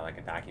McCartney's got like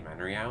a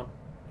documentary out.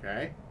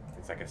 Okay.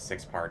 It's like a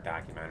 6-part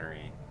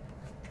documentary.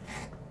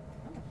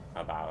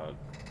 about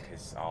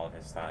all of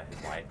his stuff,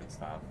 his life and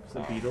stuff. The So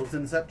Beatles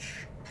and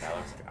such that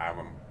looks. I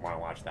want to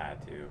watch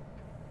that too.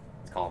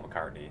 It's called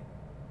McCartney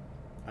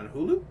on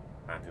Hulu.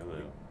 on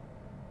Hulu.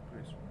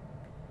 Nice.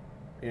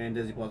 And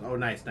Disney Plus. Oh,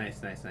 nice.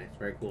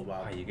 Very cool,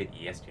 Bob. Oh, you get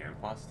ESPN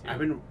Plus too. I've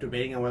been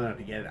debating on whether or not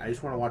to get it. I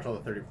just want to watch all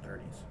the 30 for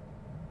 30s.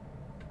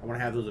 I want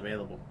to have those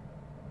available.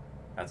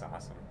 That's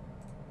awesome.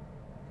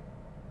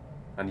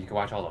 And you can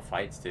watch all the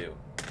fights too.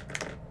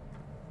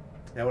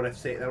 That would have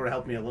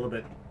helped me a little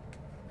bit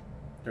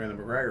during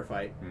the McGregor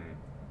fight. Hmm.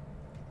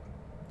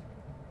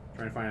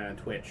 Trying to find it on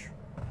Twitch.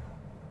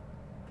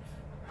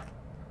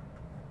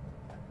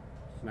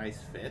 Nice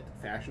fit,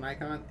 fashion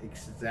icon.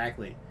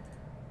 Exactly.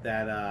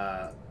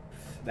 That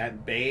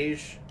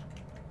beige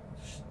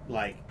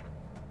like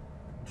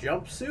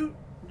jumpsuit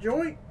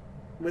joint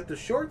with the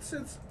shorts.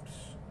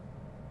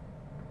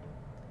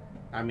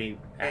 I mean,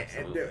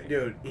 Absolutely.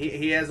 dude,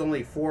 he has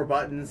only 4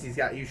 buttons. He's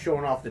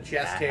showing off the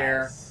chest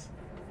hair.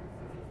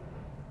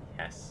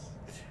 Yes.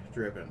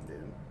 Dripping,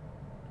 dude.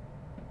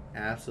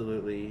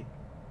 Absolutely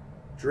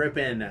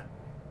dripping.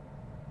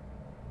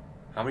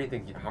 How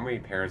many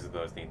pairs of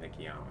those do you think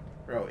he owned?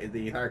 Bro,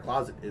 the entire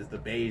closet is the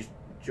beige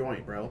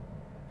joint, bro.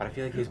 But I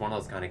feel like he's one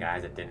of those kind of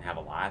guys that didn't have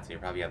a lot, so he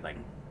probably had like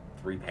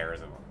 3 pairs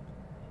of them,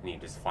 and he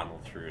just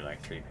funneled through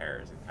like 3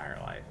 pairs his entire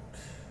life.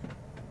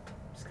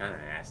 It's kind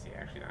of nasty,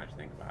 actually, now that you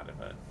think about it.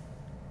 But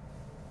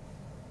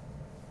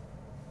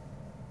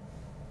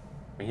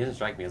I mean, he doesn't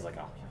strike me as like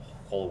a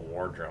whole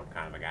wardrobe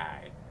kind of a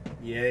guy.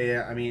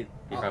 Yeah. I mean,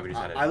 He probably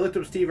just had I looked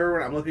up Steve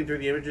Irwin. I'm looking through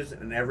the images,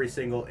 and every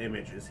single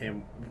image is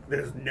him.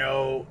 There's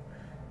no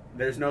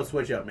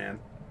switch up, man.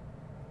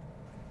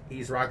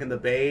 He's rocking the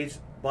beige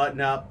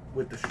button up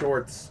with the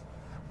shorts,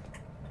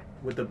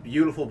 with the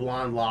beautiful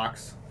blonde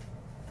locks.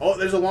 Oh,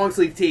 there's a long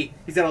sleeve tee.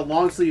 He's got a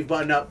long sleeve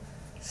button up.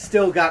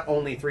 Still got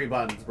only 3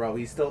 buttons, bro.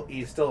 He still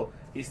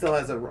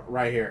has it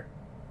right here,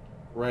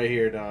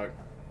 dog.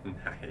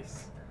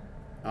 Nice.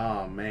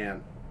 Oh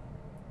man.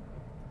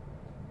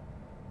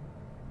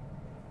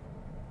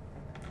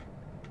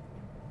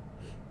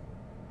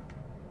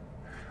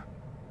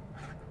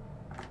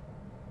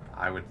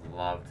 I would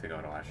love to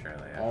go to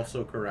Australia.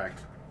 Also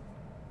correct.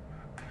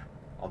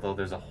 Although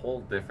there's a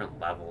whole different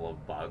level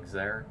of bugs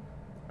there,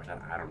 which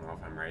I don't know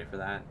if I'm ready for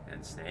that.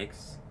 And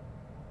snakes.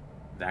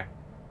 That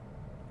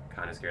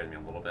kind of scares me a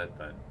little bit,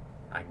 but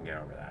I can get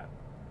over that.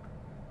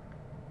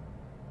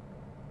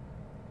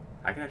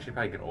 I can actually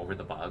probably get over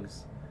the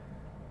bugs,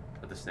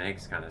 but the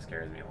snakes kind of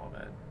scares me a little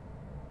bit.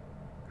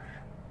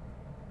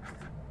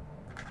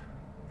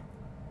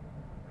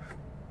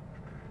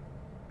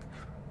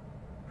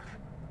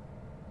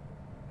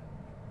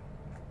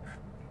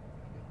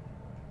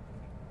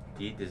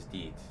 Deet is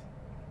deet.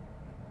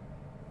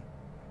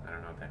 I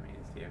don't know what that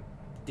means to you.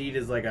 Deed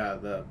is like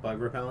the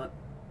bug repellent,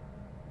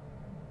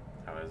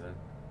 How is it?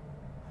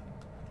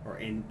 or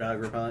in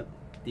bug repellent.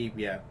 Deep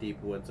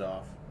woods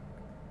off.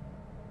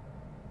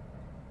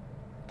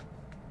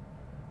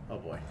 Oh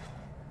boy.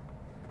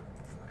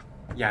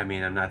 Yeah, I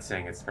mean, I'm not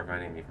saying it's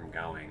preventing me from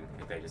going.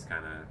 If they just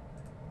kind of,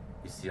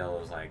 you see all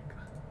those like,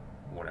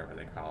 whatever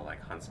they call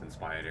like huntsman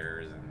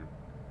spiders and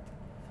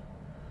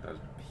those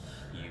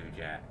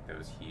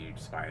huge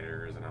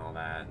spiders and all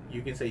that.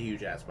 You can say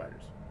huge ass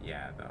spiders.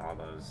 Yeah, all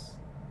those.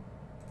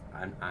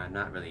 I'm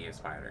not really a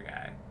spider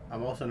guy.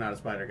 I'm also not a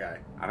spider guy.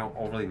 I don't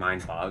overly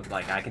mind bugs.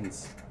 Like I can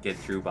get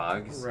through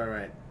bugs.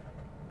 Right.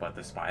 But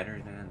the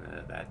spiders, man,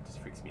 that just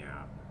freaks me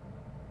out.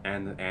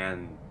 And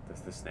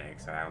the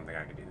snakes. I don't think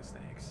I could do the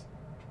snakes.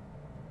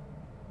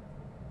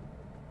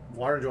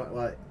 Water joint.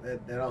 Well,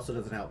 that also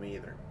doesn't help me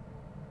either.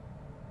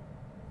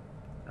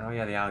 Oh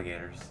yeah, the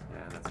alligators.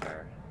 Yeah, that's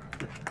fair.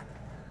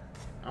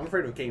 I'm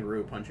afraid of a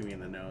kangaroo punching me in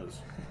the nose.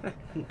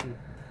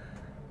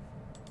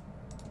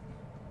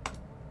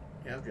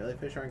 Yeah,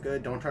 jellyfish aren't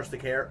good. Don't touch the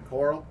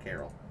coral.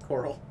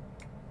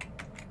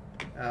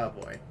 Oh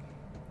boy.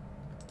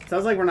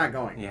 Sounds like we're not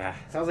going. Yeah.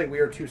 Sounds like we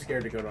are too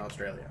scared to go to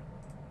Australia.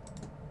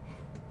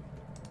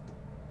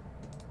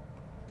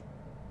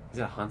 Is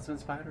it a huntsman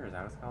spider? Is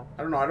that what it's called?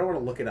 I don't know. I don't want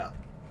to look it up.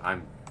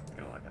 I'm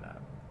gonna look it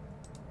up.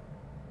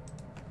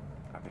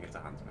 I think it's a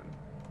huntsman.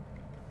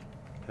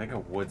 I think a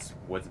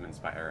woodsman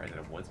spider. Is it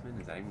a woodsman?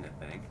 Is that even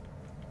a thing?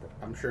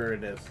 I'm sure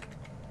it is.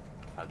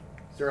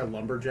 Is there a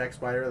lumberjack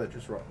spider that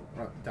just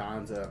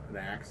dons an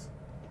axe?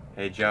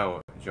 Hey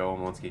Joe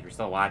Omonsky, if you're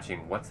still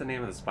watching, what's the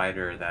name of the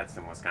spider that's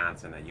in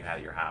Wisconsin that you had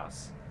at your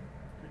house?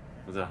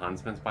 Was it a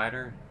huntsman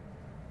spider?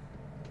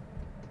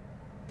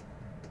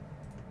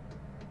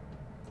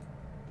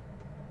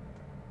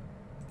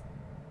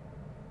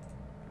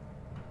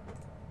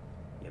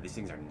 Yeah, these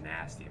things are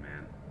nasty,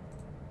 man.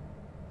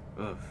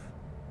 Oof.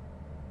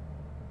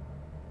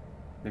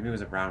 Maybe it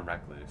was a brown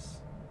recluse.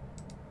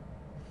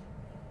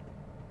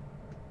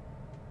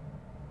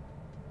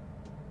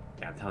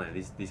 Yeah, I'm telling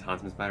you, these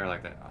huntsman spiders are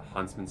like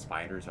huntsman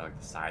spiders are like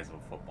the size of a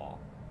football.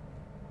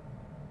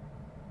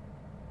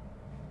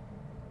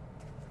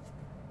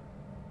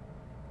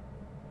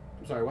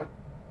 I'm sorry, what?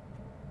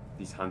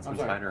 These huntsman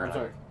spiders are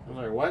I'm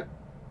sorry, what?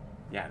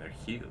 yeah, they're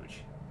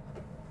huge.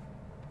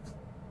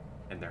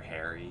 And they're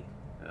hairy.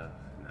 Ugh,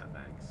 no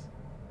thanks.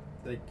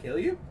 They kill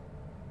you?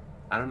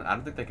 I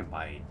don't think they can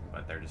bite,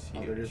 but they're just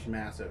huge. Oh, they're just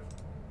massive.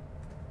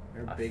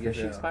 They're A big as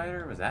fishing hell.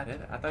 spider? Was that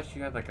it? I thought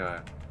you had like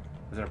a...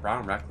 Was it a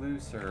brown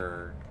recluse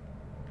or...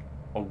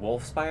 A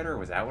wolf spider?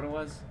 Was that what it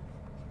was?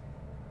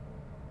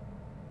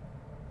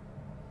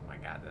 Oh my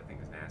god, that thing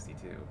is nasty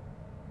too.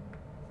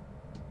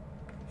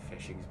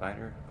 Fishing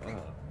spider? Ugh.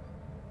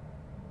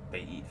 They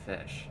eat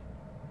fish.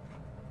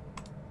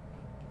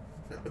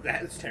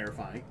 That is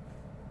terrifying.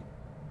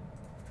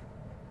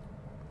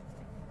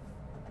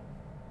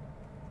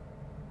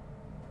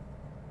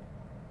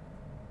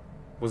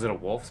 Was it a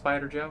wolf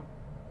spider, Joe?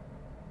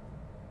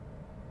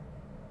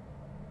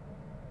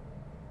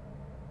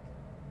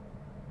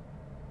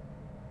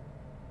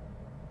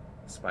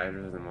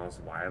 Spiders are the most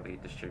widely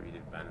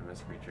distributed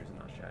venomous creatures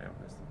in Australia.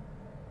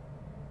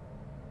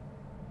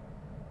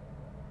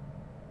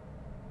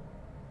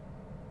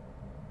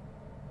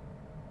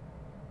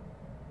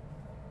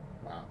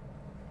 Wow.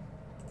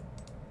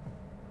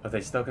 But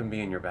they still can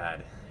be in your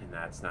bed, and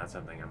that's not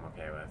something I'm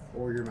okay with.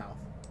 Or your mouth.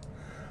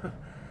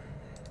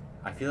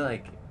 I feel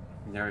like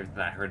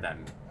I heard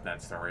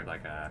that story of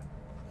like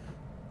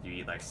you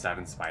eat like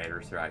 7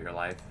 spiders throughout your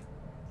life.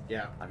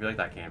 Yeah. I feel like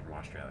that came from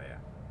Australia.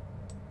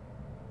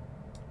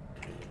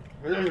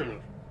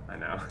 I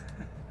know.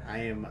 I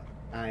am.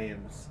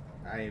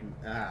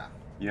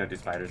 You don't do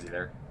spiders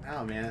either.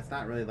 No, man, it's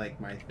not really like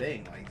my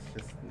thing. Like,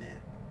 it's just meh.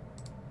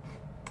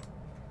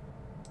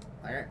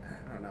 I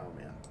don't know,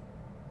 man.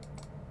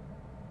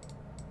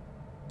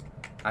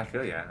 I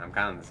feel ya. I'm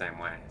kind of the same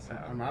way. So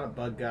I'm not a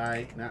bug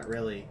guy, not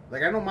really.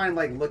 Like, I don't mind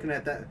like looking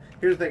at that.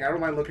 Here's the thing, I don't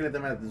mind looking at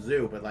them at the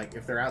zoo, but like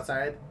if they're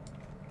outside,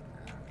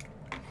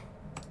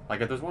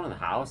 like if there's one in the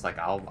house, like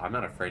I'm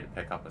not afraid to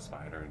pick up a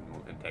spider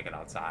and take it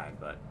outside,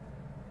 but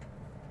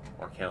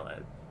or kill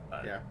it.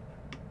 But yeah.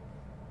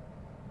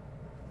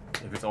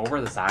 if it's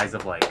over the size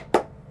of like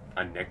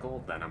a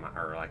nickel, then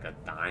or like a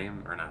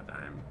dime, or not a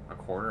dime, a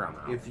quarter, I'm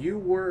out. If you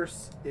want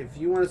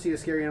to see a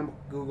scary animal,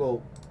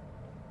 Google.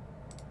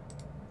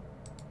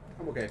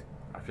 I'm okay.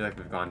 I feel like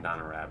we've gone down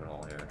a rabbit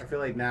hole here. I feel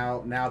like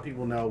now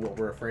people know what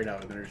we're afraid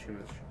of, and they're just gonna.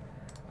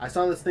 I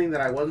saw this thing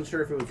that I wasn't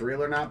sure if it was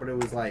real or not, but it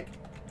was like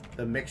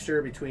the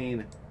mixture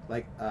between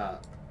like a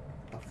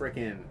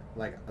freaking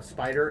like a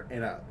spider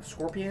and a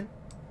scorpion.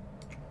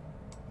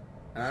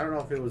 And I don't know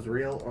if it was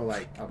real or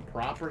like a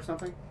prop or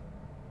something.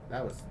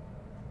 That was.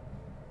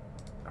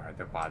 All right,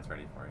 the quad's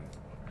ready for you.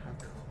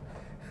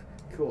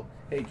 Cool.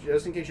 Hey,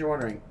 just in case you're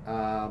wondering,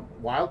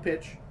 wild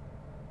pitch.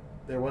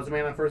 There was a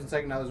man on first and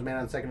second. Now there's a man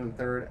on second and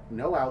third.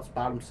 No outs.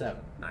 Bottom 7.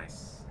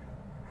 Nice.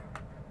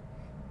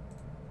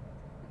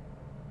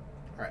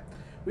 All right.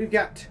 We've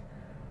got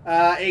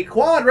a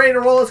quad ready to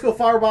roll. Let's go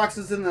flower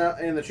boxes in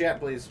the chat,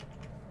 please.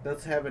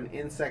 Let's have an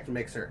insect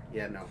mixer.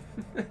 Yeah, no.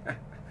 No.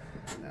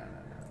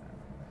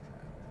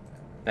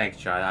 Thanks,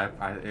 Chad.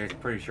 I'm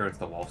pretty sure it's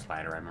the wolf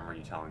spider. I remember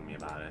you telling me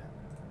about it.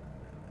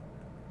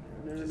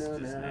 No.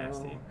 Just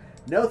nasty.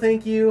 No,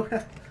 thank you.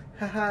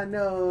 Haha,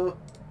 no.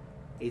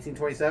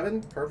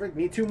 1827. Perfect.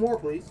 Need 2 more,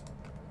 please.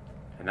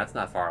 And that's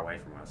not far away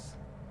from us.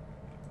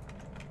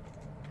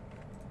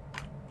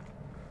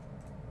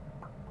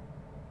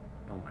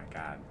 Oh my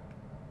god.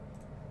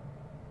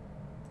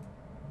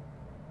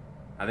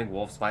 I think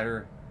wolf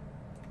spider...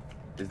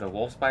 Is the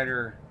wolf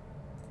spider...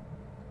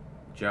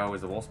 Joe,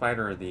 is the wolf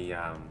spider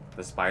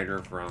the spider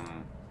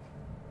from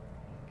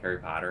Harry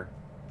Potter?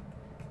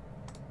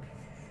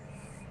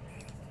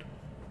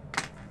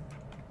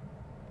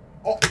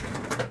 Oh.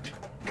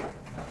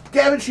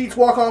 Gavin Sheets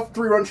walk-off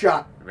 3-run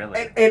shot.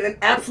 Really? And an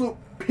absolute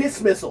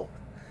piss missile.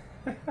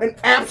 An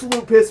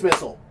absolute piss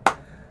missile.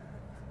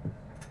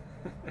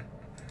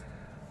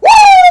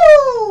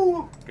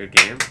 Woo! Good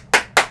game.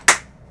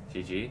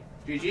 GG.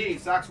 GG.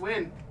 Sox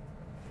win.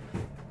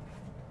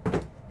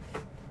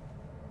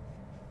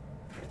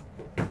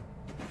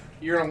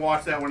 You're gonna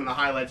watch that one in the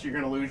highlights. You're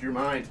gonna lose your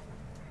mind.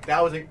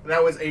 That was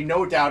a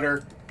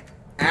no-doubter.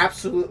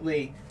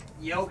 Absolutely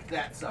yoked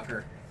that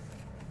sucker.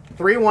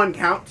 3-1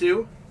 count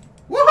too.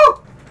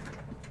 Woohoo!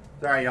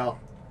 Sorry, y'all.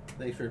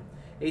 Thanks for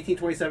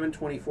 1827,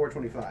 24,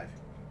 25.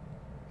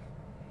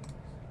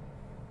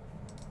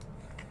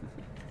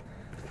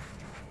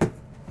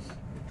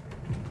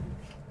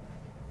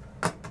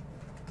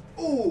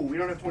 Ooh, we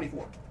don't have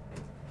 24.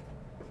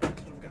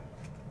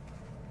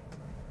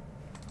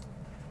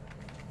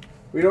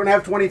 We don't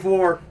have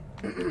 24.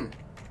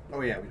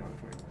 Oh yeah, we don't have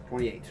 24.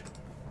 28.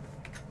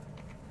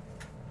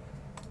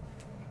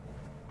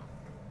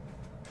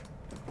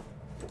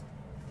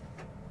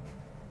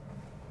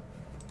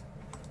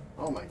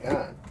 Oh my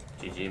god.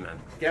 GG,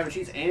 man. Gavin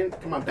Sheets and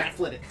come on, bat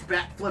flip it.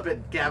 Bat flip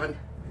it, Gavin.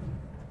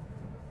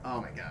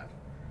 Oh my god.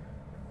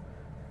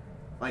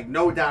 Like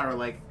no doubter,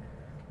 like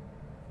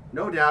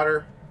no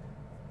doubter.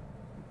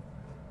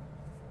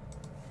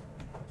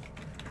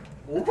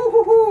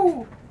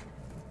 Woo-hoo-hoo-hoo.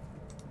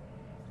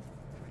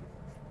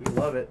 You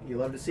love it. You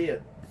love to see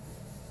it.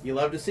 You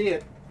love to see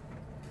it.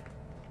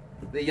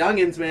 The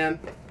youngins, man.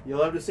 You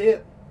love to see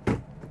it.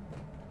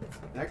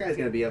 That guy's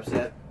gonna be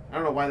upset. I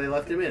don't know why they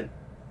left him in.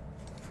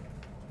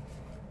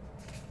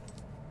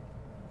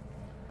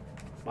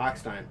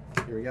 Box time.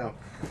 Here we go.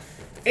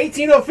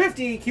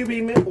 18050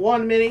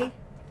 QB1 Mini.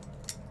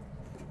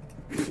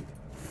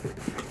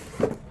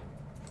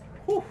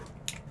 Whew.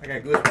 I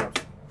got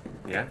goosebumps.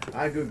 Yeah?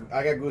 I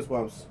got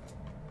goosebumps.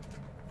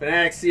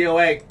 Fanatics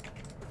COA.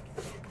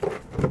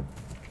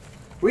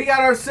 We got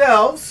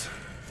ourselves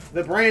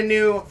the brand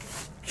new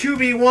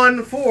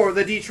QB1 for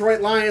the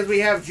Detroit Lions. We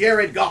have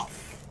Jared Goff.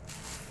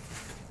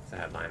 It's a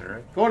headliner,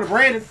 right? Going to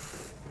Brandon.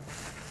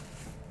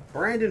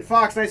 Brandon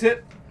Fox, nice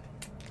hit.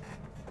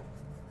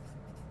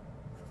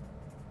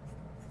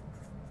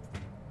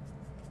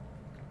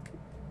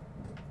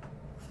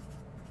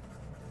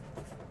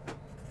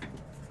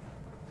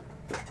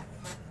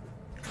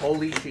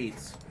 Holy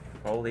sheets.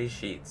 Holy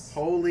sheets.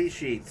 Holy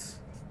sheets.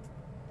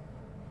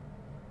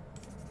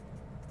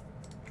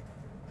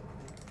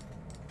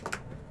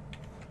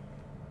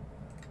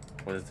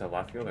 Was it to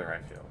left field or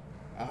right field?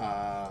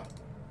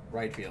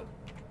 Right field.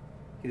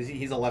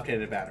 He's a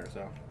left-handed batter,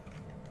 so.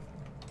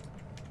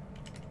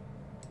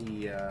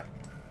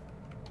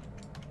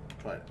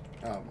 But,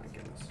 oh my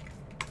goodness.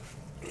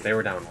 They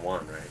were down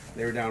 1, right?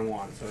 They were down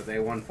 1, so they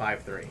won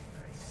 5-3.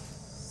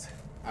 Nice.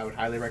 I would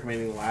highly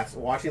recommend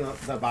watching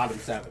the bottom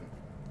 7.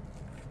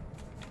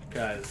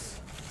 Because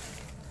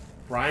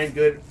Brian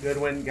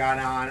Goodwin got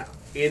on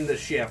in the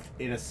shift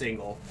in a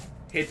single.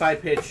 Hit by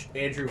pitch,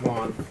 Andrew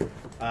Vaughn.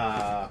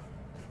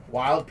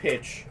 Wild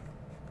pitch.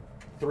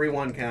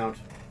 3-1 count.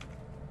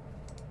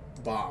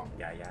 Bomb.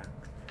 Yeah, yeah.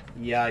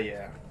 Yeah,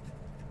 yeah.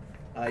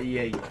 Yeah,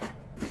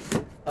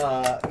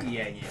 yeah.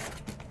 Yeah, yeah.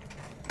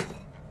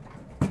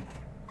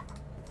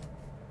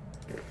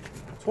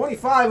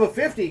 25 of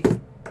 50.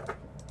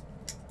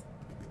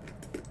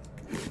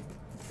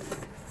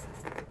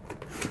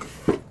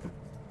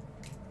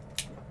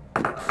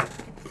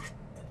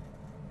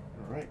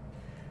 Alright.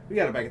 We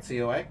got it back at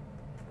COA.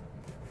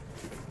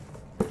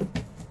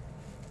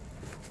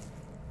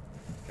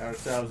 Got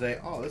ourselves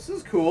a, oh, this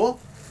is cool.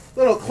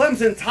 Little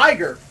Clemson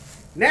Tiger.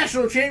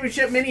 National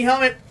Championship mini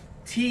helmet.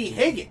 T.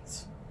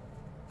 Higgins.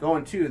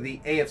 Going to the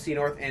AFC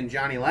North and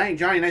Johnny Lang.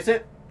 Johnny, nice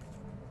hit.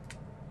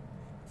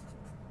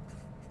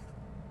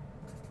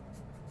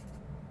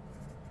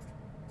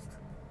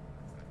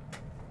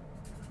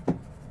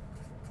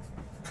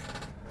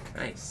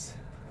 Nice.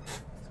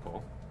 That's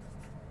cool.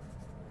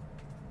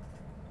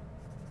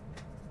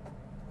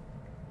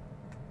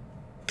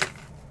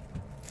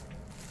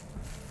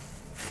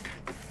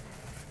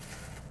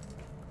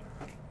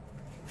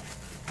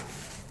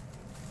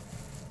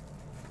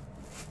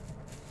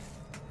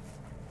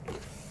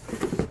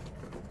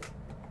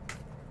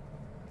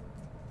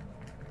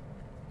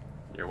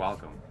 You're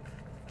welcome.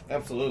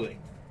 Absolutely.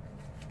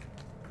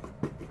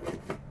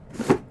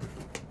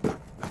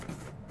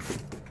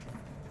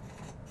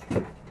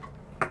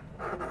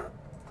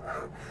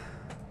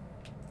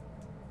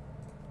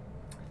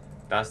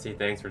 Dusty,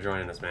 thanks for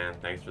joining us, man.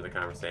 Thanks for the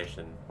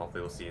conversation.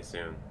 Hopefully we'll see you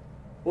soon.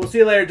 We'll see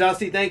you later,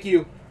 Dusty. Thank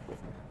you.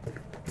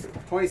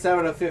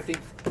 27 of 50.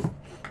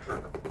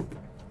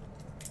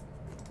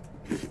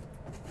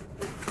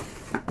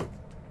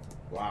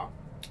 Wow.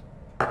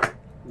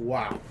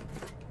 Wow.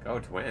 Go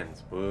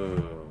Twins.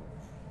 Woo.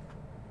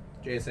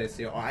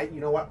 JSACO. Oh,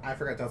 you know what? I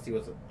forgot Dusty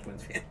was a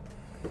Twins fan.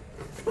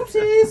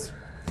 Oopsies.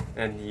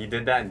 And you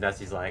did that, and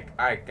Dusty's like,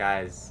 all right,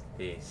 guys,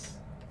 peace.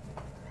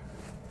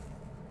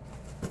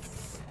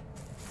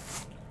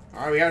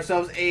 All right, we got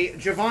ourselves a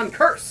Javon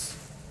Curse.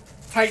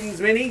 Titans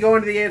mini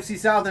going to the AFC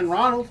South and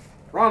Ronald.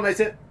 Ronald, nice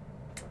hit.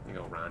 You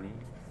go, Ronald.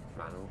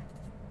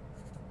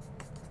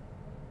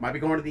 Might be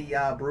going to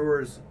the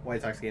Brewers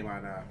White Sox game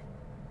on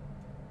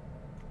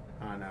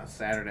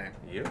Saturday.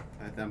 You?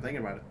 I'm thinking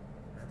about it.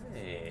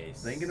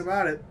 Nice. Thinking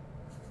about it.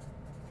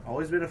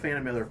 Always been a fan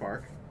of Miller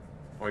Park.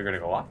 Oh, you're going to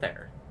go up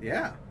there?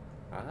 Yeah.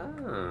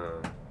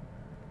 Oh.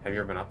 Have you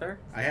ever been up there?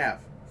 I have.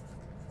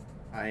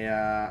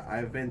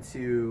 I've been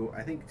to,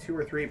 I think, 2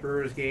 or 3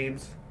 Brewers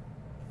games.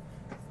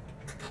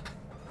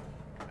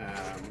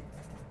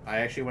 I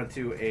actually went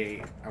to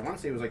I want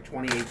to say it was like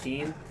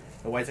 2018.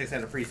 The White Sox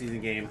had a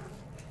preseason game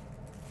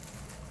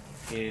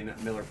in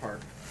Miller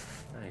Park.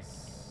 Nice.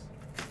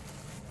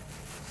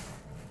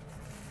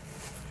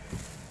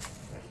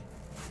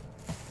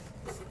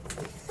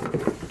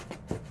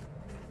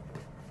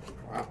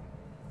 Wow.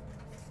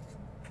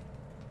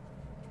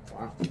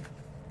 Wow.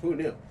 Who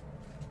knew?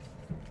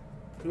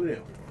 Who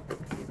knew?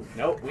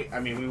 Nope.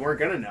 We weren't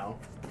gonna know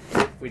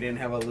if we didn't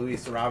have a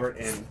Luis Robert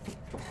and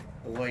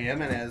Eloy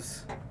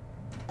Jimenez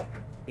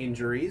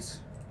injuries.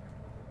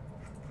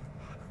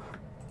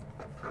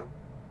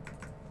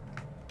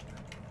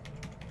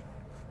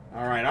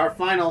 All right, our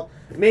final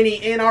mini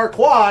in our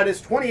quad is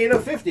 28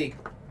 of 50.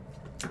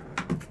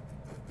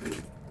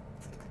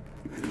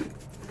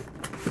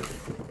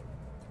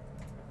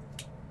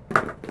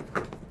 All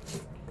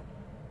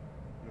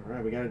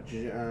right, we got a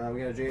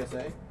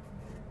JSA.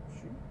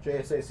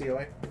 JSA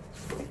COA.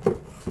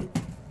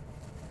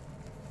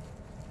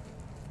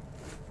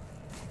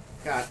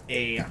 Got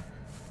a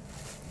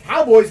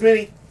Cowboys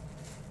mini.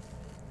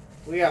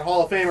 We got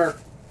Hall of Famer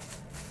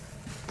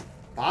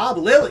Bob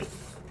Lilly.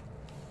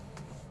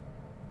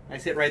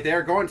 Nice hit right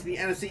there. Going to the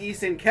NFC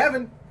East and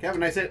Kevin. Kevin,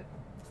 nice hit.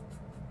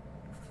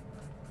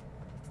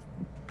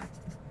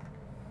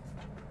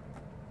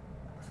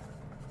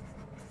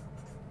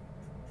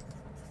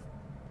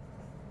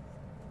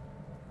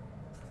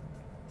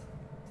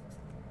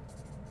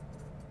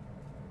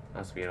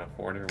 Must be a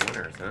 4 different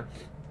winners, huh?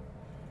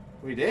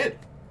 We did.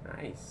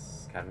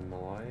 Nice. Kevin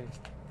Malloy.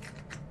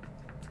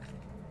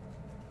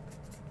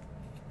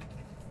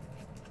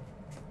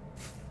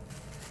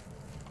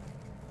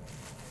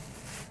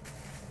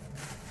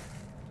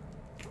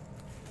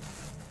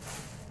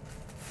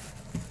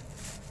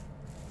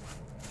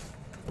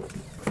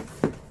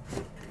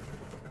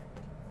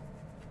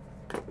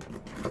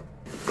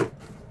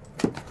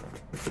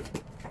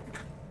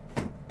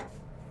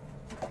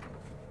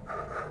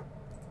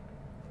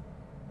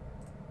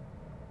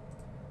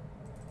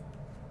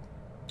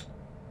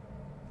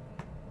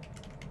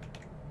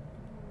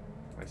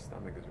 My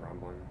stomach is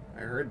rumbling. I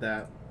heard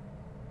that.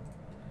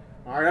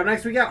 All right, up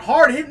next we got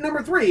hard hit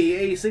number 3,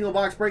 a single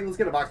box break. Let's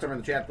get a box number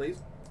in the chat, please.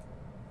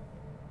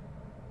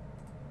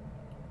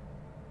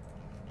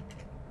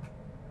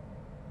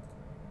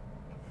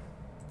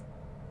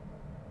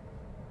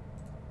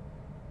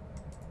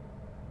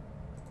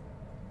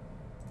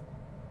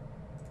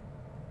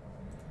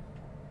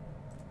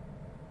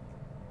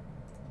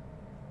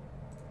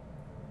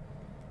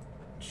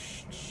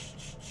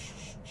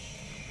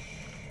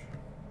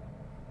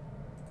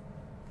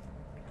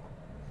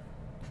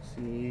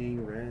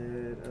 Seeing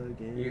red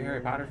again. You a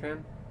Harry Potter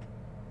fan?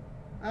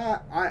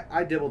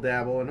 I dibble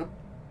dabble in them.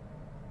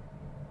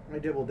 I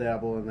dibble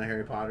dabble in the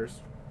Harry Potters.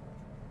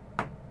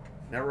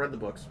 Never read the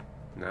books.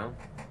 No?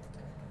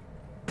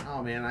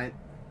 Oh man,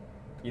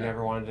 You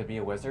never wanted to be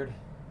a wizard?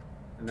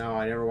 no,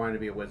 I never wanted to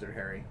be a wizard,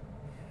 Harry.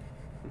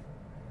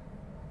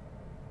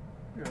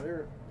 You know,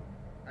 they're.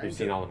 You've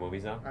seen all the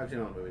movies though? I've seen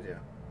all the movies, yeah.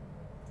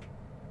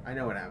 I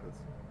know what happens.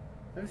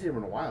 I haven't seen them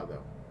in a while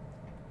though.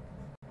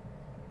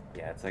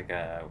 Yeah, it's like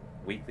a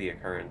weekly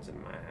occurrence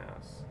in my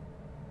house.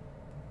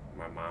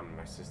 My mom and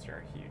my sister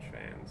are huge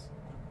fans.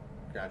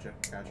 Gotcha,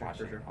 Watch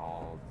for it sure.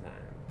 all the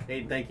time.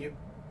 Hey, thank you.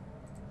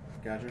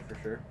 Gotcha, for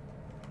sure.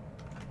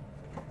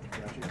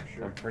 Gotcha, for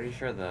sure. I'm pretty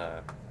sure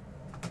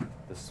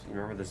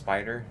remember the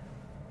spider?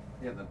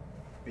 Yeah, the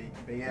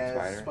big ass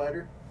ass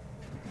spider.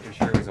 I'm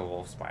sure it was a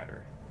wolf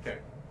spider. Okay.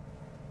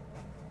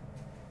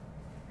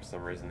 For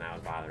some reason that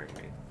was bothering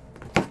me.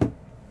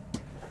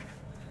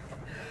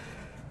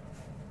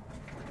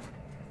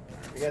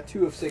 We got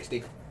 2 of 60.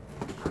 It's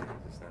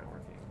not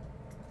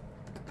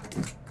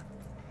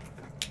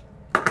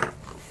working.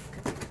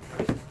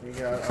 We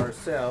got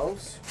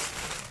ourselves.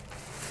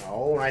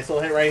 Oh, nice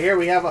little hit right here.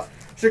 We have a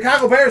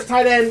Chicago Bears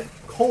tight end,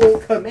 Cole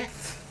Kmet.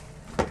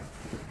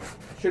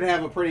 Should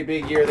have a pretty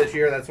big year this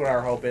year. That's what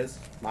our hope is.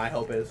 My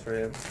hope is for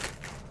him.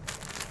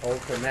 Cole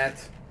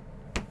Kmet.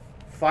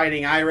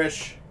 Fighting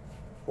Irish.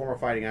 Former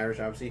Fighting Irish,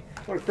 obviously.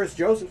 Go to Chris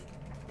Joseph.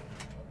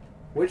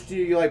 Which do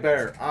you like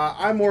better?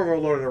 I'm more of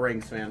a Lord of the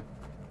Rings fan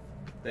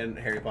than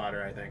Harry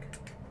Potter, I think.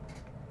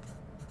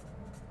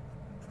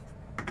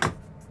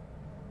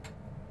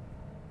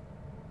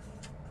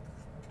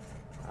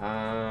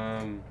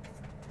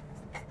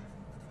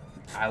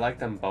 I like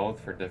them both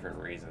for different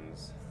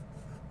reasons.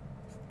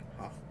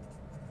 Huh.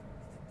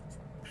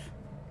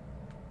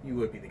 You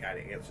would be the guy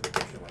to answer the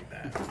question like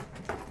that.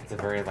 It's a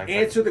very like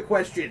Answer the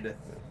question.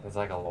 It's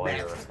like a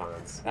lawyer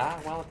response.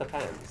 Well, it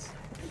depends.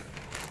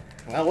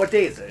 Well, what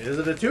day is it? Is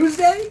it a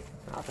Tuesday?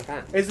 Well, it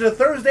depends. Is it a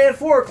Thursday at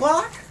 4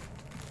 o'clock?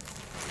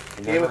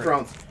 Game of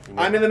Thrones.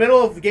 I'm in the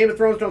middle of Game of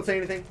Thrones. Don't say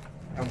anything.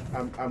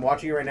 I'm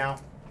watching it right now.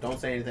 Don't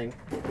say anything.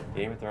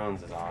 Game of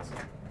Thrones is awesome.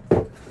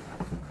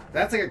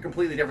 That's like a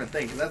completely different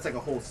thing. 'Cause that's like a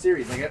whole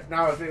series. Like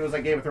now, if it was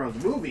like Game of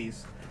Thrones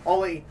movies,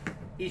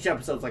 each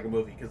episode's like a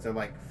movie because they're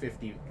like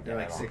 50. They're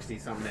like 60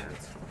 some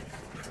minutes.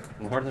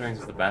 Lord of the Rings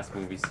was the best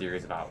movie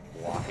series about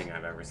walking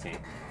I've ever seen.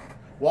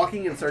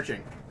 Walking and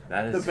searching.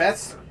 That is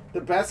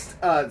the best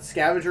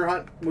scavenger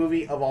hunt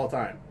movie of all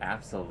time.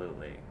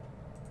 Absolutely.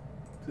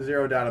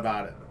 Zero doubt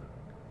about it.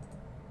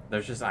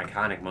 There's just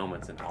iconic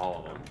moments in all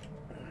of them.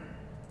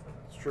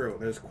 It's true.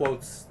 There's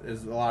quotes.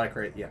 There's a lot of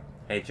crazy. Yeah.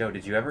 Hey Joe,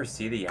 did you ever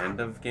see the end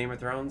of Game of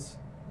Thrones?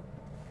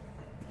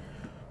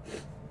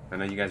 I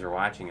know you guys were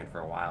watching it for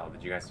a while.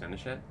 Did you guys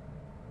finish it?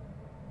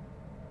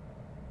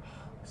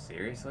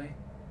 Seriously?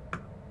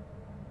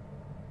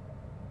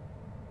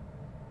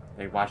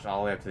 They watched all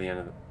the way up to the end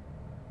of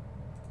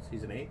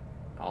Season 8?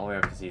 all the way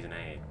up to season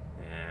 8.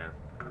 Yeah.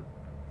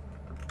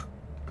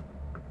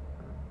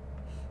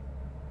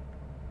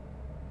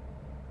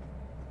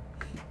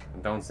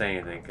 Don't say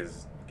anything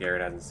because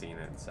Garrett hasn't seen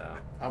it, so.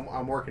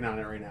 I'm working on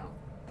it right now.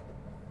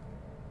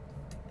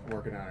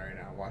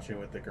 Watching it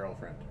with the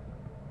girlfriend.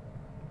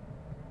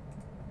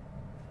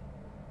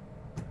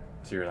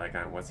 So you're like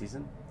on what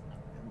season?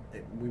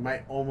 We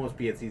might almost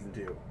be at season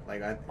 2.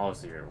 Oh,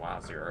 so you're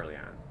early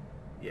on.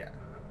 Yeah.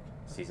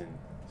 Season.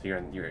 So you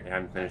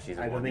haven't finished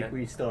season 1 I don't think yet?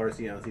 we still are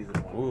seeing on season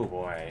 1. Ooh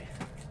boy.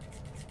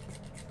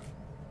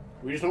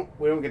 We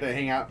don't get to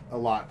hang out a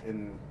lot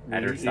in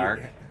Ned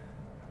Stark.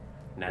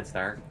 I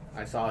saw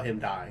I saw him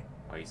die.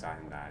 Oh, you saw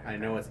him die. I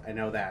know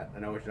that. I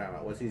know what you're talking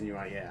about. What season you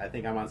on? Yeah, I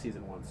think I'm on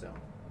season 1 still.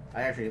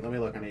 Let me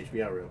look on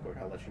HBO real quick.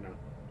 I'll let you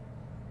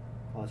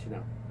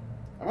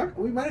know.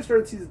 We might have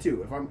started season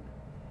 2 if I'm.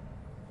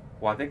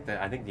 Well, I think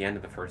the end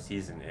of the first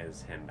season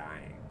is him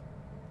dying.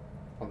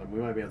 Well, then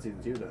we might be on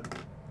season 2 then.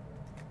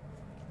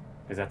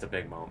 Because that's a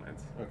big moment.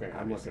 Okay,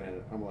 obviously.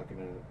 I'm looking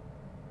at it.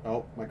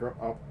 Oh,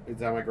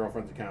 it's on my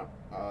girlfriend's account.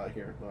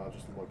 Here, I'll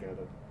just look at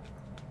it.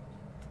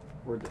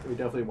 We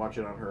definitely watch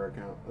it on her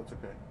account. That's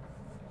okay.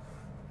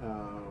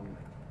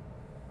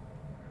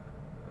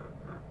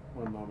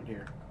 One moment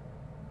here.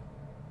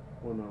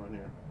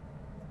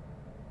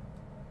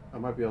 I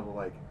might be able to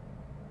like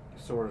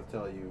sort of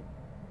tell you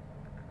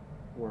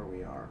where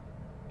we are.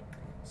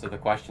 So the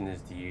question is,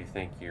 do you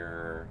think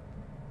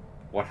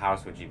what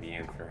house would you be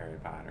in for Harry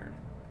Potter?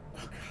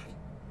 Oh God.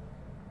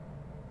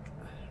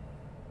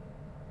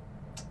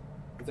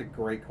 That's a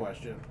great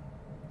question.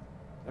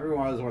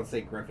 Everyone always wants to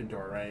say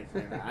Gryffindor, right?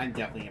 And I'm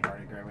definitely a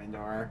part of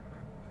Gryffindor.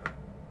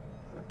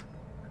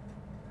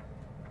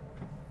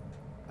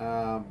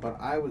 But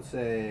I would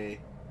say...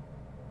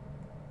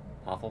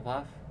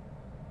 Hufflepuff?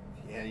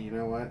 Yeah, you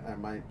know what? I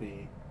might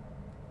be...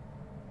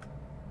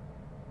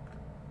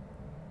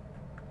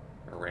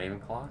 Or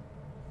Ravenclaw?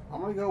 I'm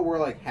going to go we're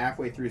like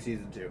halfway through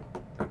season 2.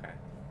 Okay.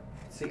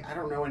 See, I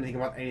don't know anything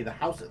about any of the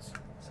houses.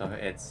 So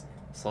it's...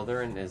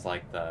 Slytherin is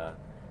like the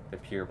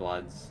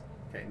purebloods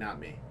Okay, not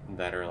me.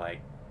 that are like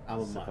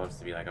I'm a supposed mutt.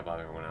 to be like above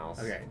everyone else.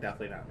 Okay,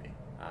 definitely not me.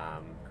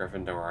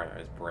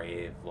 Gryffindor is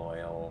brave,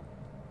 loyal,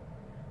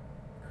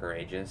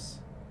 courageous.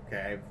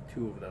 Okay, I have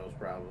 2 of those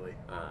probably.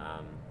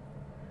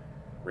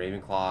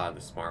 Ravenclaw are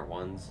the smart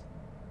ones.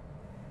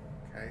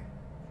 Okay.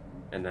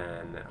 And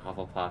then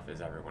Hufflepuff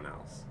is everyone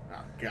else.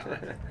 Oh,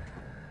 God.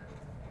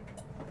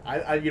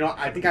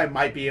 I think I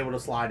might be able to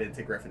slide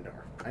into Gryffindor.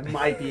 I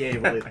might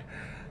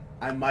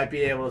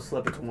be able to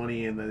slip a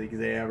 20 in the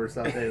exam or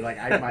something. Like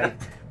I might,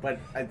 but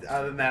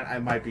other than that, I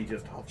might be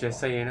just Hufflepuff. Just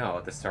so you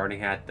know, the Sorting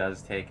Hat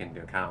does take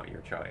into account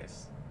your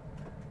choice.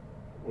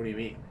 What do you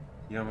mean?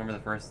 You don't remember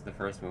the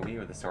first movie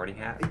with the Sorting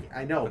Hat?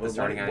 I know, With the but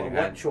Sorting Hat in your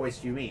what head? choice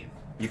do you mean?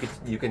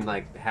 You can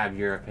like have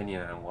your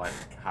opinion on what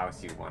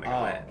house you want to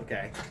go in.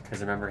 Okay.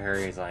 Because remember,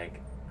 Harry's like,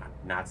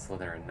 not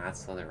Slytherin, not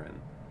Slytherin.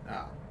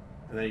 Oh,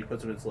 and then he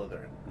puts him in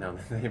Slytherin. No,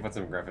 he puts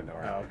him in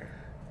Gryffindor. Oh, okay.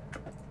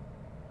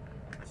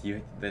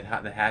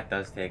 The hat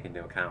does take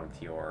into account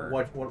your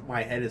What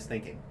my head is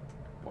thinking.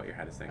 what your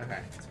head is thinking.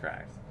 Okay. That's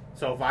correct.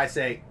 So if I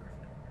say,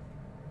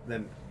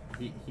 then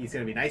he's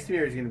gonna be nice to me,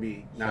 or he's gonna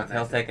be not.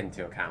 He'll nice to me? take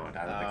into account.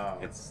 I don't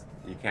think it's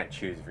you can't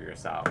choose for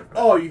yourself.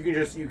 Oh, you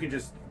can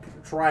just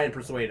try and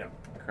persuade him.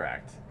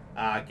 Correct.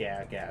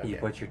 Okay. You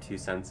put your 2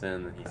 cents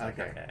in, and he's like,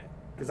 Okay. okay.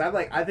 Because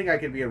I think I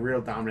could be a real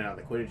dominant on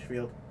the Quidditch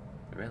field.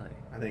 Really?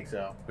 I think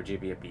so. Would you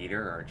be a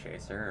beater or a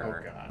chaser Oh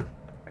or God.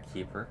 a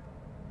keeper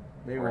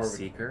Maybe or more a of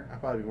seeker? I'd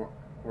probably be more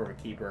of a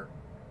keeper.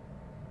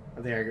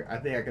 I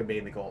think I could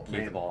man the goal.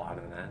 Keep the ball out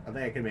of the net. I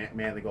think I could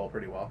man the goal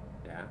pretty well.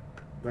 Yeah,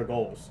 The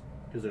goals,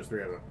 because there's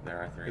 3 of them. there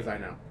are 3. Because I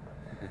know.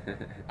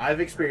 I've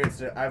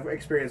experienced it. I've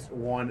experienced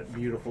one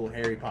beautiful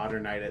Harry Potter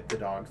night at the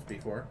Dogs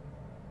before.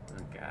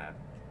 Oh God,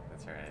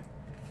 that's right.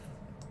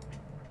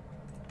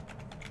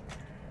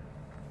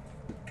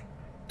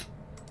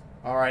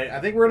 All right, I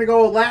think we're gonna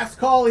go last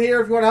call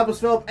here. If you want to help us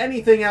fill up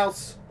anything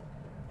else,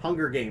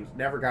 Hunger Games.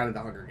 Never got into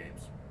Hunger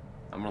Games.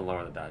 I'm gonna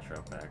lower the Dutch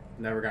real quick.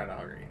 Never got into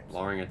Hunger Games.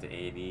 Lowering it to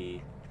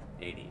 80.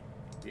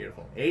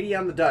 Beautiful. 80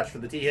 on the Dutch for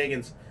the T.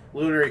 Higgins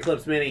Lunar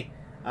Eclipse Mini.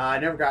 I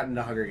never got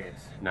into Hunger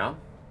Games. No?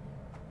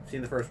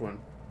 Seen the first one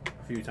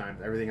a few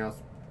times. Everything else,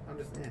 I'm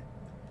just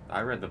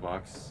I read the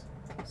books.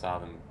 Saw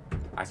them.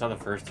 I saw the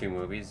first 2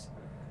 movies.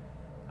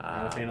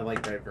 I'm a fan of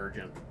like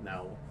Divergent.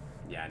 No.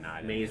 Yeah, no, I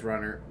didn't. Maze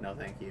Runner. No,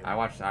 thank you.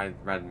 I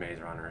read Maze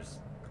Runners.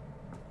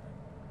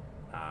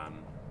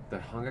 The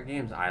Hunger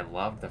Games, I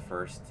loved the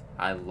first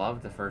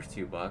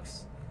 2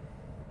 books.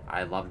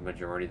 I loved the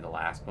majority of the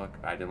last book,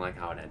 but I didn't like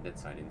how it ended,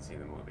 so I didn't see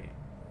the movie.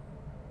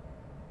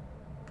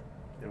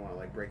 Didn't want to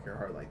like break your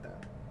heart like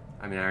that.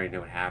 I mean, I already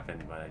knew what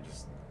happened, but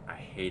I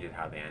hated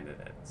how they ended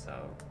it,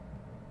 so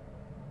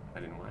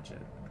I didn't watch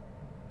it.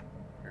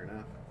 Fair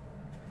enough.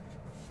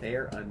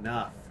 Fair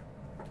enough.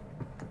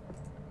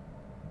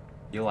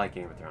 You like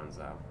Game of Thrones,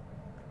 though.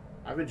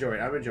 I'm enjoying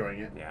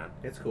it. Yeah.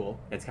 It's cool.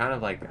 It's kind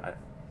of like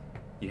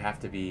you have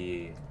to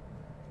be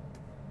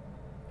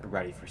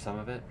ready for some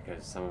of it,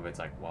 because some of it's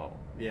like, whoa.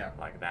 Yeah.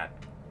 Like that.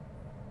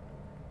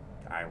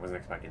 I wasn't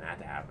expecting that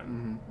to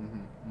happen.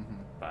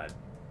 But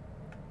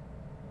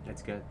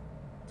it's good.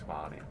 It's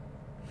quality.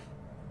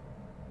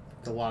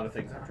 It's a lot of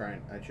things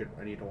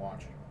I need to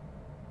watch.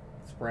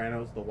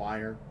 Sopranos, The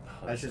Wire.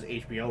 Oh, That's just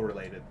HBO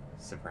related.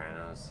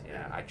 Sopranos.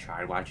 Yeah, Yeah. I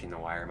tried watching The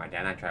Wire. My dad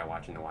and I tried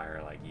watching The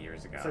Wire like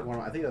years ago. It's like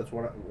I think that's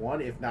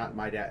one, if not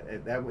my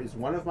dad. That was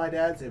one of my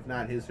dad's, if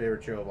not his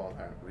favorite show of all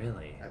time.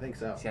 Really? I think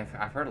so. See,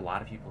 I've heard a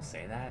lot of people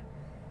say that.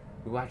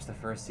 We watched the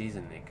first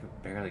season. They could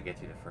barely get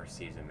through the first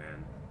season,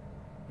 man.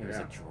 It was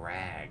a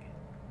drag.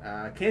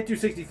 Can't do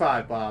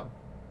 65, Bob.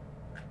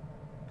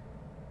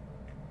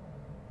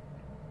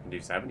 Can do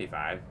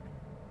 75.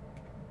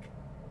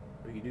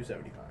 We can do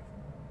 75.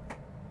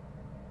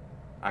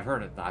 I've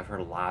heard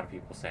a lot of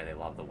people say they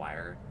love The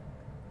Wire,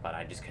 but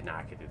I just could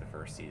not get through the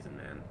first season,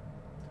 man.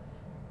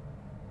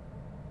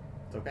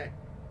 It's okay.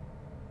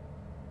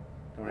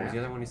 Don't What was have the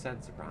to. other one you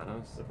said?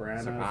 Sopranos?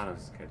 Sopranos.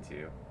 Sopranos is good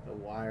too. The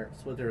Wire.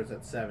 Splinter is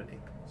at 70.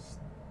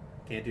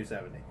 Can't do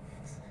 70.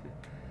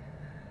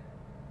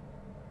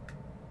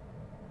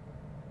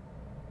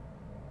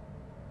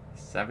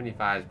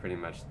 $75 is pretty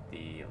much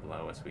the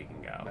lowest we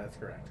can go. That's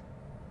correct.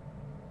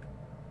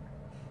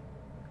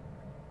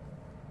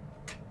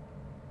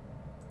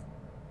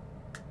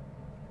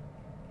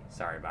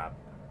 Sorry, Bob.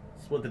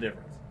 Split the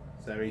difference.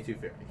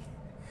 72.50.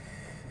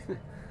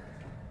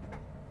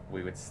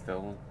 We would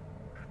still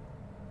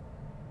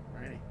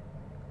Alrighty.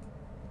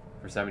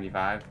 for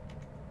 75.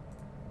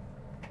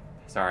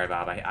 Sorry,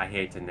 Bob. I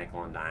hate to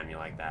nickel and dime you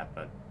like that,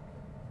 but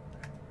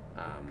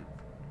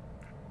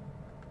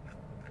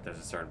there's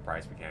a certain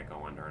price we can't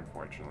go under,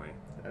 unfortunately.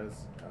 That is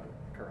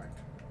correct.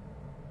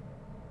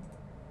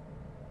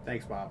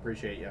 Thanks, Bob.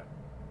 Appreciate you.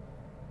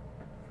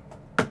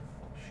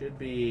 Should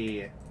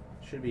be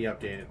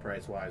updated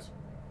price wise.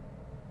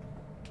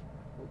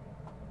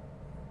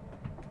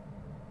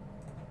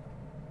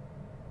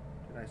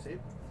 Did I save?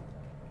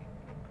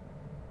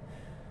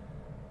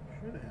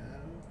 Should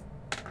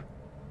have.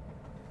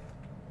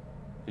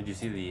 Did you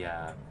see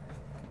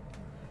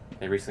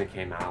they recently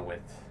came out with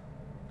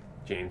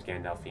James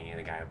Gandolfini,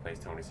 the guy who plays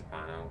Tony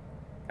Soprano,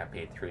 got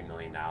paid $3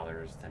 million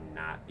to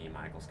not be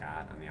Michael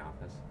Scott on The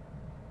Office.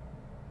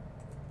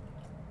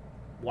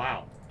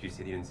 Wow. Did you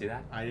see? You didn't see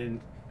that? I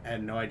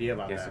had no idea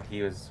about Yes, that. so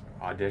he was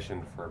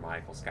auditioned for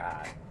Michael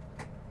Scott,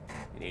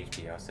 and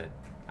HBO said,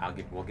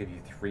 "We'll give you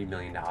 $3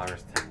 million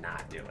to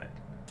not do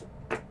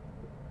it."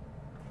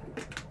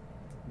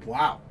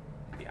 Wow.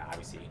 Yeah,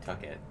 obviously he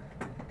took it.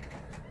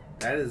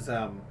 That is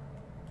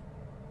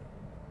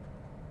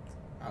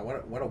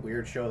what a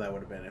weird show that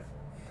would have been if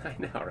I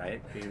know,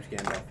 right? James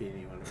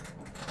Gandolfini would have.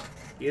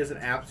 He had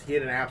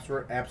an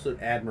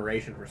absolute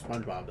admiration for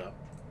SpongeBob though.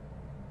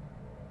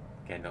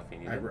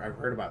 Gandolfini. I've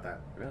heard about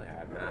that. Really, I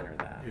have not heard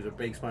that. He was a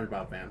big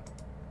SpongeBob fan.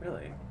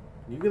 Really,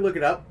 You can look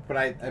it up, but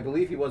I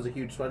believe he was a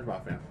huge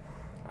SpongeBob fan.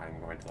 I'm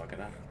going to look it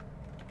up.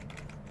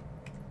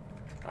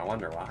 I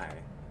wonder why.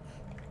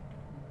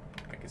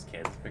 Like his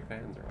kids big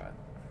fans or what?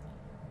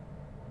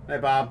 Hey,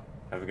 Bob.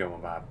 Have a good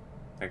one, Bob.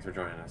 Thanks for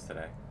joining us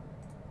today.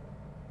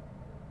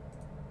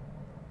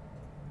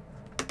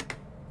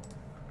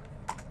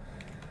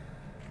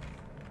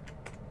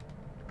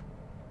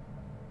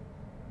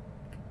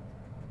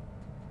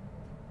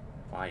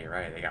 Wow, you're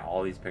right. They got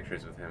all these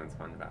pictures with him and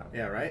SpongeBob.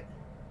 Yeah, right?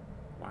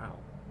 Wow.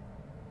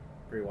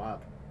 Pretty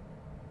wild.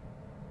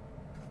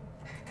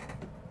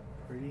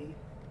 Pretty.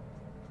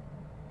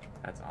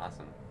 That's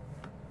awesome.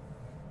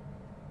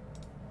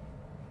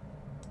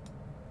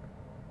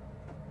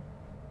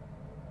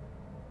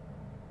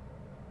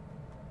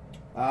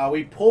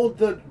 We pulled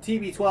the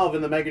TB12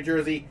 in the Mega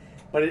Jersey,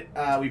 but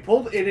we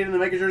pulled it in the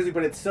Mega Jersey,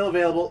 but it's still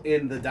available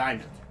in the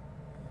Diamond.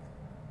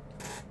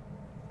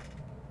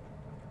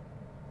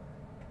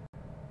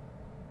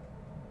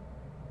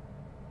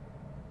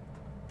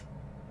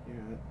 Yeah,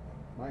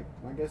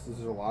 my guess is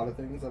there's a lot of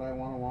things that I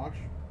want to watch.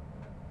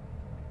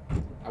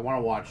 I want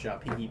to watch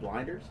Peaky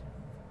Blinders.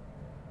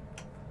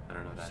 I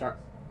don't know what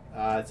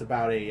that is. It's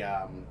about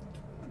a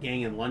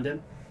gang in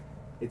London.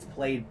 It's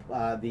played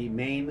the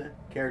main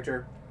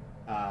character.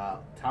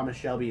 Thomas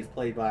Shelby is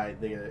played by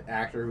the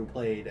actor who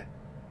played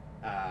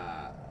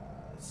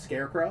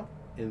Scarecrow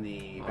in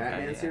the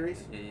Batman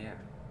series. Yeah.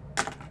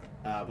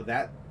 But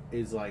that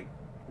is like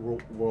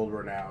world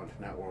renowned,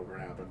 not world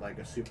renowned, but like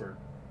a super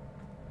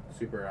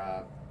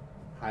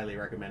highly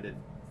recommended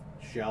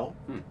show.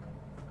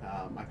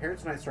 My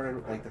parents and I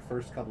started like the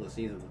first couple of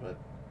seasons, but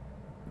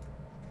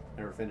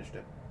never finished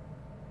it.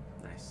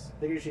 Nice. I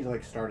think you should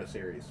like start a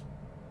series.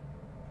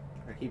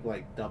 I keep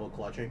like double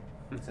clutching,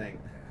 saying,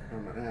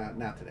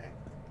 "Not today."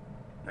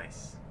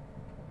 Nice.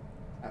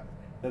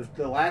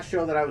 The last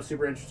show that I was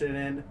super interested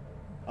in,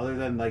 other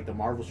than like the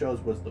Marvel shows,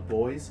 was The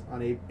Boys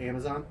on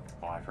Amazon,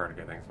 Oh, I've heard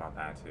good things about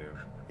that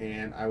too.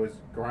 and I was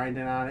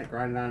grinding on it,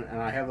 and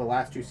I have the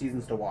last 2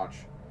 seasons to watch.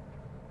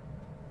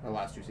 The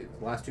last 2 seasons,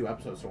 the last 2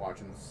 episodes to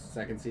watch in the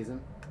second season.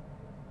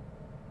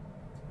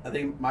 I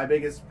think my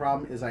biggest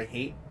problem is I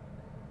hate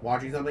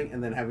watching something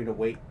and then having to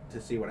wait to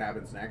see what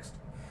happens next.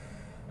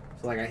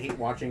 So like I hate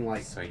watching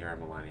like So you're a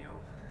millennial.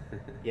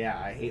 yeah,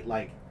 I hate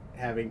like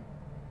having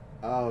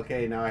oh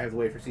okay, now I have to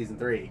wait for season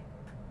 3.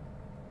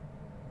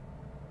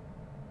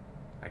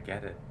 I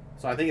get it.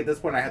 So I think at this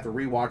point I have to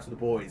rewatch The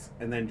Boys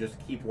and then just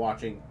keep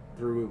watching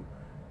through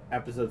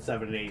episodes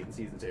 7 and 8 in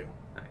season 2.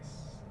 Nice.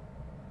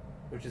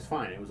 Which is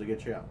fine. It was a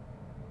good show.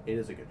 It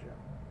is a good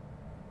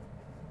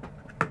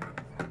show.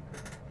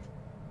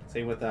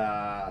 Same with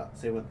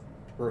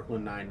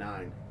Brooklyn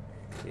Nine-Nine.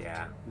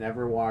 Yeah.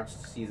 Never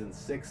watched season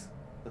 6,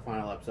 the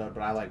final episode,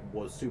 but I like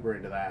was super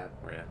into that.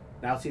 Oh, yeah.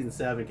 Now season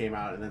 7 came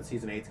out, and then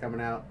season 8's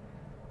coming out,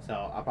 so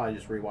I'll probably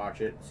just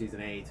rewatch it.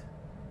 Season 8.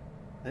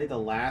 I think the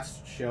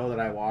last show that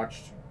I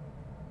watched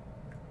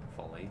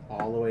Fully.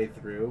 all the way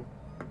through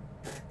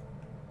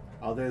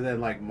other than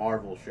like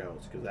Marvel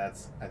shows, because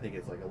I think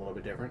it's like a little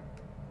bit different.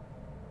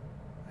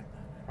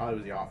 Probably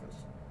was The Office.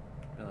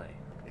 Really?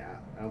 Yeah,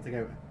 I don't think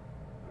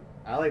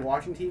I like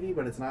watching TV,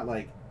 but it's not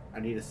like I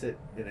need to sit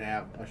and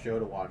have a show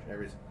to watch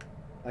every.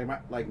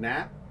 Like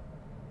Nat,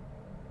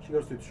 she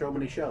goes through so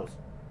many shows.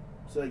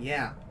 So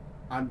yeah,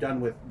 I'm done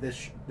with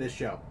this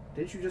show.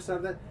 Didn't you just say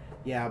that?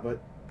 Yeah,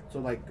 but so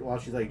like while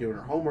she's like doing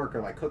her homework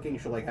or like cooking,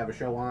 she'll like have a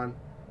show on,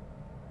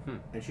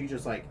 and she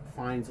just like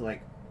finds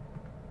like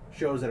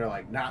shows that are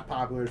like not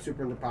popular,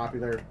 super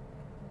popular.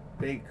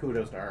 Big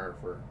kudos to her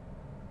for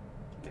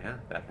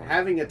definitely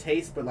having a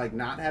taste, but like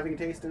not having a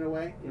taste in a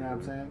way. You know what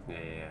I'm saying?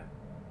 Yeah.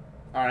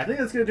 All right, I think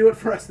that's gonna do it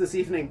for us this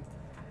evening.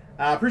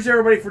 Appreciate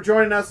everybody for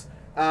joining us.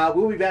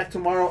 We'll be back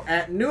tomorrow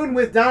at noon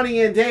with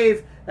Donnie and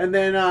Dave, and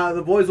then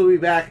the boys will be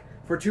back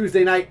for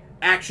Tuesday night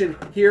action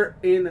here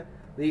in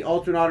the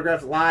Ultimate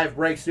Autographs Live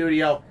Break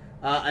Studio.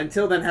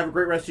 Until then, have a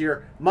great rest of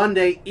your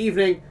Monday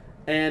evening,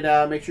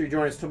 and make sure you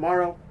join us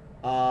tomorrow.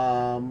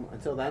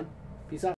 Until then, peace out.